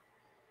that then.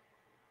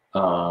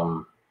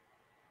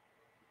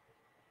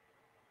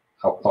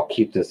 I'll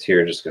keep this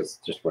here just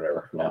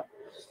whatever for now.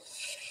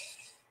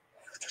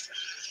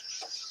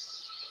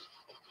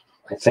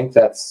 I think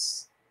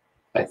that's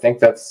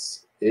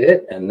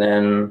it, and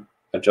then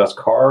adjust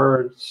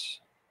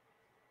cards.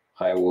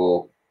 I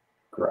will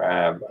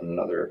grab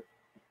another.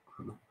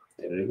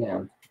 Did it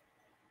again.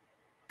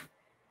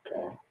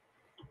 Okay.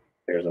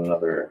 There's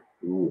another.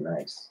 Ooh,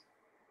 nice.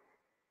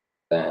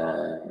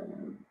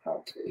 Then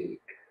I'll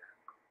take.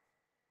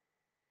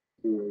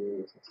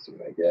 Let's see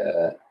what I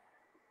get.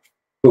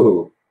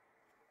 Ooh.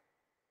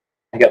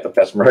 I got the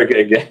Peshmerga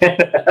again.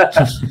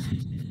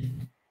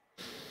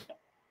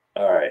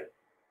 All right.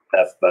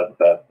 That's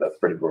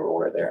pretty brutal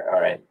right there.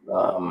 All right.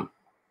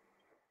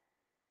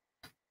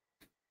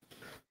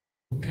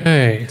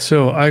 Okay,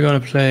 so I'm gonna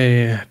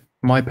play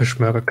my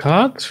Peshmerga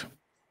card.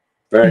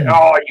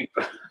 Oh, you.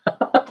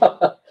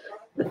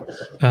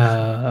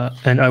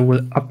 And I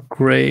will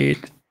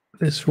upgrade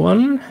this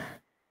one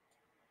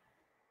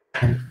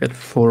and get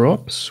 4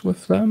 ops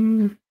with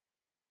them.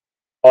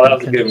 Oh, that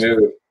was a good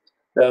move.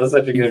 That was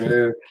such a good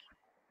move.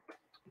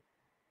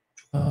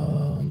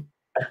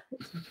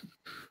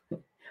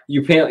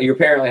 You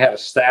apparently had a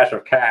stash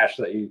of cash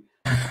that you.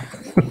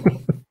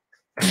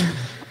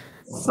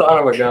 Son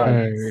of a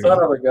gun!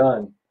 Son of a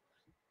gun!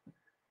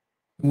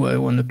 Do I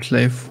want to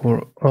play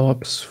 4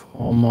 ops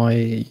for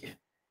my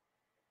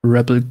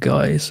rebel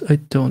guys? I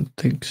don't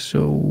think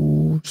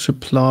so.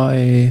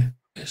 Supply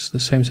is the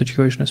same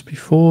situation as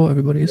before.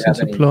 Everybody is in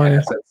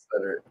supply.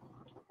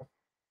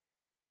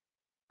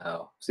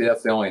 Oh, see,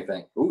 that's the only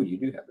thing. Ooh, you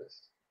do have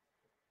this.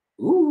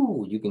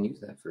 Ooh, you can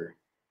use that for.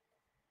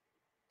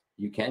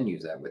 You can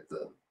use that with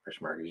the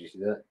Peshmerga. You see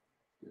that?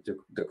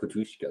 The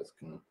Kutushkas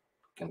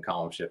can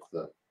column shift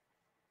the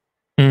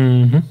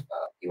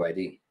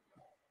UID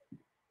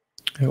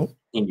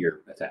in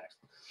your attacks.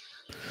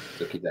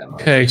 So keep that in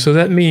mind. Okay, so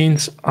that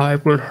means I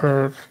will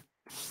have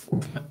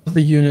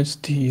the units,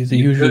 the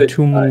usual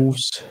 2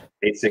 moves.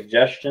 A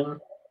suggestion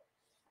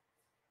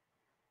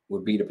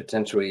would be to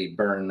potentially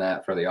burn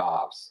that for the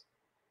ops.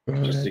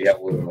 Just so you have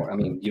a little more. I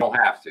mean, you don't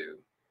have to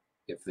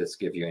if this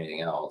gives you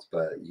anything else,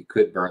 but you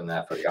could burn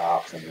that for the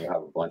ops, and you'll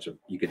have a bunch of.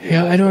 You could.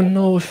 Yeah, I don't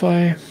know if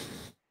I.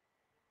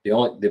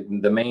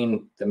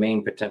 The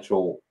main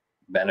potential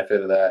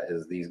benefit of that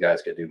is these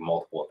guys could do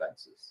multiple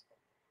offenses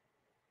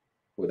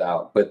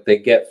but they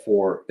get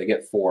 4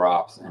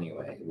 ops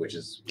anyway, which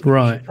is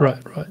right.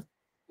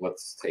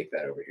 Let's take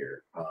that over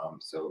here.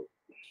 So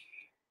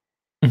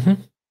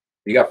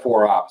you got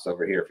 4 ops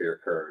over here for your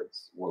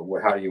Kurds.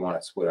 How do you want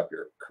to split up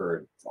your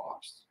Kurd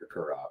ops?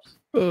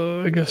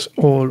 I guess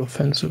all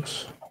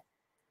offensives.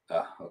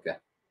 Okay.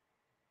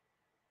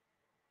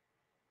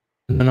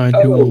 And then I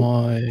do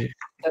my.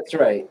 That's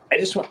right.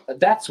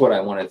 That's what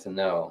I wanted to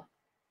know.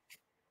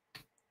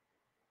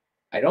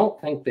 I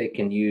don't think the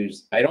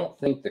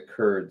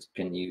Kurds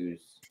can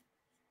use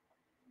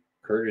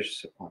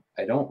Kurdish,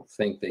 I don't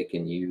think they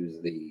can use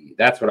the.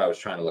 That's what I was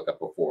trying to look up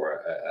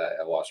before.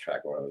 I lost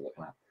track of what I was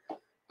looking at.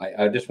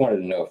 I just wanted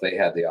to know if they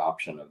had the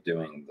option of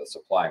doing the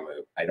supply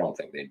move. I don't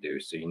think they do.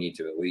 So you need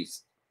to at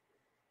least.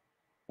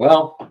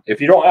 Well,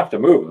 if you don't have to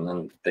move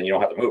them, then you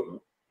don't have to move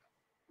them.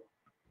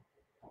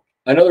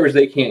 In other words,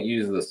 they can't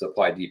use the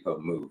supply depot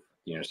move.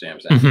 You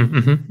understand what I'm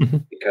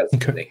saying? Because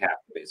they have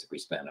to basically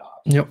spend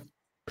off. Yep.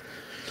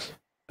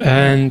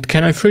 And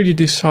can I freely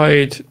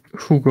decide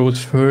who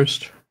goes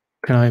first?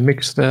 Can I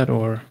mix that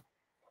or?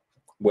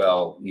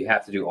 Well, you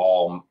have to do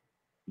all.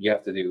 You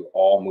have to do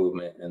all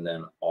movement and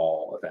then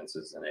all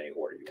offenses in any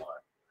order you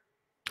want.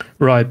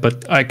 Right,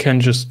 but I can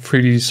just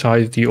freely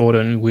decide the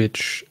order in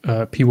which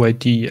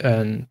PYD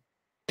and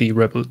the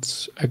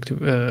rebels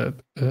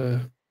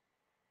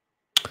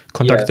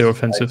conduct their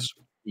offensives.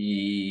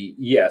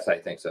 Yes, I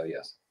think so.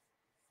 Yes.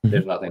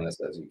 There's nothing that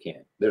says you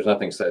can't. There's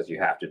nothing that says you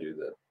have to do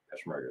the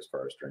Peshmergas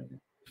first or anything.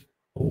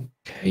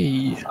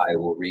 Okay. I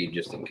will read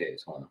just in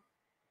case. Hold on.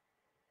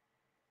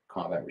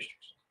 Combat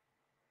restrictions.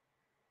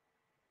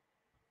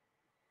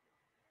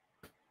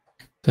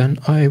 Then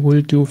I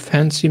will do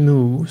fancy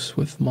moves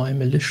with my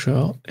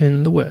militia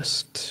in the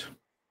west.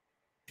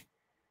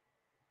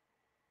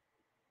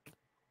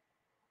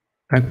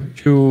 And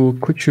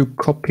could you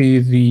copy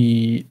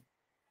the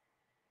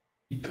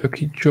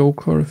Perky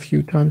Joker a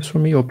few times for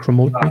me or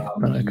promote me?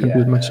 And I can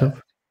do it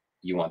myself.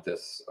 You want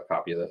this, a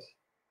copy of this?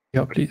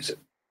 Yeah, please.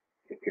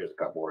 Here's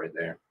a couple right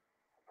there.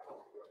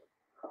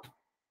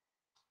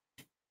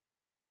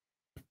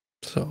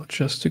 So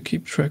just to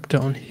keep track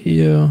down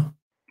here.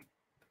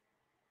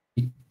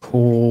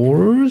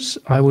 Because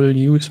I will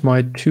use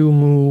my 2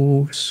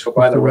 moves. Oh,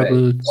 by the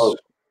way,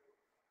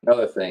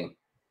 another thing.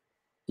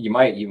 You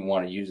might even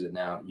want to use it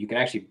now. You can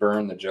actually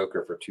burn the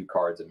Joker for 2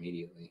 cards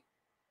immediately.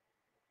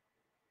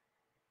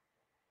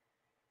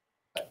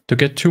 To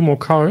get 2 more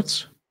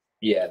cards?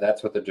 Yeah,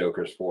 that's what the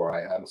Joker's for.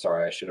 I'm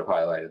sorry, I should have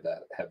highlighted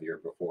that heavier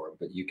before,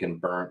 but you can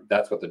burn.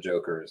 That's what the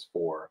Joker is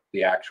for.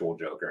 The actual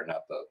Joker,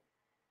 not the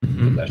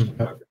possession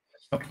Joker.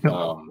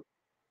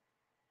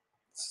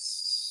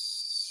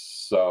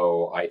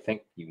 So I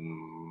think you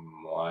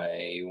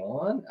might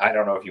want. I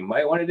don't know if you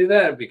might want to do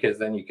that because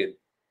then you could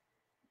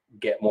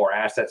get more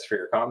assets for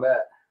your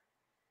combat.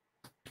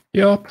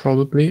 Yeah,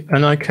 probably.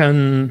 And I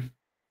can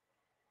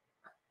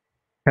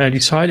I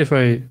decide if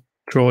I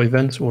draw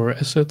events or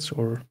assets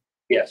or?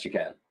 Yes, you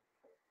can.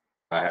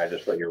 I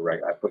just put your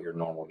I put your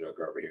normal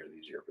Joker over here.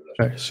 These are your possessions.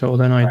 Okay, so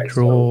then I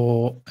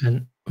draw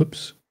an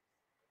oops.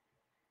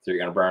 So you're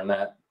gonna burn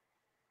that?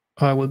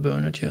 I will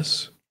burn it,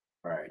 yes.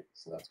 All right,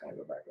 so that's gonna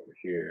go back over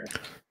here.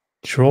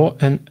 Draw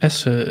an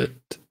asset.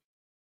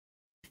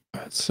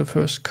 That's the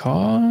first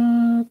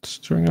card.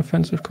 During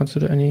offensive,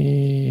 consider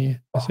any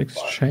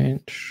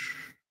exchange.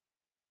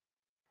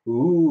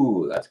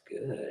 Ooh, that's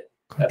good.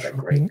 That's a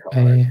great card.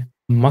 A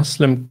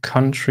Muslim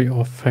country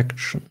or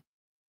faction.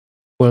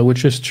 Well,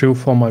 which is true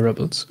for my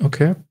rebels.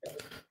 Okay.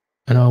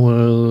 And I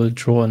will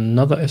draw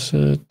another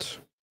asset.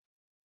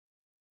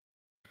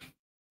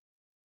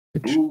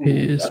 Which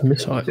is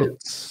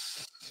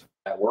missiles.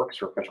 That works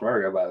for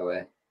Peshmerga, by the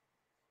way.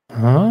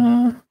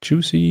 Ah,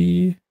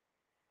 juicy.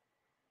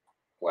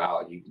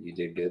 Wow, you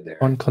did good there.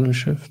 On column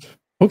shift.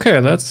 Okay,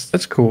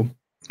 that's cool.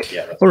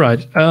 Yeah. That's all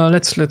right.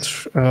 Let's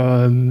conduct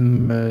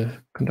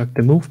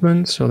the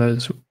movement. So that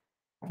is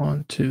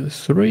 1, 2,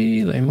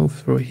 3. They move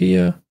through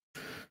here.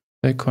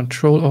 They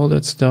control all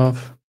that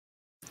stuff.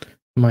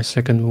 My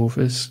second move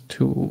is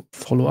to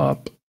follow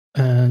up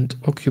and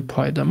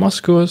occupy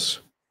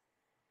Damascus.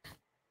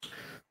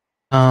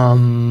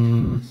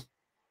 That's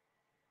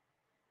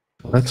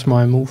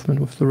my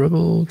movement with the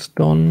rebels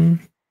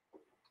done.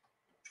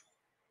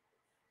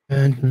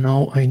 And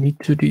now I need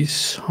to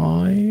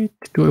decide,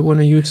 do I want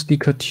to use the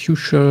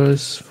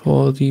Katyushas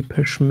for the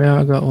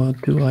Peshmerga or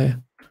do I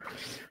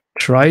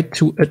try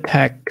to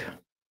attack?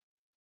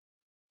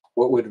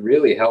 What would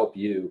really help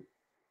you,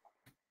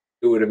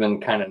 it would have been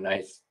kind of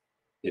nice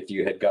if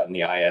you had gotten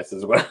the IS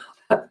as well.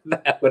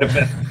 That would have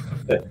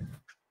been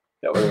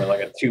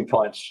like a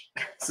 2-punch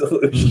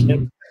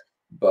solution.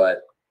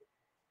 But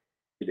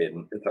you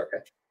didn't. It's okay.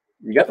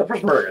 You got the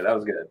Peshmerga. That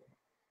was good.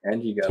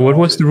 And you got. So what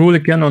was the rule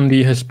again on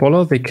the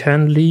Hezbollah? They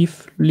can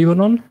leave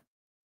Lebanon?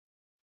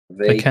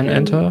 They can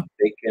enter?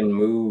 They can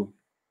move.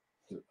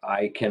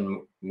 I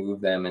can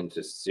move them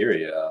into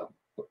Syria,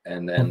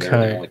 and then they're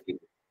the only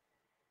people.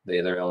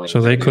 They're only.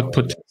 So they could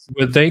put,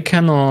 but they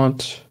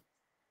cannot.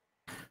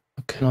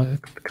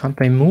 Can't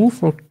they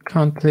move or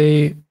can't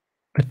they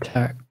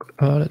attack?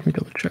 Let me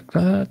double check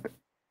that.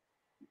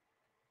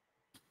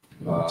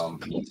 We can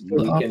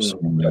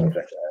double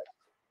check that.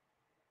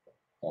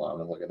 Hold on,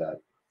 let's look at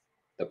that.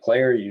 The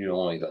player uses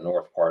only the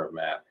north part of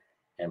map,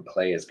 and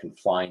play is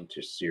confined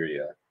to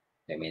Syria.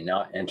 They may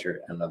not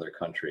enter another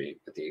country,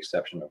 with the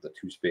exception of the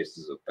 2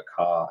 spaces of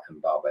Bekaa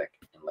and Baalbek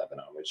in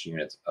Lebanon, which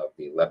units of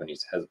the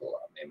Lebanese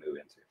Hezbollah may move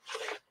into.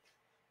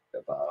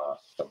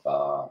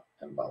 Bekaa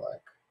and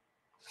Baalbek.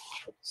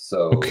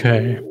 So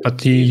okay, but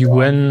the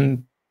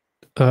UN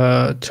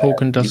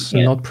token does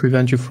not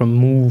prevent you from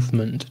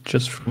movement,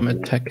 just from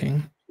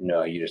attacking.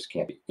 No, you just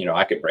can't be. You know,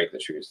 I could break the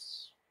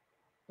truce,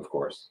 of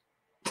course.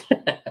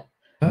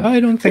 I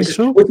don't think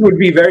so. Which would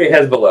be very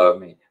Hezbollah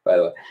of me, by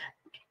the way.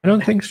 I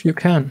don't think you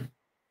can.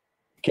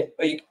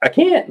 I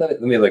can't.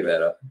 Let me look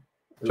that up.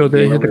 So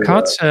the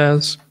card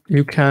says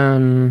you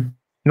can.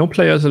 No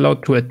player is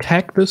allowed to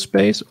attack this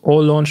space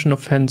or launch an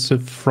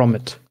offensive from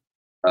it.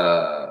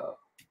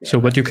 So,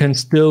 but you can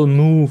still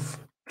move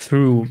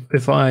through.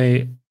 If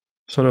I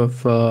sort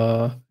of,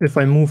 if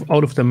I move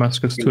out of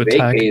Damascus to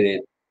attack,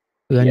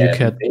 then you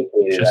can.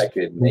 I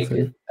could make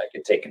it. I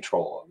could take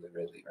control of it,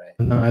 really, right?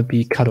 And then I'd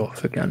be cut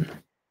off again.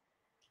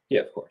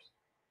 Yeah, of course.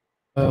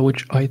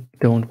 Which I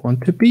don't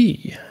want to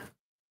be.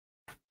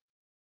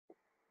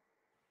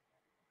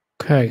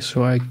 Okay,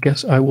 so I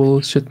guess I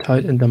will sit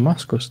tight in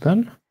Damascus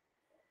then.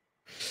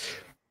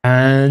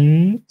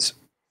 And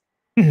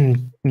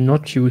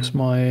not use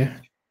my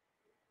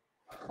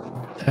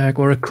tag,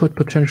 or I could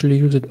potentially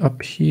use it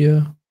up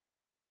here.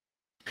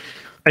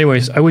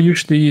 Anyways, I will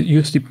usually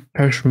use the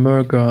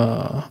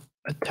Peshmerga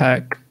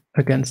attack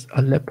against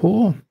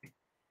Aleppo.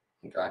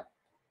 Okay.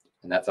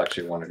 And that's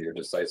actually one of your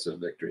decisive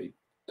victory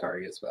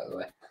targets, by the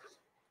way.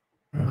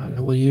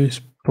 I will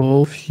use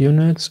both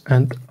units,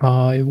 and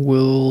I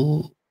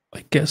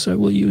guess I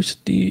will use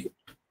the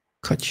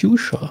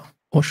Katyusha.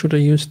 Or should I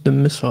use the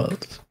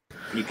missiles?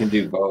 You can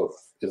do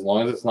both. As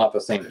long as it's not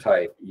the same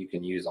type, you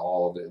can use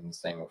all of it in the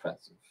same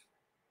offensive.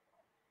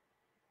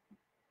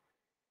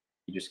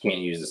 You just can't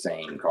use the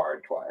same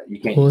card twice. You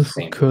can't use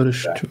the same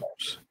Kurdish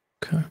troops.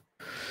 Okay.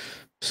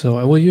 So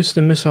I will use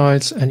the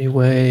missiles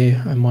anyway.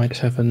 I might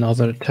have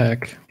another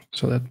attack,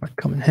 so that might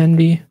come in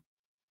handy.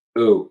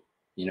 Ooh,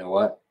 you know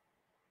what?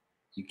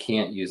 You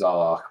can't use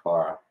Allah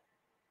Akbar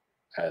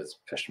as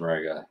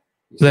Peshmerga.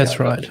 That's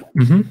right.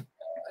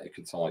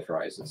 It's only for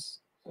ISIS.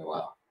 Oh,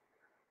 wow.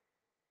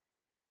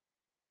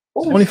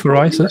 Only for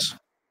ISIS?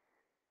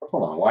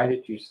 Hold on. Why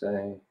did you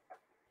say?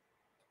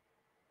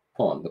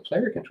 Hold on. The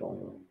player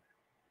controlling.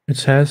 It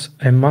says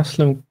a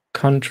Muslim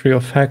country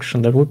or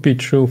faction. That would be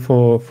true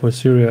for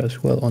Syria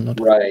as well, or not?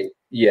 Right.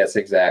 Yes,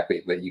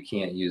 exactly. But you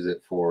can't use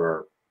it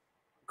for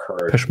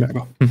Kurd.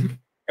 Peshmerga.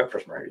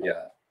 Peshmerga.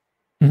 Yeah.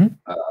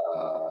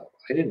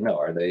 I didn't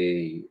know.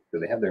 Do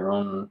they have their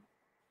own?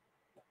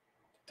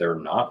 They're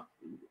not.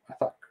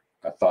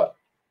 I thought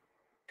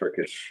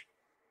Turkish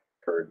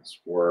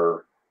Kurds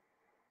were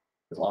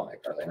Islamic.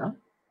 Are they not?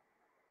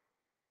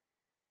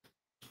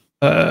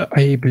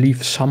 I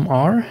believe some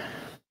are.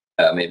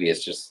 Maybe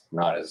it's just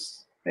not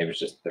as. Maybe it's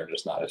just they're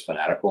just not as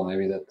fanatical.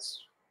 Maybe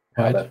that's.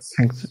 Right. I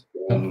think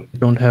they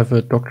don't have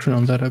a doctrine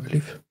on that, I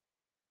believe.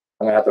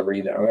 I'm gonna have to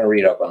read. I'm gonna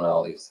read up on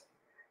all these.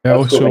 There are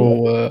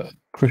also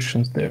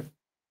Christians there.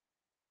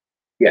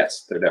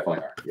 Yes, there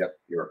definitely are. Yep,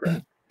 you're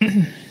correct.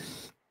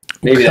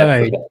 Maybe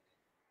that's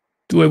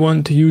do I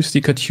want to use the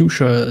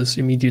Katyushas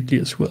immediately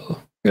as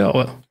well? Yeah,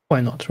 well,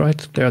 why not,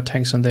 right? There are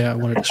tanks in there. I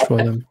want to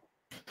destroy them.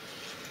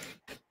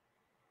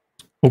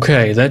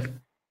 Okay, that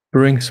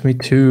brings me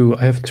to,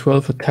 I have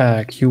 12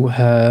 attack. You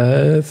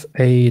have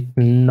a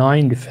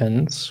 9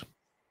 defense.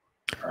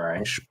 All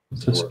right.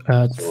 This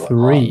at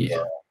 3.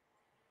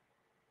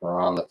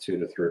 We're on the 2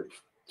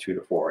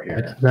 to 4 here.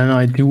 Right. Then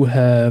I do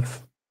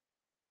have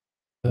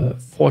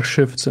 4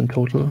 shifts in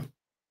total.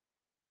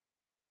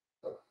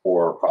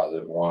 4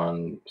 positive.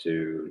 1,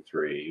 2,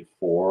 3,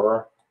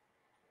 4.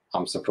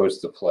 I'm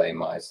supposed to play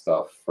my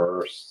stuff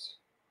first,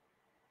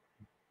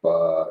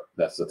 but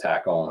that's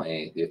attack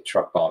only. The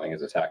truck bombing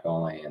is attack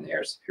only, and the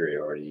air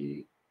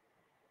superiority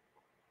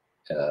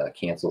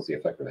cancels the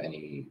effect of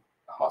any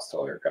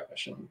hostile aircraft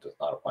mission. Does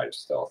not apply to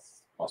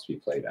stealth. Must be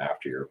played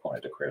after your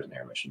opponent declares an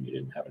air mission. You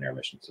didn't have an air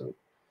mission, so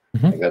I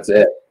think that's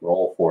it.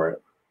 Roll for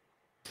it.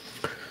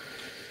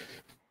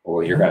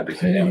 Well, you're gonna do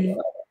some damage on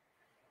that.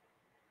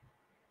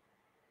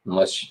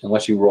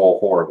 Unless you roll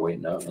horribly,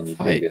 no, and you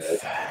do good.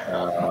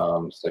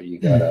 So you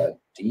got a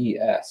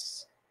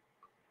DS.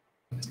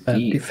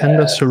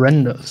 Defender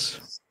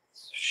surrenders.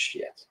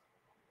 Shit.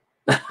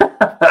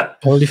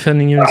 All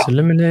defending units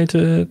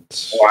eliminated.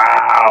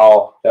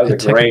 Wow, that was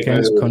Attack a great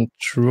against move.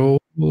 Control.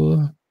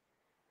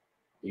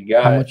 You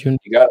got.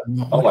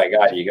 Oh my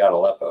god, you got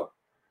Aleppo.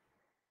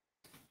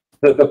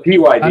 The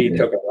PYD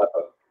took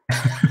Aleppo.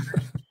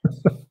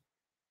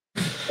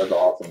 That's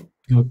awesome.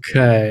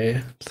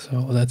 Okay,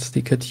 so that's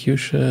the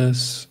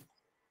Katyushas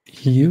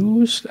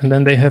used, and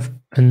then they have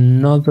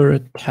another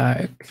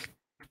attack.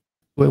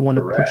 Do I want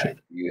to push it?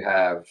 You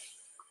have,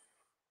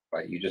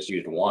 right? You just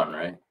used 1,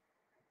 right?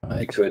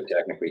 You could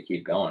technically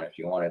keep going if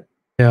you wanted.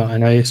 Yeah,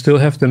 and I still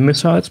have the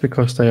missiles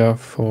because they are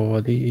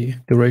for the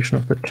duration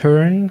of the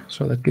turn,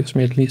 so that gives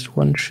me at least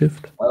 1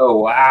 shift. Oh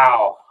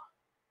wow!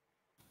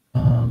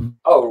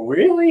 Oh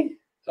really?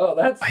 Oh,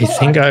 that's. I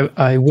think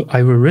I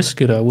will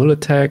risk it. I will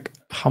attack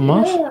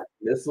Hamas. Yeah.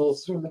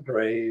 Missiles from the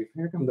brave.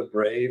 Here come the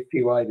brave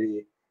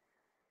PYD.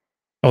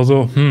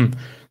 Although,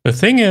 the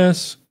thing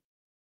is,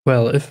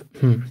 well, if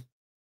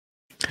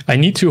I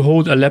need to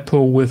hold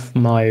Aleppo with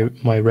my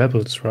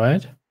rebels,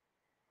 right?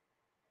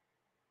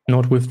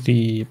 Not with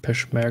the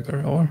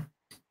Peshmerga, or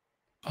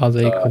are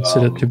they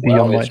considered to be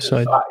on my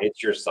side?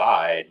 It's your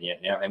side.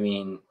 Yeah, I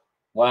mean,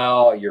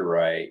 well, you're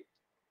right.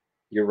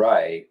 You're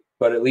right.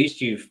 But at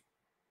least you've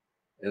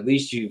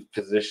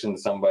positioned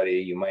somebody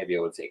you might be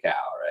able to take out,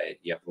 right?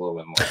 You have a little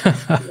bit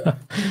more.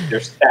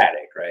 They're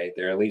static, right?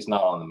 They're at least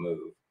not on the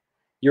move.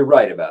 You're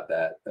right about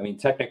that. I mean,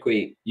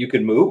 technically, you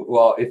could move.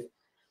 Well, if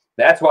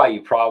that's why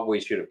you probably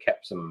should have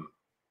kept some.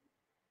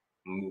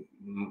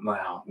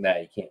 Well, no,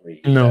 you can't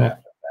read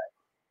that.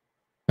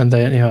 And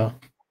then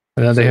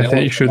and then they have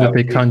the issue that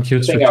they can't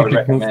use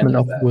strategic movement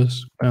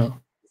afterwards. Yeah.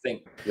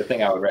 The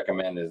thing I would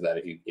recommend is that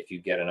if you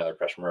get another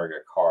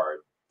Peshmerga card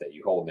that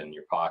you hold in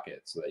your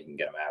pocket so that you can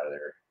get them out of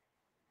there,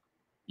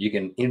 you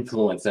can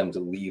influence them to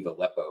leave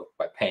Aleppo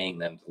by paying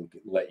them to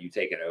let you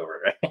take it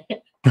over.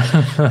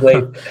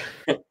 Right?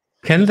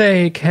 Can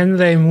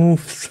they move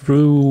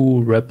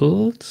through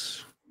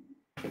rebels?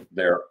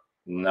 They're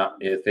not,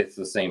 if it's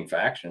the same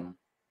faction.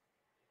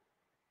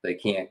 They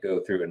can't go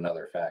through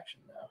another faction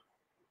now.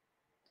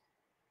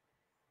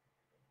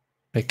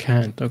 They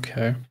can't.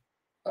 Okay.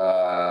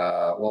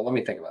 Well, let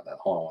me think about that.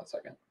 Hold on one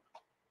second.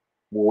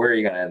 Well, where are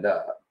you going to end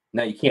up?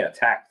 No, you can't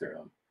attack through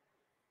them,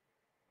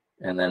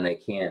 and then they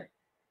can't.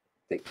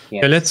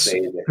 Yeah, let's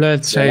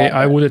say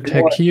I would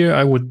attack here.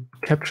 I would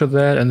capture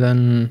that, and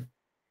then.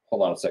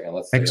 Hold on a second.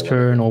 Let's next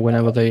turn or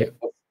whenever they.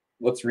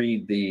 Let's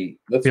read the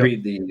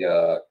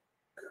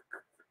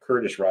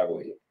Kurdish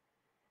rivalry.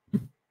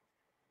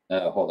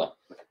 Hold on.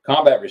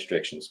 Combat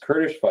restrictions.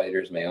 Kurdish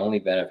fighters may only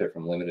benefit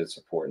from limited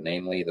support,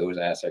 namely those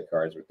asset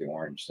cards with the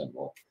orange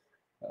symbol.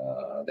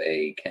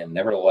 They can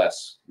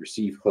nevertheless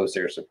receive close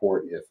air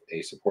support if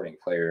a supporting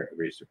player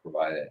agrees to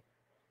provide it.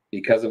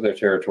 Because of their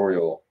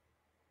territoriality,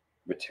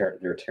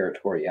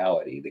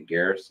 the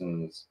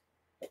garrisons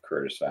of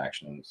Kurdish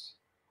factions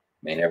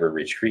may never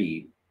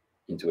retreat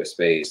into a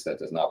space that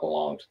does not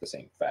belong to the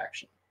same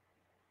faction.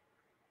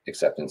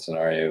 Except in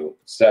scenario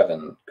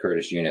 7,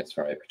 Kurdish units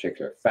from a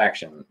particular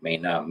faction may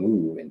not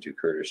move into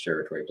Kurdish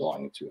territory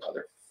belonging to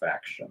other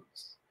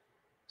factions.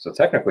 So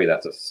technically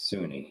that's a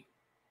Sunni.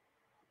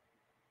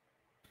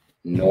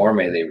 Nor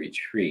may they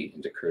retreat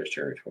into Kurdish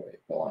territory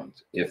belonging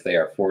to. If they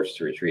are forced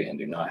to retreat and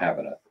do not have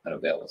an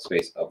available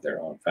space of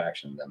their own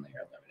faction, then they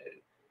are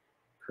eliminated.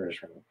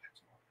 Kurdish.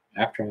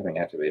 After having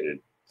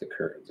activated the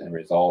Kurds and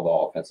resolved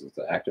all offenses,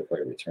 the active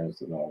player returns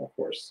to the normal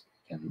course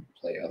and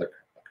play other.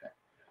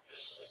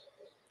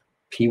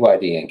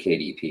 PYD and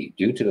KDP.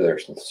 Due to their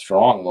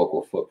strong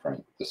local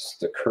footprint,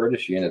 the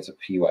Kurdish units of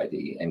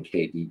PYD and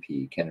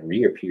KDP can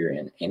reappear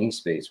in any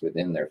space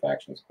within their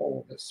faction's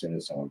hold as soon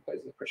as someone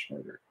plays the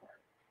Peshmerga card.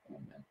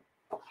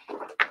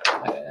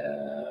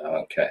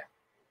 Okay.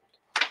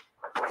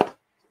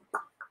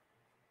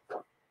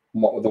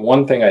 The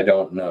one thing I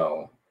don't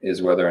know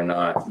is whether or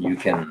not you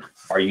can.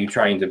 Are you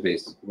trying to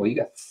base? Well, you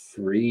got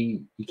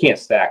 3. You can't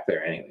stack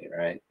there anyway,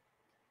 right?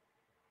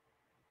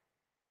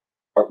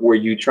 Or were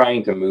you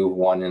trying to move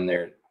one in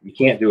there? You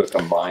can't do a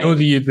combined. No,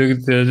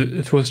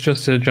 it was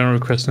just a general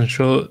question.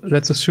 So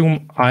let's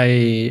assume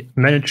I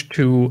managed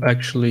to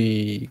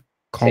actually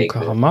conquer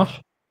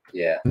Hamah.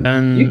 Yeah.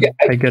 Then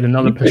I get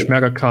another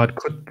Peshmerga card.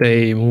 Could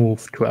they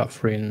move to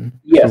Afrin?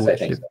 Yes, I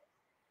think so.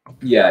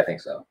 Yeah, I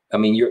think so. I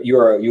mean, you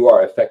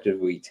are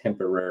effectively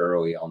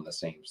temporarily on the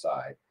same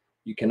side.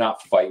 You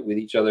cannot fight with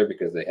each other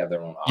because they have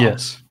their own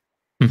options.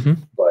 Yes.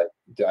 Mm-hmm. But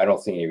I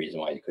don't see any reason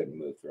why you couldn't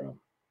move through them.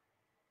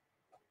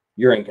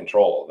 You're in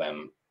control of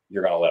them.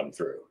 You're going to let them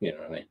through. You know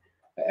what I mean?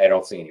 I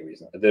don't see any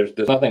reason. There's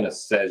nothing that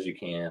says you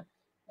can't,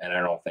 and I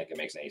don't think it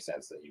makes any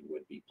sense that you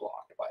would be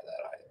blocked by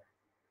that either.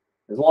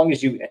 As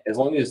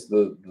long as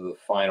the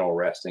final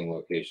resting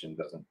location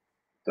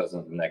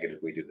doesn't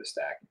negatively do the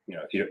stacking. You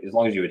know, as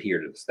long as you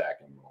adhere to the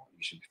stacking rule,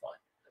 you should be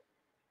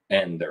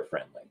fine. And they're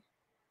friendly.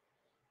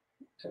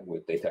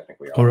 They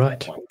technically are. All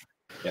right.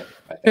 Yeah.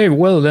 Hey,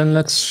 well then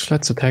let's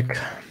attack.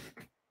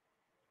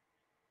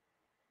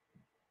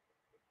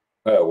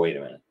 Oh, wait a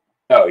minute.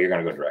 Oh, you're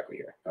going to go directly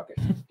here. Okay.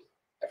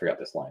 I forgot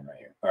this line right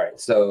here. All right.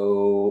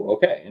 So,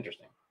 okay.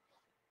 Interesting.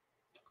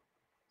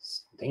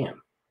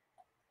 Damn.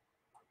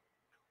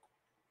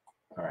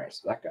 All right.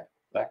 So that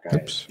guy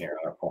is here.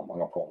 I'm going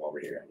to pull him over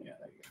here. Yeah,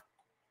 there you go.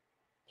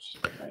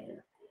 Just right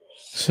here.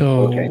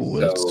 So, okay,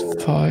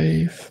 it's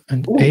 5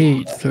 and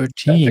 8,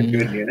 13. That's a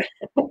good unit.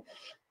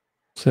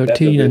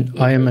 13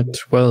 and I am at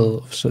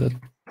 12. So that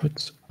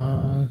puts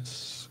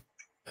us.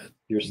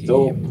 You're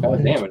still kind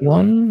of damaged.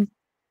 1.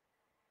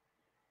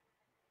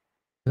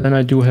 Then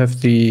I do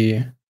have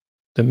the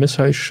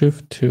missile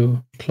shift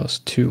to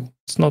 +2.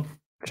 It's not,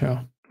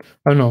 yeah.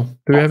 I don't know.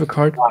 Do you have a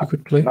card you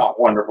could play? Not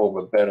wonderful,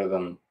 but better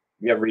than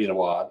you have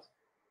reasonable odds.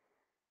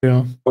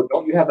 Yeah. But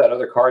don't you have that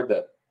other card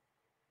that?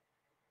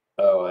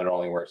 Oh, it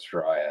only works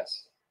for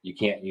IS. You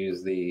can't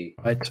use the.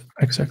 Right.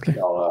 Exactly.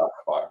 All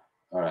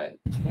right.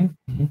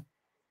 Mm-hmm.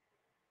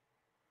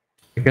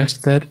 I guess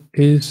that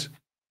is.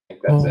 I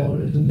think that's it.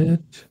 Isn't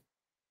it?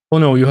 Oh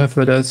no, you have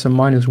that's a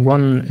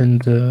 -1 in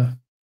the.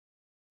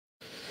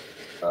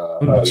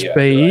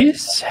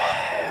 Space.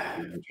 Yeah,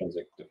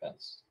 intrinsic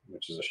defense,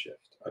 which is a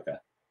shift. Okay.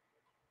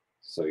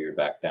 So you're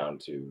back down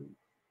to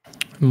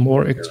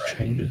more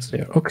exchanges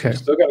there. Okay. You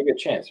still got a good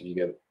chance if you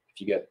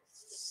get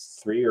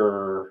 3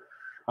 or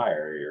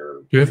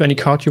higher. Do you have any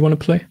card you want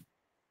to play?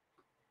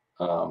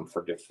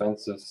 For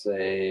defensive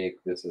sake,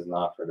 this is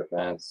not for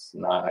defense.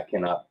 I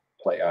cannot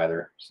play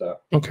either. So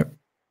okay.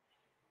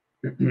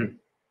 That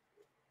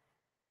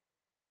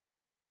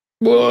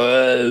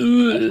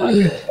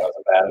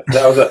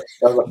was a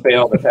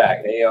failed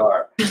attack.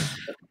 AR.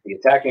 The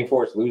attacking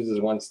force loses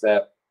 1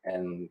 step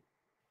and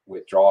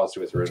withdraws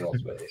to its original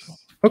space.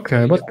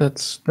 Okay, but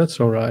that's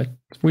all right.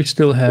 We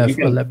still have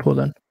Aleppo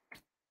then.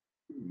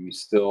 You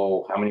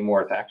still, how many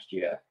more attacks do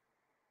you have?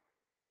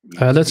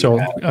 That's all.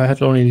 I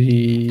had only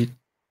the.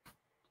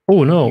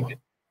 Oh no!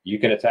 You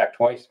can attack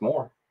twice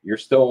more. You're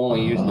still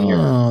only using your.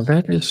 Oh,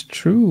 that is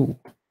true.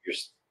 You're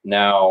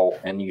now,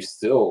 and you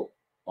still,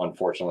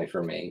 unfortunately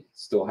for me,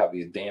 still have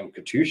these damn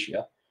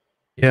Katusha.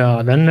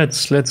 Yeah, then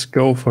let's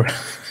go for it.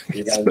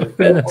 You're gonna go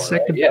for it,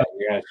 right? Yeah,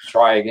 you're gonna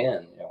try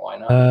again. Yeah, why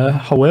not?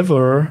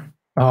 However,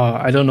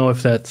 I don't know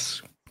if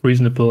that's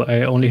reasonable.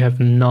 I only have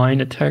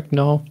 9 attack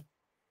now.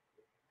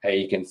 Hey,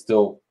 you can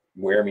still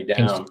wear me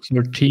down.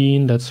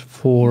 13. That's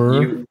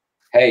 4.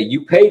 Hey,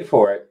 you paid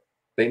for it.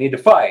 They need to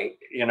fight.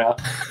 You know.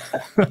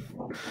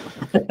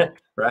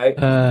 Right?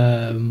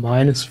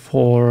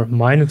 -4.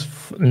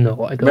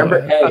 No, I don't.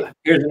 Remember, hey,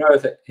 here's another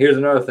thing. Here's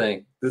another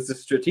thing. This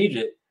is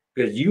strategic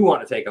because you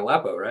want to take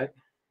Aleppo, right?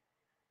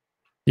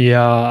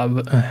 Yeah.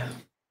 But,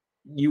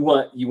 you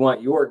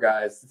want your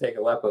guys to take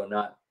Aleppo,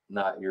 not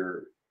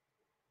your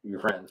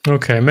friends.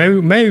 Okay,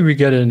 maybe we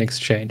get an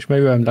exchange.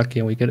 Maybe I'm lucky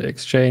and we get an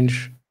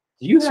exchange.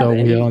 So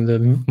we are on the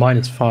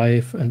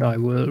 -5, and I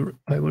will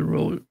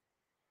roll.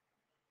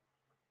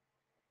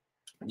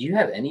 Do you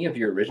have any of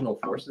your original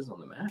forces on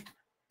the map?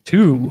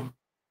 2.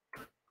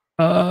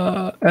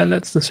 And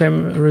that's the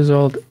same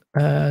result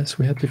as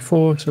we had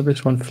before. So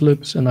this one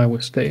flips, and I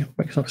will stay.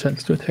 Makes no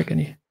sense to attack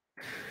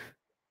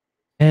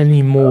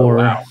any more.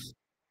 Oh, wow.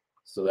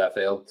 So that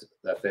failed.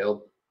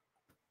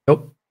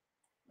 Nope.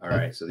 All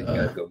right. So you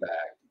gotta go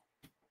back.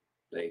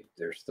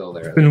 They're still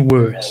there. It's been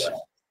worse.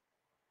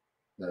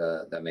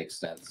 That makes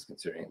sense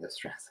considering the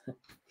strength.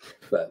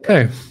 But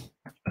okay.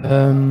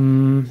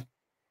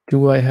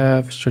 Do I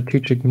have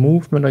strategic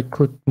movement? I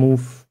could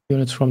move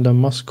units from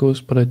Damascus,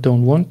 but I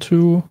don't want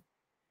to.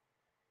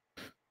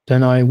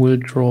 Then I will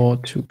draw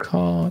 2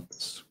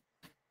 cards.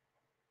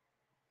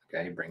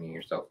 Okay, bringing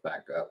yourself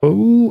back up.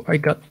 Oh, I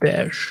got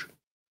dash.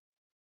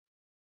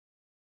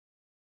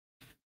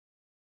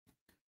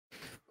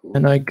 Ooh.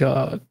 And I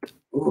got.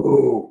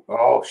 Ooh!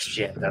 Oh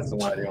shit! That's the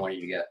one I didn't want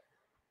you to get.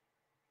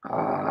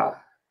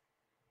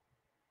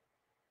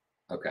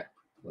 Okay.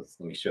 Let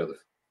me show the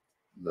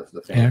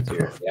fans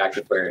here. The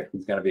active player,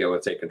 he's going to be able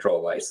to take control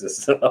of ISIS.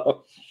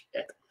 So,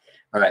 shit.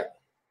 All right.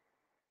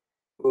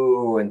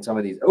 Ooh, and some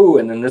of these. Oh,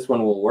 and then this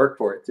one will work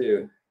for it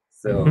too.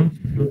 So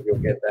you'll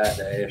get that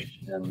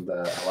dash and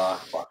Allah.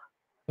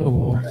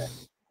 Oh. Right.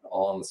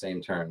 All on the same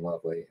turn.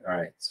 Lovely. All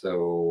right.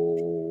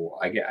 So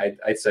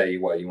I'd say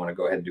what you want to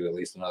go ahead and do at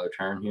least another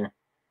turn here.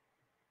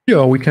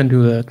 Yeah, we can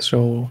do that.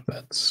 So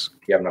that's.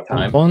 You have enough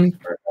time.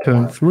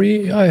 Turn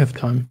 3. I have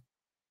time.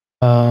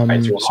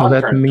 Right, so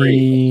that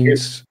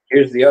means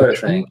here's the other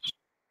thing.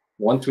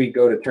 Once we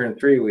go to turn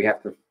 3, we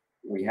have to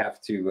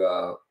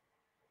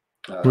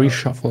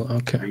reshuffle.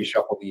 Okay.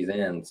 Reshuffle these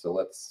in. So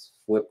let's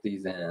flip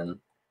these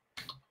in.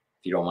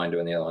 If you don't mind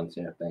doing the other ones,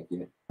 yeah, thank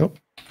you. Nope.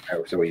 All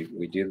right, so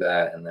we do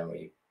that and then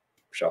we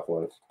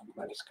shuffle it.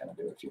 I just kind of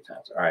do it a few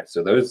times. All right.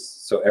 So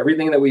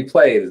everything that we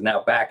played is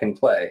now back in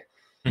play.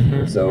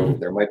 So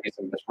there might be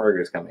some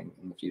Peshmergas coming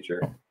in the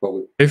future.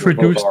 But they've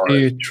reduced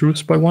the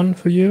troops by 1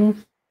 for you.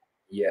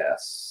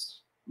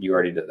 Yes. You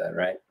already did that,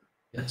 right?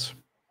 Yes.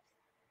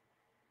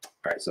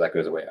 All right, so that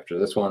goes away after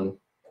this one,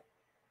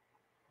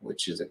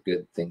 which is a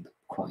good thing to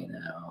point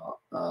out.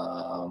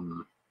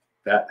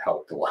 That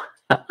helped a lot.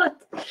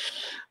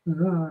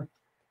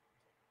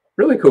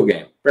 Really cool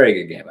game. Very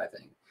good game, I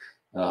think.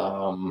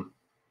 All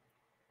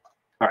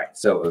right,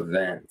 so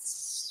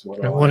events.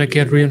 I want to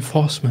get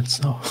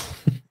reinforcements now.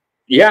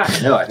 Yeah,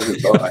 no, I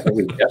think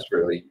we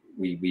desperately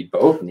we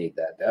both need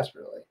that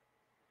desperately.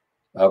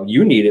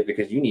 You need it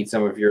because you need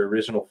some of your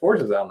original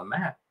forces on the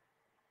map.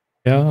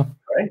 Yeah.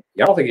 Right?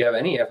 I don't think you have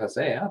any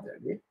FSA out there,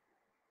 do you?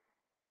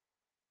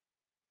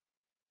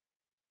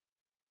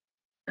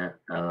 I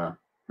don't know.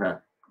 Huh.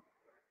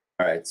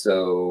 All right,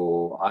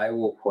 so I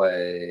will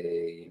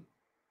play.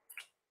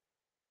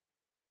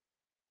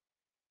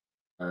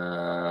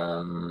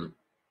 I'm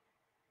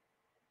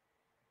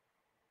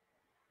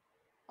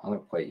going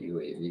to play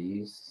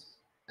UAVs,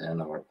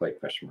 and I'm going to play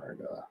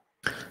Peshmerga.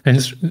 And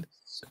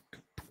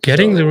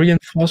getting the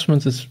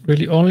reinforcements is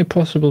really only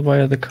possible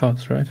via the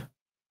cards, right?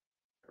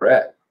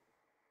 Correct.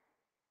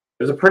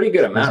 There's a pretty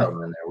good amount of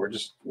them in there. We're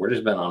just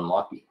been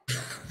unlucky.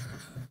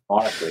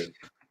 Honestly,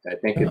 I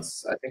think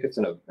it's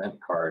an event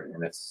card,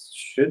 and it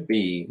should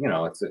be,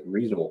 it's a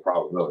reasonable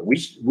probability.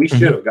 We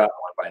should have gotten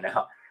one by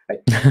now. I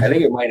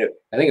think it might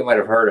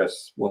have hurt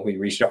us when we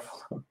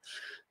reshuffled them.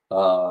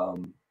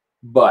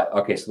 But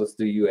okay, so let's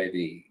do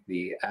UAV.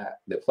 The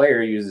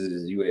player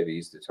uses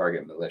UAVs to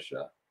target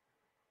militia.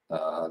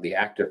 The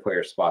active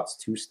player spots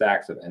 2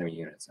 stacks of enemy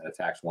units and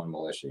attacks 1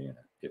 militia unit,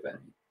 if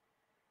any,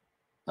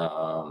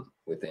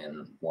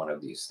 within one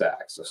of these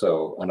stacks.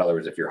 So in other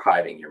words, if you're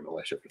hiding your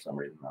militia for some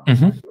reason,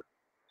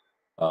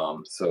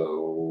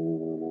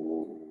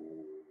 so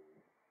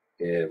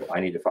if I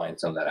need to find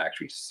some that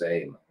actually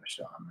say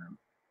militia on them,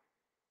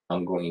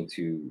 I'm going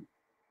to,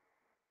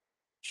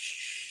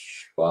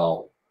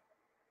 well,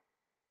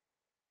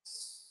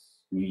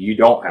 you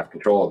don't have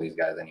control of these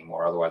guys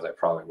anymore. Otherwise, I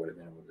probably would have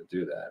been able to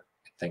do that,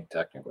 I think,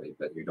 technically,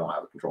 but you don't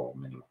have control of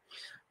them anymore.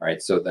 All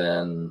right, so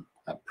then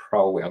I'm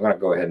going to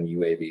go ahead and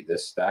UAV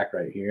this stack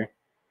right here,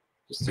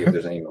 just see if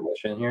there's any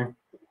militia in here.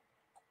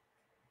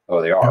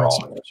 Oh, they are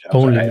all militia.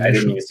 I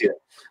didn't even see it.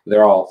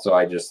 They're all, so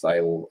I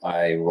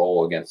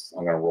roll against,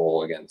 I'm going to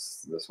roll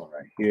against this one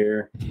right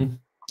here.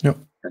 Yep.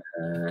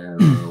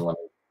 And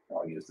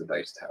I'll use the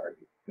dice tower.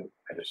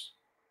 I just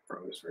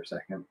froze for a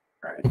second.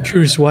 All right, I'm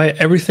curious why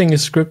everything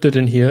is scripted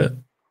in here,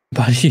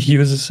 but he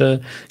uses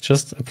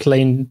just a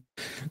plain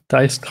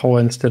dice tower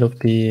instead of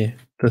the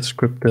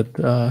scripted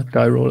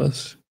die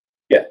rollers.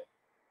 Yeah.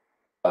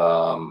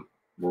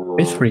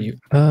 Base for you.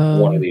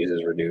 One of these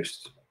is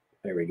reduced.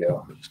 There we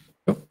go.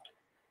 Yep.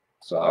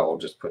 So I will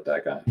just put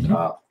that guy on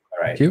top. All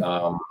right.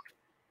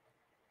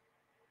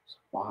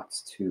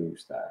 Spots 2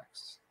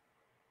 stacks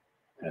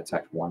and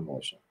attack 1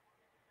 militia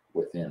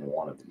within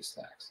one of these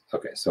stacks.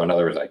 Okay, so in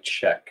other words,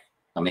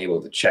 I'm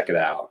able to check it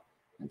out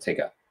and take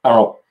a, I don't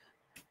know.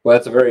 Well,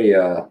 that's a very,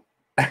 I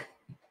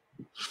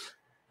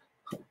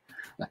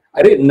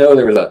didn't know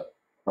there was a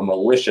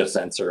militia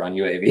sensor on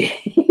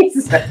UAVs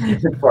as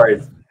far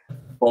as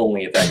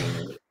only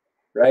attacking me,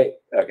 right?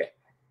 Okay,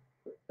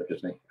 that's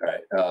just me. All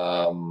right.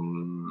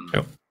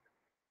 Yep.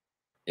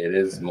 It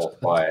is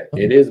multiplied.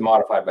 It is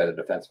modified by the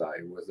defense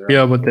value. Was there?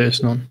 Yeah, but there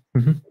is none.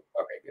 Okay, good.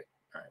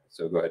 All right,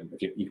 so go ahead.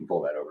 If you can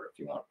pull that over if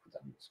you want to put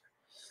that in this.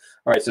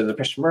 All right, so the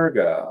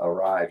Peshmerga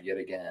arrive yet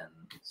again.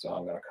 So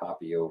I'm going to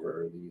copy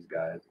over these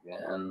guys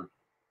again.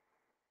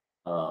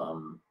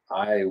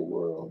 I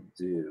will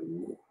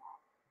do.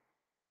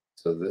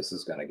 So this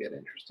is going to get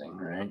interesting,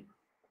 right?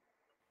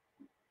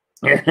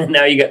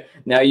 now you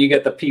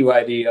get the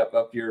PYD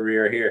up your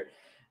rear here,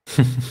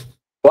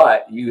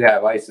 but you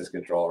have ISIS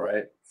control,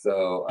 right?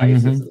 So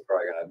ISIS is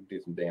probably going to do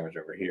some damage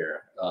over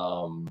here.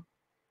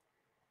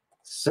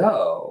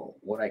 So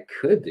what I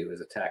could do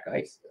is attack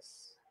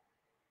ISIS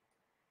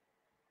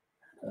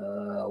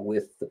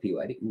with the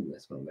PYD. Ooh,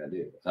 that's what I'm going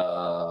to do.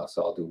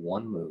 So I'll do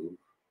 1 move.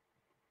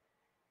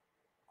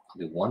 I'll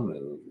do 1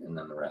 move, and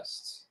then the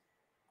rest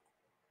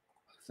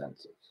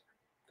offensive.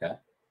 Okay.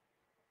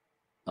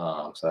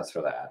 So that's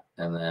for that.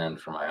 And then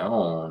for my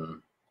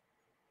own,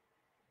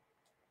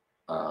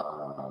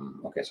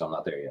 okay, so I'm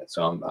not there yet.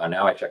 So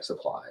now I check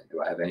supply.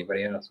 Do I have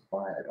anybody out of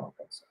supply? I don't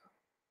think so.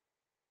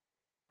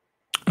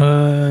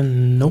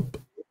 Nope.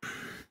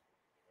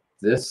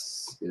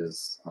 This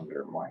is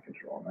under my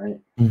control,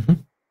 right?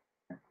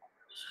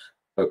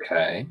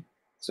 Okay,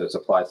 so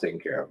supply's taken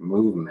care of.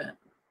 Movement.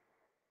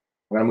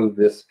 I'm gonna move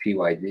this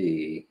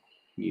PYD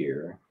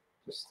here.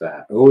 Just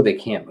that. Oh, they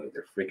can't move.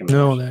 They're freaking.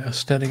 No, they're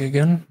static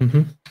again.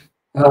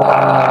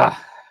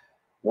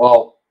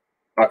 Well,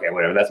 okay,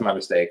 whatever. That's my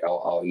mistake.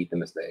 I'll eat the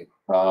mistake.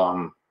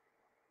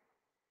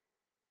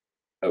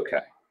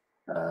 Okay.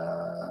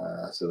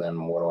 So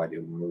then what do I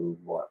do? Move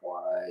what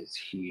wise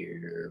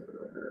here?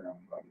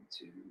 I'm going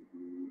to.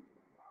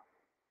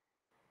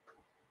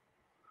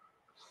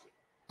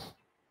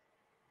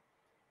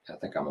 I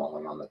think I'm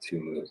only on the 2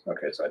 moves.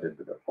 Okay, so I did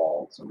the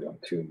default. So I'm doing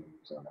 2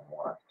 moves and then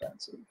 1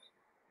 offensive.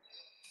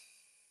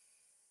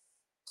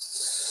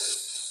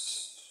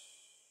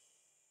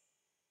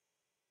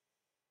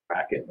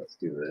 Bracket. Let's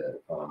do that.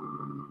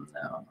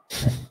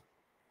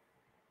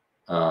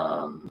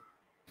 No.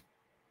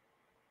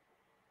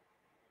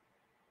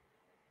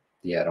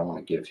 Yeah, I don't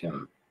want to give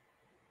him.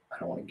 I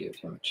don't want to give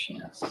him a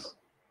chance.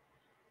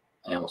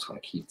 I almost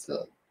want to keep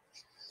the.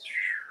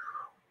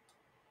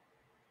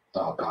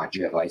 Oh God,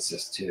 you have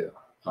ISIS too.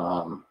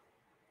 Yeah,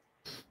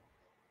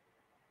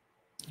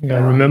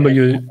 remember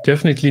you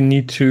definitely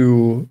need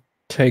to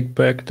take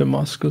back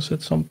Damascus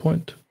at some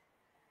point.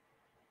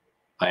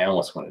 I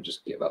almost want to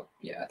just give up.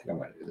 Yeah, I think I'm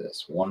going to do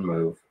this. 1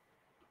 move.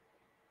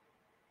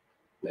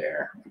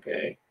 There,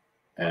 okay.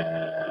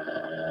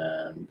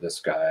 And this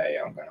guy,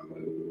 I'm going to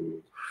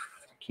move.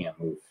 I can't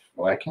move.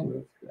 Well, I can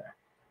move there.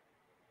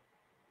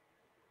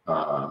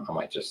 I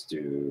might just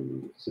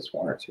do. Is this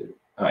 1 or 2?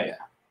 Oh yeah.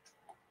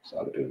 So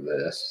I'll do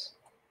this.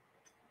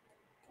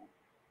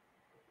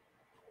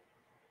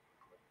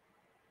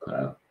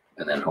 And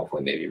then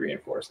hopefully maybe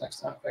reinforce next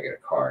time if I get a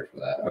card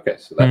for that. Okay,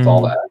 so that's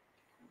all that.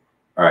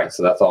 All right,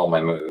 so that's all my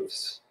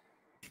moves.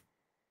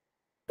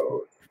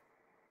 Okay,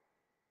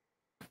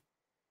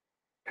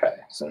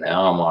 so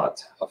now I'm on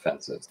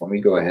offensive. Let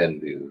me go ahead and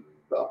do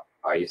the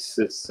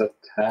ISIS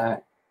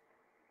attack.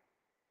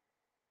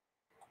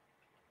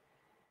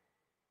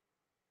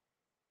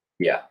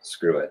 Yeah,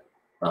 screw it.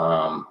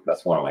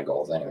 That's one of my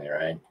goals anyway,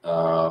 right?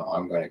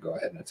 I'm going to go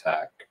ahead and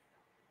attack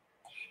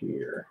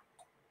here.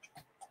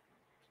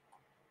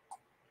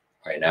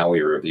 All right, now we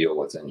reveal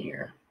what's in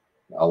here.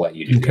 I'll let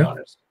you do the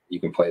honors. You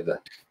can play the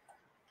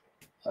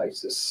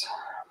ISIS.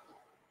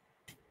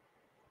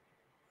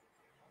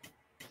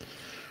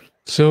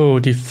 So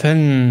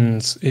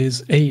defense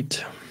is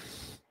 8.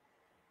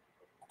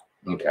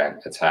 Okay,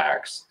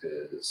 attacks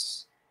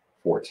is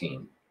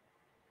 14.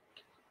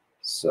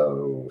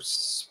 So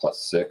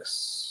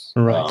 +6.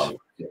 Right.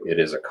 It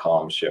is a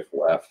column shift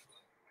left.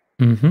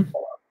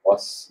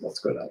 Let's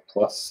go to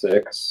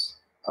 +6.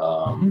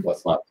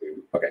 Let's not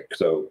do. Okay,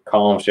 so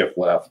column shift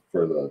left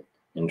for the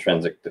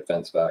intrinsic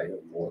defense value of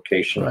the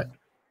location. Right.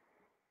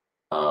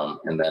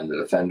 And then the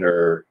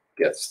defender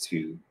gets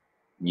to.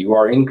 You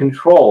are in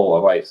control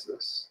of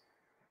ISIS.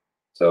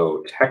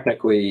 So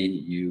technically,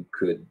 you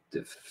could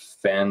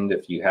defend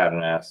if you had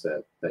an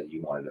asset that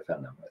you want to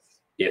defend them with,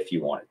 if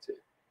you wanted to.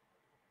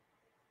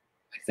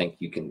 I think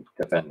you can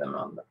defend them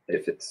on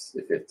if it's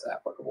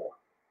applicable.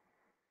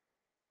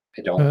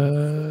 I don't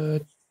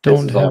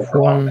have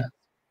one. Offense.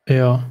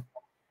 Yeah.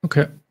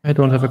 Okay. I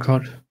don't have a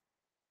card.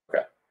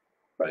 Okay,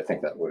 but I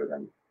think that would have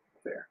been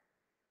fair.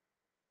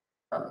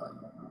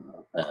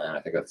 And I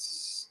think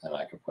that's, and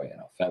I can play an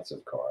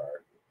offensive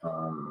card.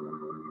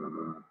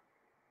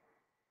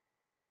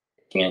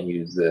 Can't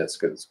use this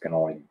because it can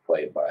only be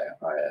played by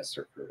IS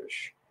or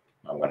British.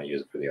 I'm going to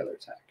use it for the other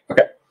attack.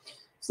 Okay,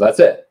 so that's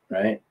it,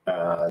 right?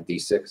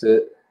 D6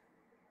 it.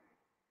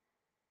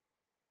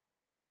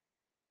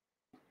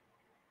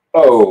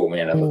 Oh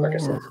man, that looked like I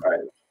said. All right,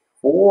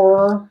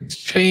 4.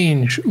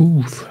 Exchange.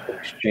 Oof.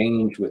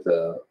 Exchange with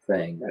a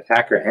thing.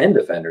 Attacker and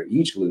defender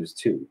each lose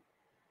 2.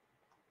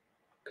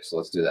 Okay, so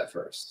let's do that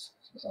first.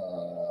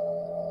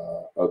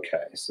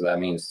 Okay, so that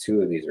means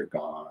 2 of these are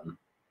gone.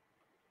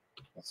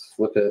 Let's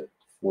flip it,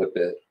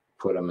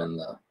 put them in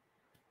the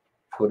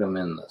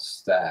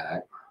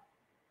stack.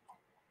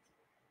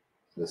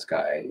 This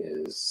guy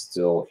is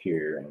still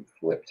here and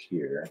flipped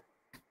here.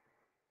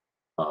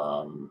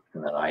 And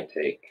then I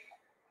take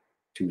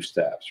 2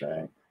 steps,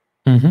 right?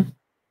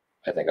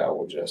 I think I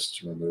will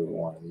just remove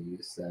one of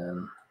these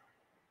then.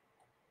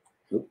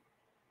 Oop.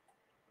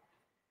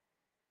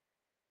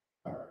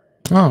 All right.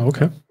 Oh,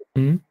 okay.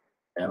 And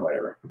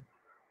whatever.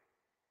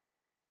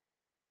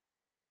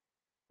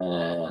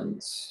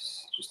 And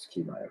just to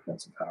keep my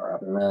offensive power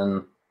up.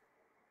 And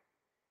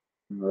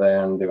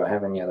then do I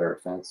have any other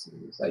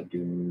offenses? I do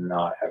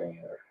not have any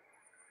other.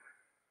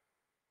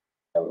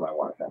 That was my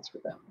one offense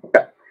with them.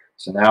 Okay.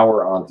 So now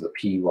we're on to the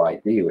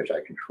PYD, which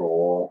I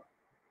control.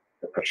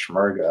 The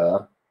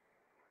Peshmerga.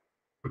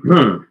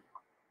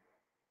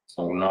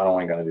 So I'm not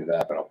only going to do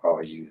that, but I'll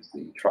probably use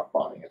the truck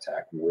bombing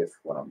attack with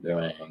what I'm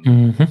doing.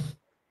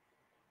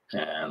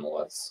 And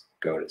let's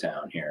go to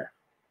town here.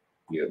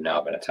 You have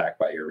now been attacked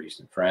by your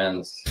recent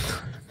friends.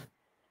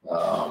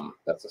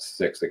 That's a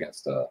 6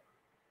 against a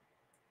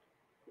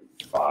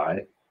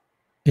 5.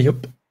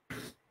 Yep.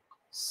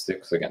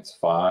 6 against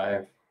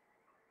 5.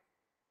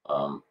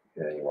 Yeah,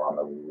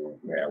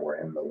 we're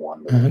in the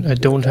one. And I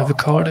don't have a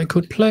card I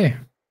could play.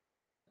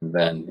 And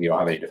then you don't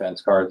have any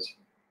defense cards?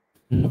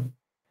 No.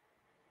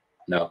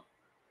 No.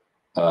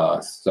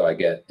 So I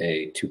get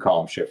a 2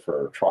 column shift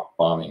for truck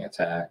bombing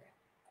attack.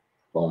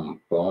 Boom,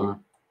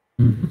 boom.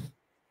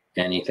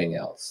 Anything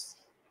else?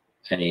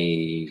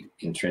 Any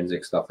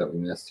intrinsic stuff that we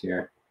missed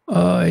here?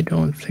 I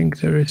don't think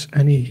there is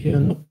any here.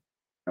 No.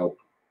 Nope.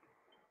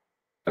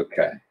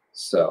 Okay,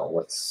 so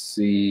let's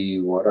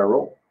see what I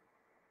roll.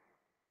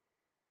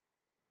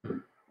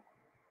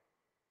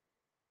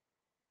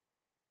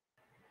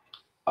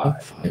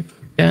 Five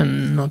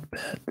again, not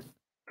bad.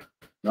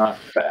 Not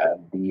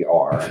bad.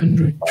 DR.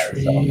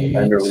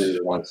 Defender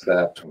loses 1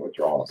 step and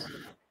withdraws.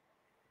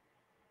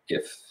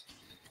 If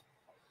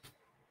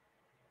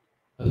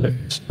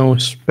there's no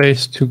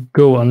space to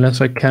go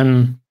unless I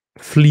can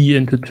flee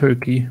into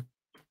Turkey.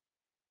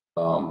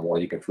 well,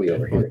 you can flee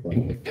over here.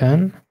 I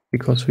can,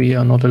 because we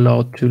are not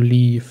allowed to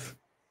leave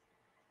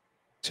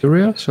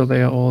Syria, so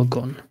they are all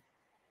gone.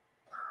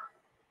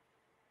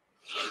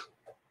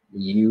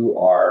 You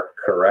are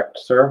correct,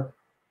 sir.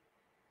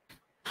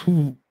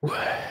 Ooh.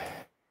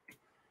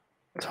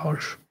 It's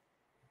harsh.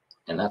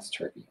 And that's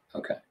Turkey.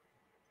 Okay.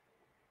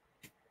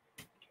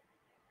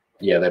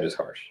 Yeah, that is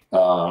harsh.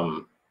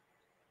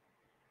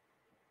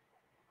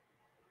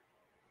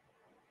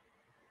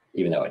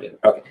 Even though I didn't.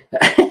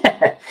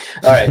 Okay.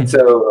 All right.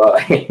 So,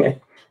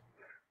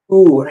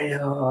 ooh,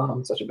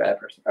 I'm such a bad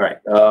person. All right.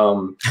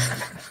 All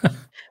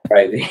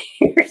right.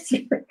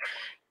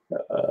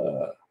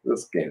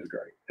 This game is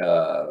great.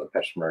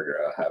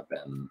 Peshmerga have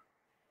been.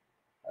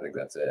 I think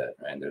that's it.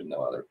 Right? There's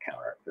no other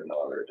counter. There's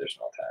no other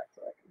additional attacks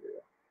that I can do.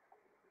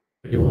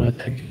 You want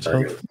to attack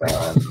yourself?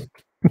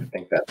 I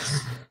think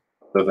that's.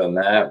 Other than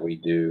that, we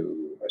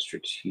do a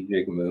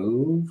strategic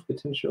move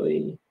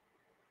potentially.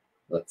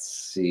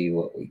 Let's see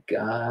what we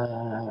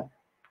got.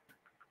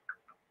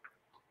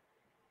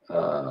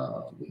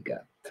 We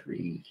got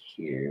 3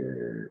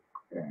 here.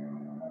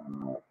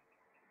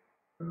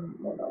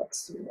 What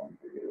else do we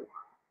want to do?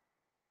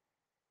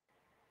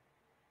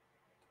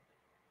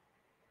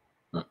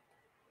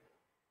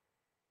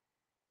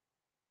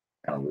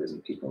 Kind of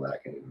losing people that I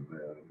can even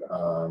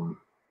move.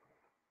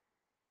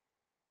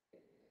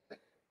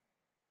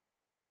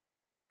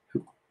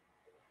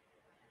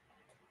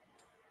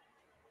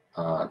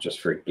 Just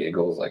for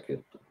giggles, I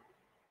could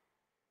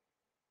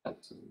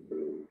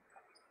move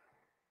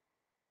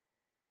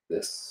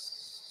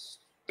this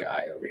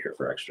guy over here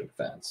for extra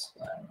defense.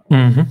 I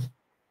don't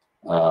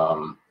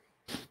know.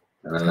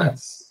 And then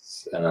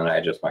and then I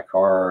adjust my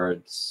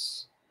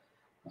cards.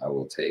 I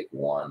will take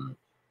one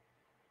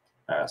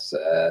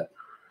asset.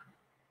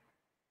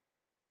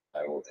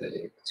 I will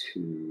take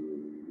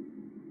 2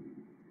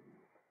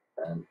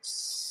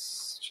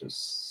 defense.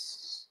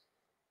 Just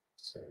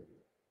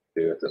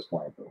do at this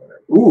point, but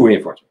whatever. Ooh,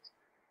 reinforcements.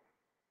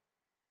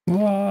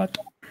 What?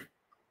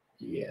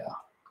 Yeah.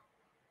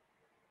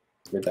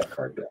 Where'd that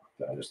card go?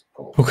 Did I just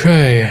pull?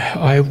 Okay,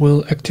 I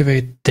will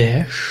activate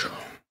dash.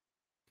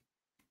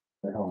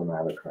 Where the hell did my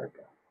other card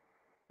go?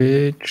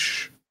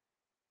 Which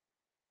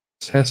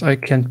says I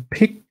can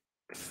pick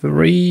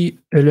 3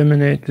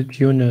 eliminated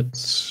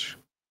units.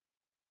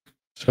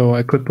 So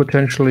I could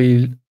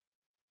potentially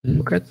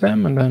look at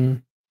them and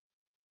then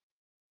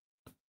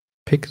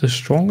pick the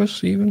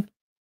strongest even.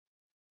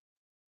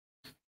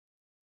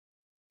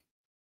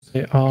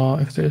 They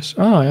are, if there's,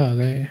 yeah,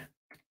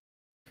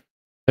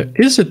 there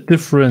is a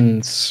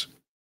difference.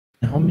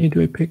 How many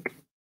do I pick?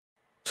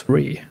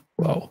 3.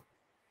 Wow.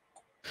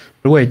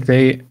 But wait,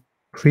 they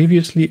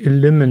previously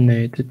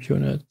eliminated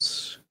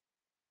units.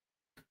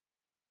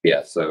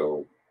 Yeah,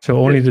 so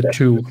only the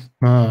 2.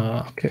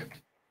 Okay.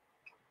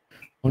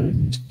 Only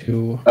these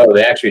 2. Oh,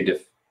 they actually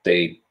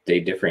they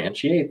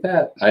differentiate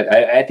that.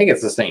 I think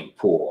it's the same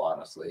pool,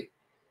 honestly.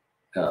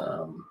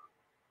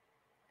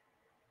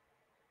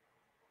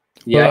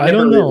 Yeah, well, I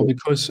don't know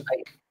because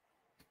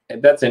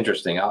that's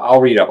interesting.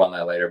 I'll read up on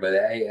that later, but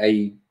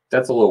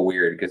that's a little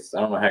weird because I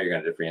don't know how you're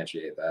going to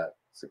differentiate that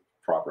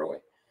properly.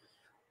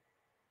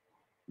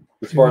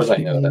 As far as I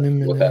know,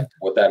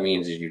 what that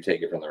means is you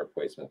take it from the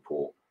replacement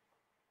pool.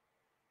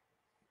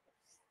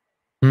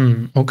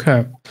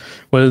 Okay.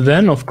 Well,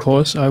 then of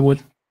course I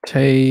would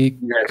take.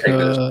 You're going to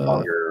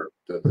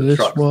take this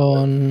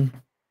one.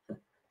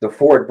 The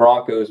Ford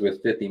Broncos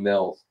with 50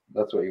 mils.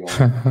 That's what you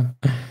want.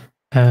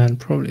 And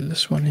probably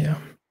this one here.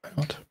 Why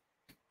not?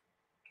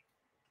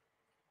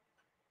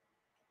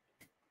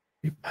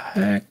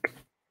 Repack.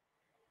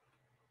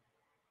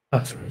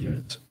 3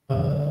 units.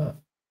 Damn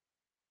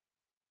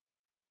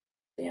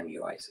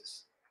you,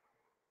 ISIS.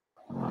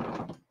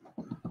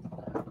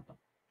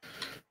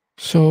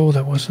 So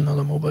there was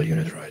another mobile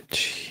unit right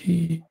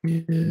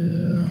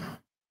here.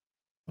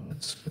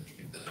 Let's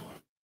keep this one.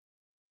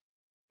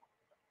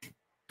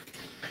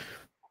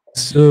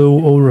 So,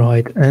 all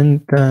right,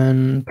 and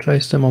then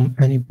place them on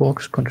any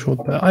box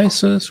controlled by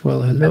ISIS.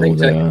 Well, hello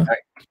there.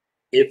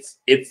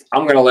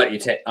 I'm gonna let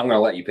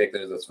you pick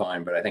those. That's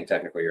fine, but I think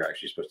technically you're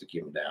actually supposed to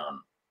keep them down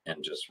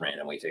and just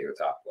randomly take the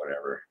top,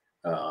 whatever.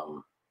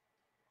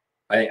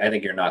 I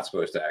think you're not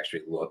supposed to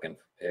actually look and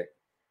pick.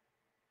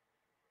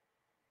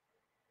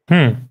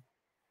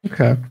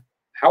 Okay.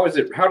 How does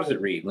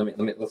it read?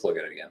 Let's look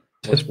at it again.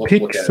 Let's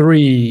pick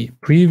 3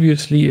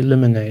 previously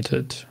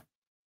eliminated,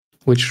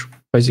 which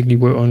basically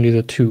were only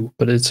the 2,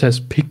 but it says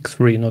pick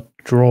 3, not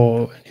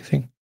draw or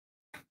anything.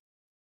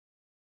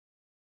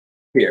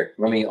 Here,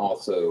 let me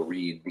also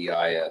read the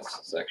IS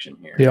section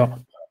here. Yeah.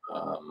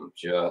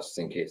 Just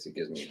in case it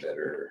gives me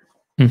better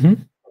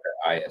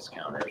IS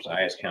counters.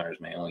 IS counters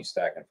may only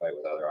stack and fight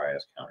with other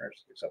IS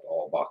counters, except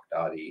all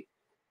Baghdadi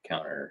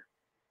counter,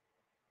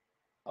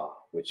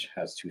 which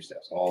has 2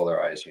 steps. All other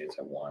IS units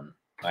have 1.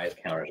 IS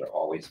counters are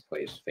always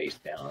placed face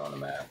down on the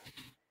map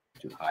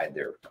to hide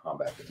their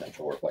combat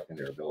potential, reflecting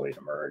their ability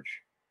to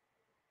merge.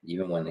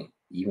 Even when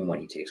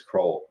he takes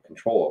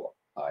control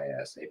of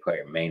IS, a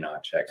player may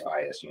not check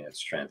IS unit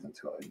strength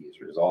until he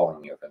is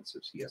resolving the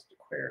offensives he has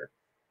declared.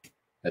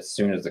 As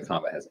soon as the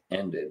combat has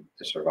ended,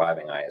 the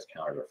surviving IS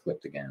counters are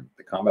flipped again.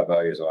 The combat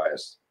values of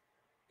IS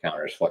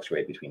counters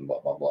fluctuate between blah,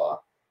 blah, blah.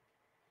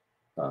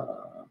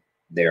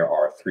 There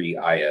are 3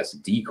 IS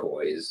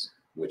decoys,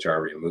 which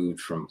are removed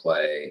from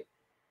play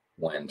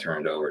when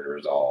turned over to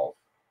resolve.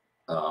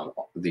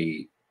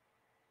 The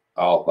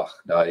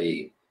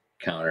al-Baghdadi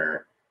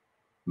counter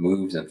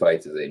moves and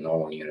fights as a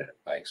normal unit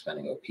by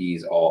expending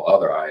OPs. All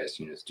other IS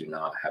units do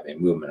not have a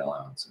movement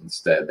allowance.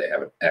 Instead, they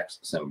have an X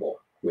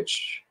symbol,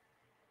 which...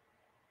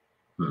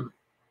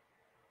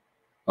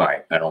 All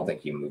right, I don't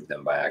think you moved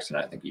them by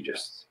accident. I think you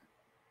just...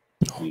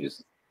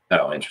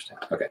 Oh, interesting.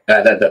 Okay,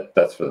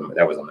 that's for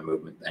that was on the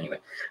movement anyway.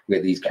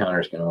 These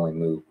counters can only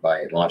move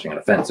by launching an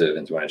offensive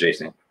into an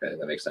adjacent. Okay,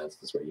 that makes sense.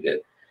 That's what you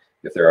did.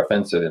 If their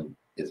offensive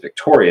is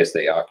victorious,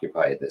 they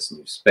occupy this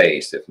new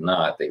space. If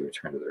not, they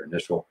return to their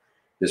initial.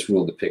 This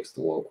rule depicts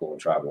the local and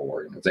tribal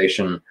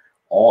organization.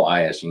 All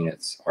IS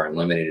units are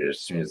eliminated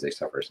as soon as they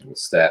suffer a single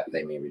step.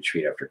 They may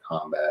retreat after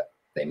combat.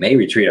 By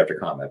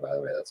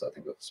the way. That's, I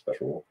think, that's a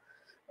special rule.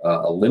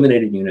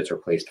 Eliminated units are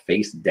placed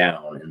face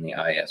down in the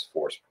IS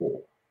force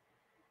pool.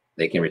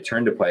 They can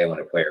return to play when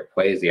a player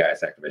plays the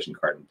IS activation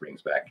card and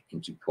brings back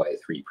into play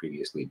 3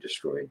 previously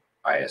destroyed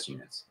IS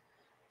units.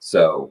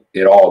 So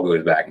it all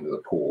goes back into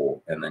the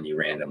pool, and then you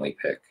randomly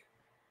pick.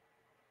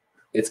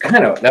 That's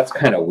kind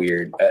of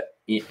weird.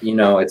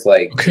 It's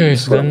like okay.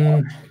 So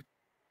then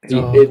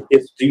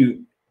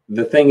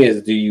The thing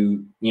is,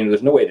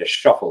 there's no way to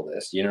shuffle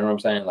this. You know what I'm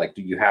saying? Like,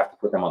 do you have to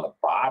put them on the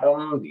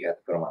bottom? Do you have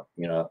to put them on,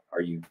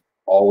 are you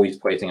always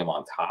placing them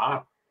on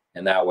top?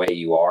 And that way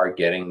you are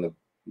getting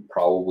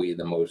probably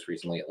the most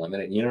recently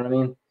eliminated. You know what I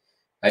mean?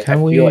 I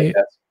feel like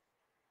that's.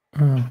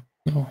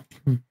 No.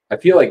 I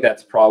feel like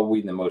that's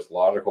probably the most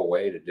logical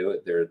way to do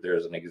it.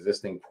 There's an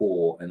existing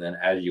pool, and then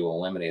as you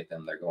eliminate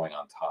them, they're going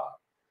on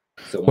top.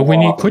 So, but we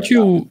need. Could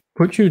you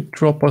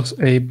drop us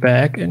a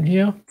bag in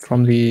here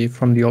from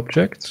the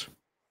objects?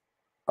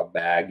 A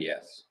bag,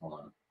 yes. Hold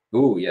on.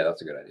 Ooh, yeah,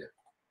 that's a good idea.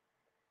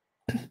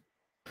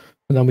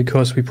 And then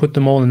because we put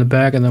them all in the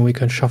bag, and then we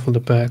can shuffle the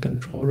bag and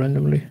draw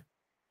randomly.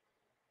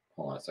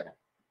 Hold on a second.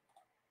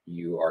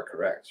 You are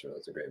correct, so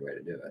that's a great way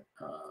to do it.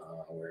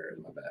 Where is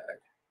my bag?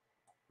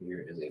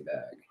 Here is a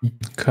bag.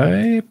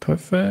 Okay,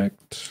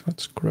 perfect.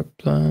 Let's grab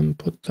them,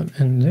 put them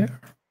in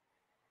there.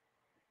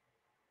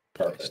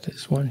 Place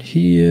this one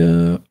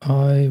here.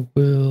 I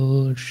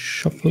will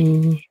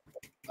shuffle.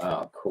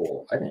 Oh,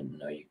 cool. I didn't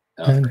know you.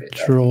 And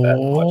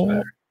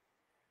draw.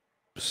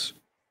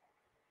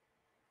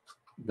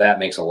 That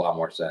makes a lot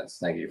more sense.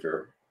 Thank you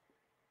for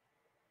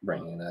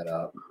bringing that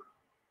up.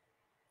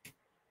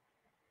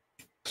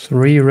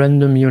 3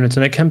 random units,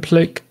 and I can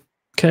place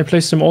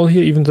them all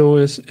here, even though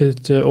it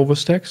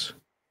overstacks?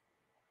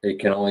 It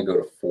can only go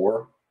to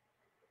 4.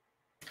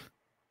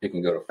 It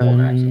can go to 4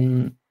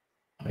 maximum.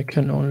 I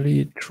can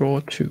only draw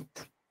 2.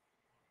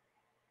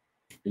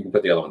 You can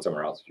put the other one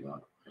somewhere else if you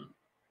want.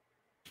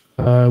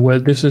 Well,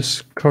 this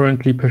is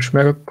currently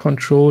Peshmerga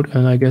controlled,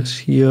 and I guess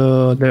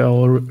here there are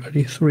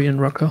already 3 in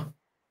Raqqa.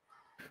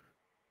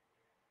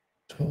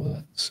 So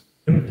that's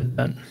limited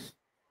then.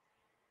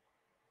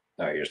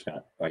 Oh, you're just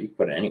gonna. Oh, you can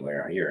put it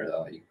anywhere here,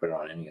 though. You can put it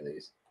on any of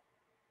these.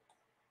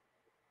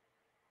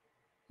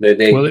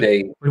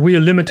 We are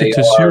limited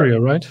to Syria,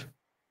 right?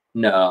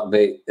 No,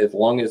 as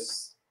long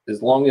as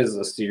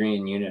a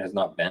Syrian unit has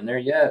not been there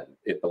yet,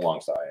 it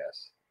belongs to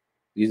IS.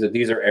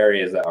 These are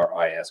areas that are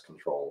IS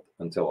controlled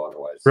until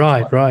otherwise.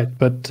 Right.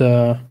 But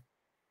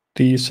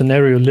the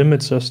scenario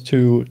limits us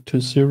to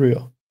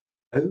Syria.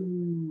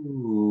 Ooh.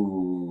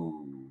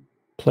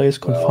 Players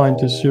confined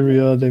to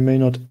Syria, they may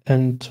not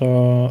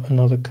enter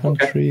another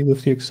country,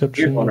 with the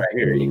exception. Here's one right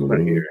here. You can put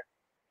it here.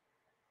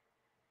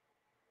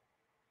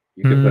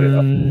 You can put it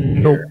up here.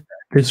 No,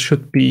 this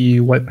should be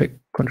YPEG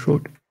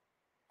controlled.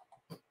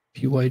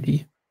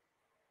 PYD.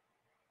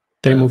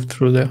 They moved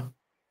through there.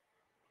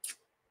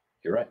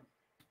 You're right.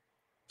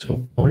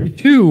 So only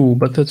 2,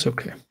 but that's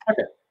okay.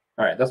 Okay.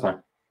 All right, that's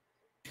fine.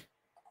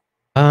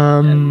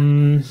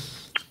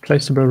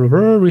 Place the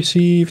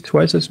receive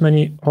twice as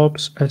many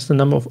ops as the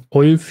number of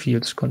oil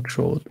fields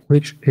controlled,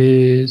 which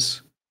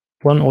is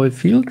 1 oil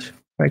field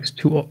makes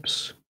 2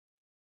 ops.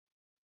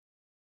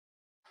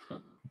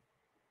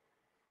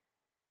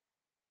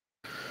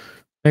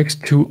 Makes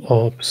 2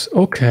 ops.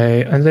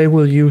 Okay, and they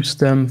will use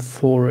them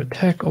for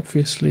attack,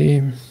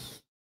 obviously.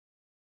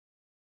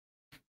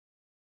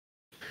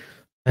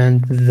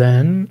 And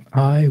then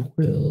I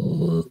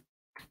will.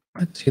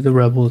 Let's see the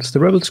rebels.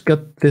 The rebels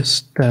got this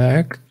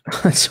stack.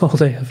 That's all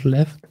they have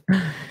left.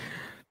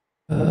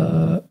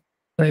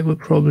 They will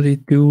probably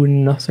do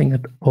nothing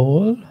at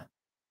all.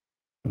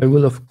 I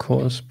will, of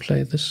course,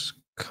 play this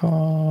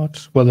card.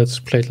 Well, let's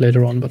play it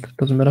later on, but it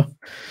doesn't matter.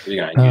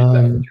 You're gonna use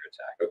that with your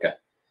attack. Okay.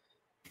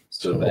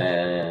 So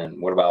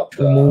then, what about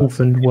the move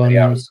and 1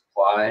 out of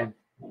supply?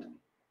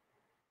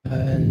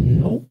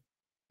 No,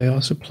 they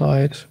are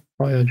supplied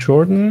via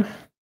Jordan.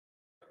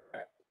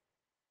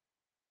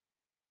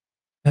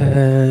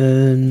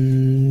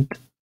 And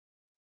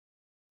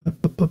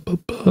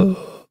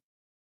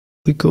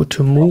we go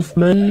to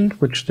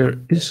movement, which there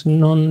is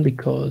none,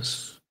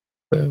 because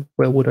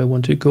where would I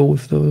want to go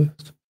with those?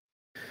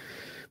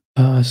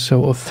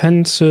 So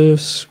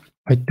offensives,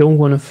 I don't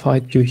want to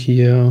fight you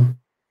here.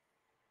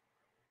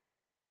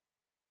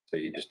 So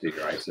you just do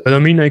your ISIS. But I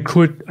mean, I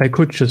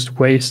could just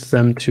waste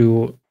them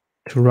to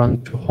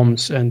run to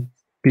Homs and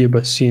be a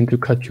Basine to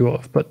cut you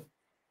off, but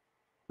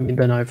I mean,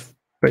 then I've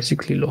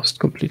basically lost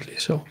completely,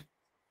 so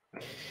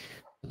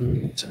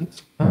makes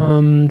sense.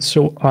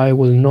 So I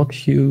will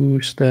not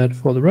use that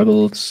for the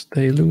rebels.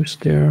 They lose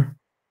their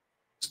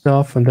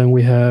stuff, and then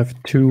we have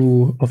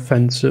 2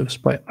 offensives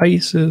by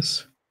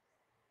ISIS,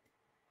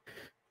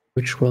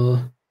 which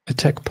will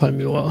attack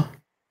Palmyra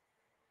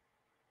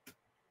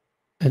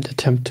and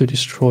attempt to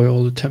destroy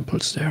all the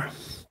temples there.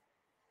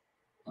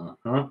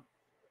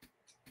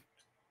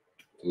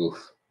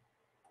 Oof.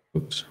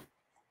 Oops.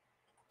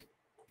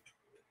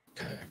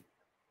 Okay.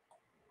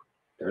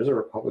 There's a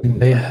Republican.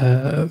 They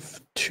have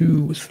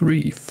 2,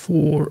 3,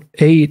 4,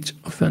 8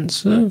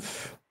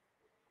 offensive.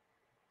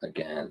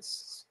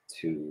 Against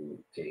 2,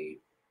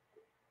 8,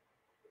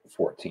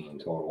 14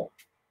 total.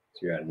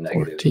 So you're at a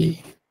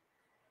negative.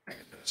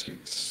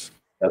 6.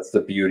 That's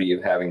the beauty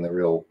of having the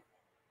real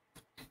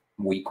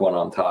weak one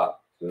on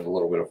top. There's a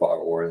little bit of fog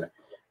of war there.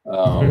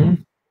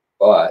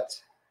 But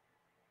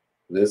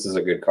this is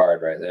a good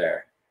card right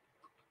there.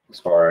 As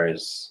far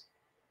as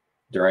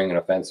During an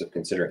offensive,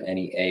 consider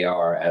any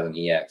AR as an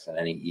EX and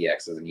any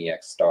EX as an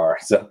EX star.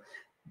 So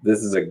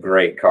this is a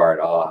great card.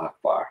 Allah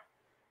Akbar.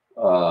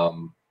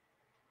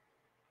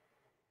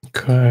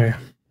 Okay.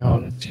 Now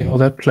let's see how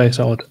that plays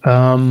out.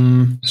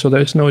 So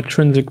there's no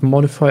intrinsic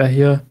modifier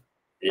here.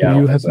 Yeah, Do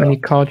you have any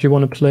card you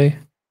want to play?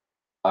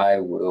 I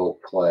will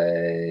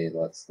play.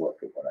 Let's look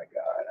at what I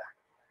got.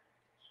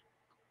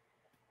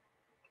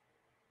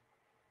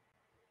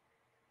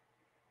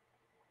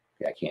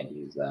 Okay, I can't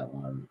use that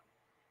one.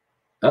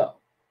 Oh,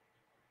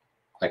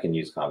 I can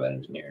use combat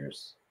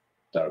engineers.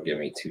 That'll give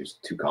me two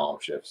column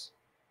shifts.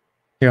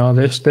 Yeah,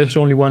 there's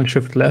only one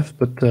shift left,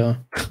 but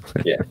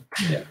yeah. if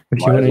you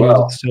want to use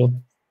it still,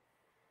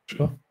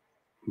 sure.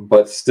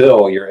 But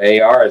still, your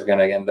AR is going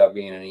to end up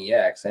being an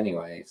EX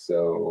anyway,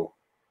 so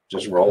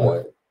just roll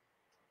it.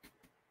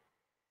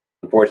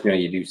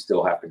 Unfortunately, you do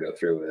still have to go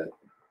through with it.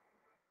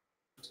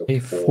 So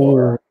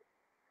A4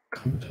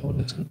 comes out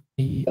as an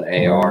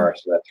AR,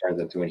 so that turns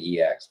into an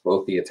EX.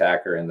 Both the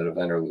attacker and the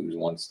defender lose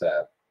one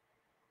step.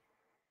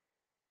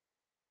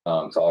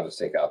 So I'll just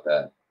take out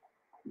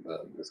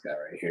this guy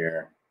right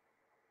here.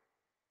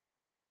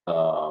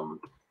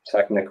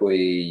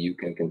 Technically, you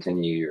can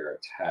continue your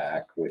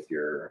attack with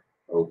your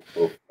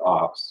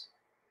ops.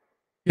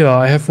 Yeah,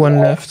 I have one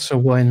left, so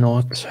why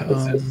not?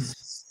 Does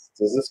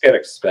this get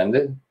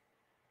expended?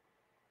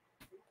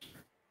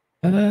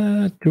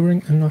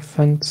 During an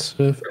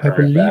offensive, I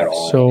believe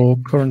so.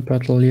 Current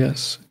battle,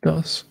 yes, it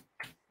does.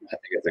 I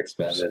think it's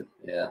expended,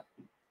 yeah.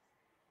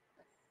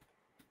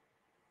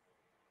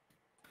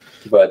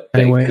 But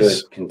they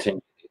could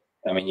continue.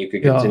 I mean, you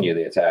could continue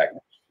the attack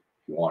if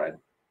you wanted.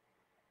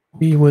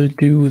 We will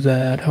do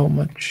that. How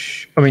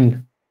much? I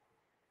mean,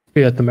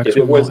 we at the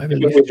maximum. If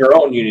it was your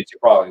own units, you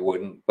probably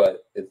wouldn't.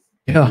 But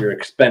you're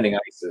expending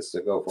ISIS,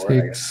 so go for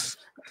it. 6,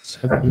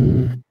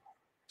 7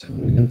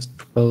 against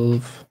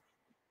 12.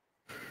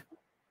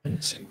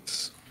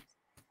 6.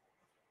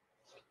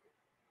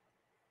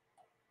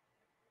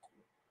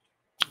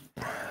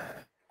 Do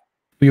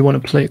you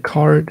want to play a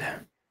card?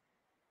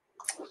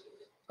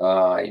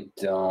 I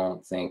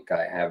don't think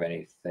I have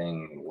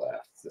anything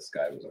left. This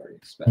guy was already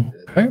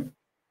expended. Okay.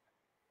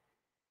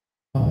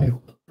 I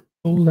will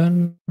roll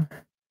then.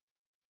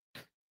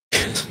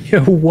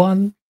 Here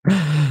 1,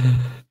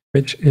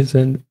 which is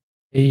an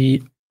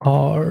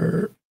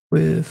AR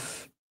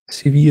with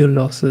severe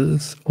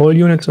losses. All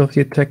units of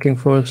the attacking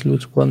force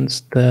lose 1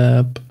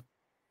 step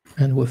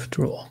and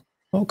withdraw.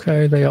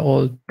 Okay, they are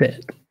all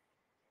dead.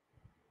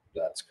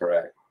 That's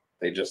correct.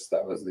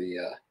 That was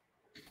the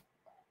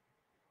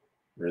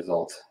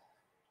result.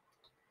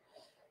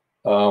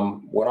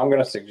 What I'm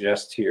going to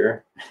suggest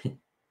here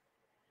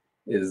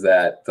is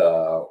that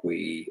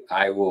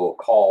I will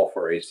call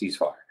for a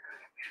ceasefire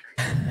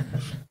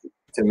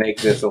to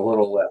make this a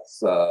little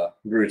less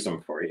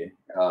gruesome for you.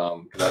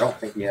 Because I don't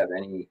think you have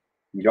any.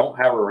 You don't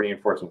have a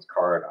reinforcements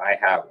card. I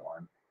have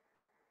one.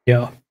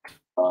 Yeah.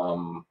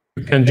 You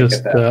can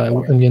just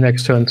in your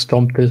next turn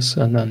stomp this,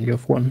 and then you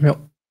have one. Yep.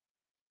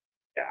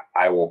 Yeah,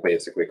 I will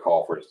basically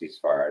call for a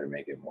ceasefire to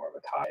make it more of a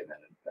tie than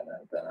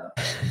a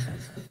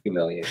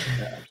humiliation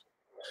match.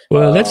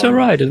 Well, that's all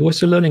right. It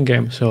was a learning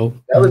game, so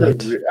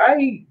it's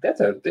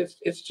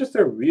just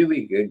a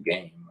really good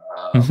game.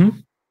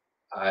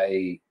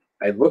 I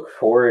look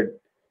forward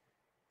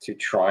to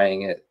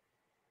trying it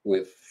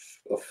with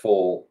a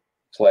full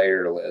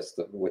player list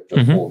with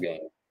the full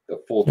game.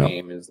 The full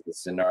game is the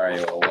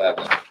scenario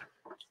 11,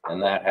 and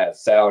that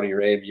has Saudi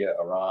Arabia,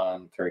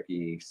 Iran,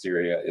 Turkey,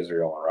 Syria,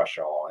 Israel, and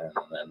Russia all in,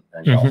 and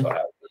then you also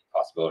have the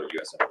possibility of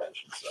U.S.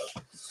 intervention. So,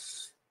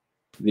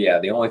 yeah,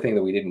 the only thing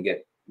that we didn't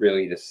get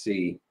really to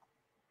see,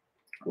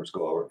 let's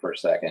go over it for a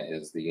second,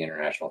 is the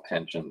international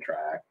tension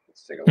track.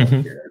 Let's take a look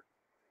here.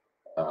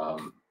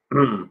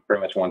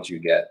 Pretty much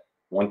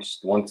once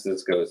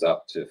this goes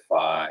up to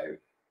 5,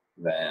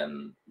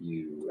 then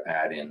you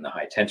add in the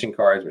high tension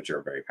cards, which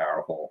are very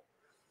powerful.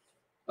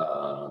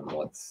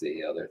 Let's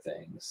see other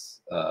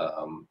things.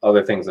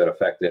 Other things that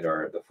affected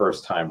are the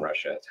first time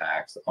Russia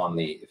attacks.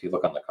 If you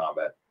look on the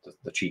combat,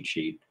 the cheat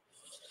sheet,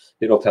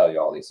 it'll tell you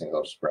all these things.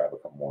 I'll just grab a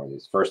couple more of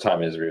these. First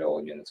time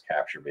Israel units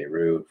capture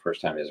Beirut.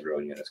 First time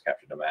Israel units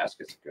capture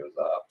Damascus, it goes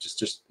up.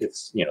 Just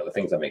it's the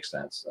things that make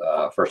sense.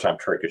 First time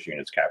Turkish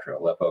units capture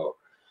Aleppo.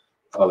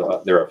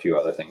 There are a few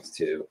other things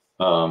too.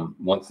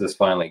 Once this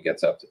finally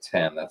gets up to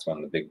 10, that's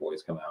when the big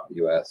boys come out,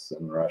 U.S.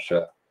 and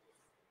Russia,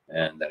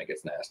 and then it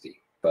gets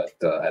nasty. But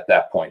at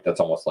that point, that's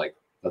almost like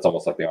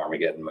the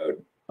Armageddon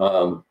mode.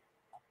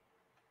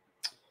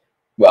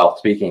 Well,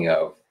 speaking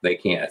of, they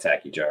can't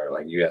attack each other.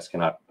 Like U.S.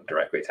 cannot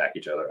directly attack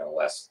each other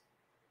unless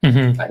I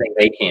think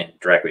they can't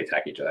directly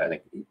attack each other. I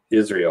think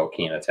Israel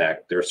can't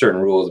attack. There are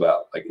certain rules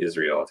about like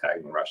Israel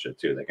attacking Russia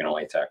too. They can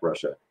only attack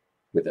Russia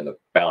within the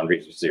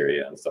boundaries of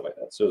Syria and stuff like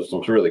that. So there's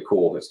some really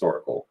cool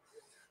historical,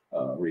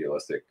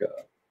 realistic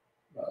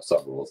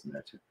sub rules in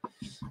there too.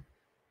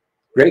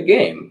 Great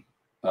game.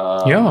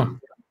 Yeah.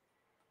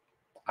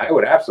 I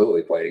would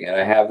absolutely play it again.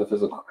 I have the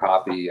physical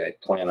copy. I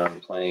plan on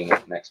playing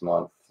it next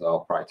month, so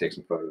I'll probably take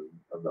some photos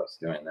of us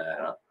doing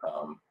that.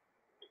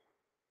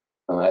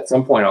 At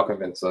some point, I'll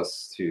convince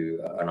us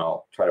to, and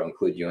I'll try to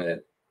include you in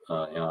it.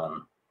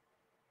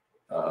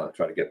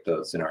 Try to get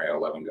the scenario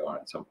 11 going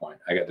at some point.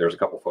 There's a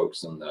couple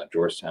folks in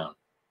Georgetown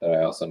that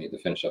I also need to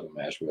finish up a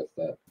match with.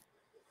 That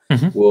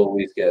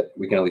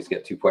we can at least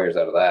get 2 players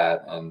out of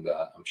that, and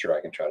I'm sure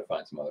I can try to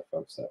find some other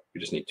folks. That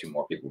we just need 2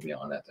 more people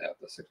beyond that to have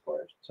the 6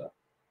 players. So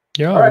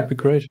yeah, that'd be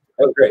great.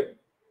 That was great,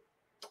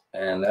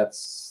 and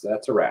that's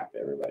a wrap.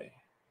 Everybody,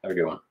 have a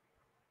good one.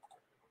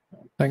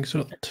 Thanks a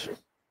lot.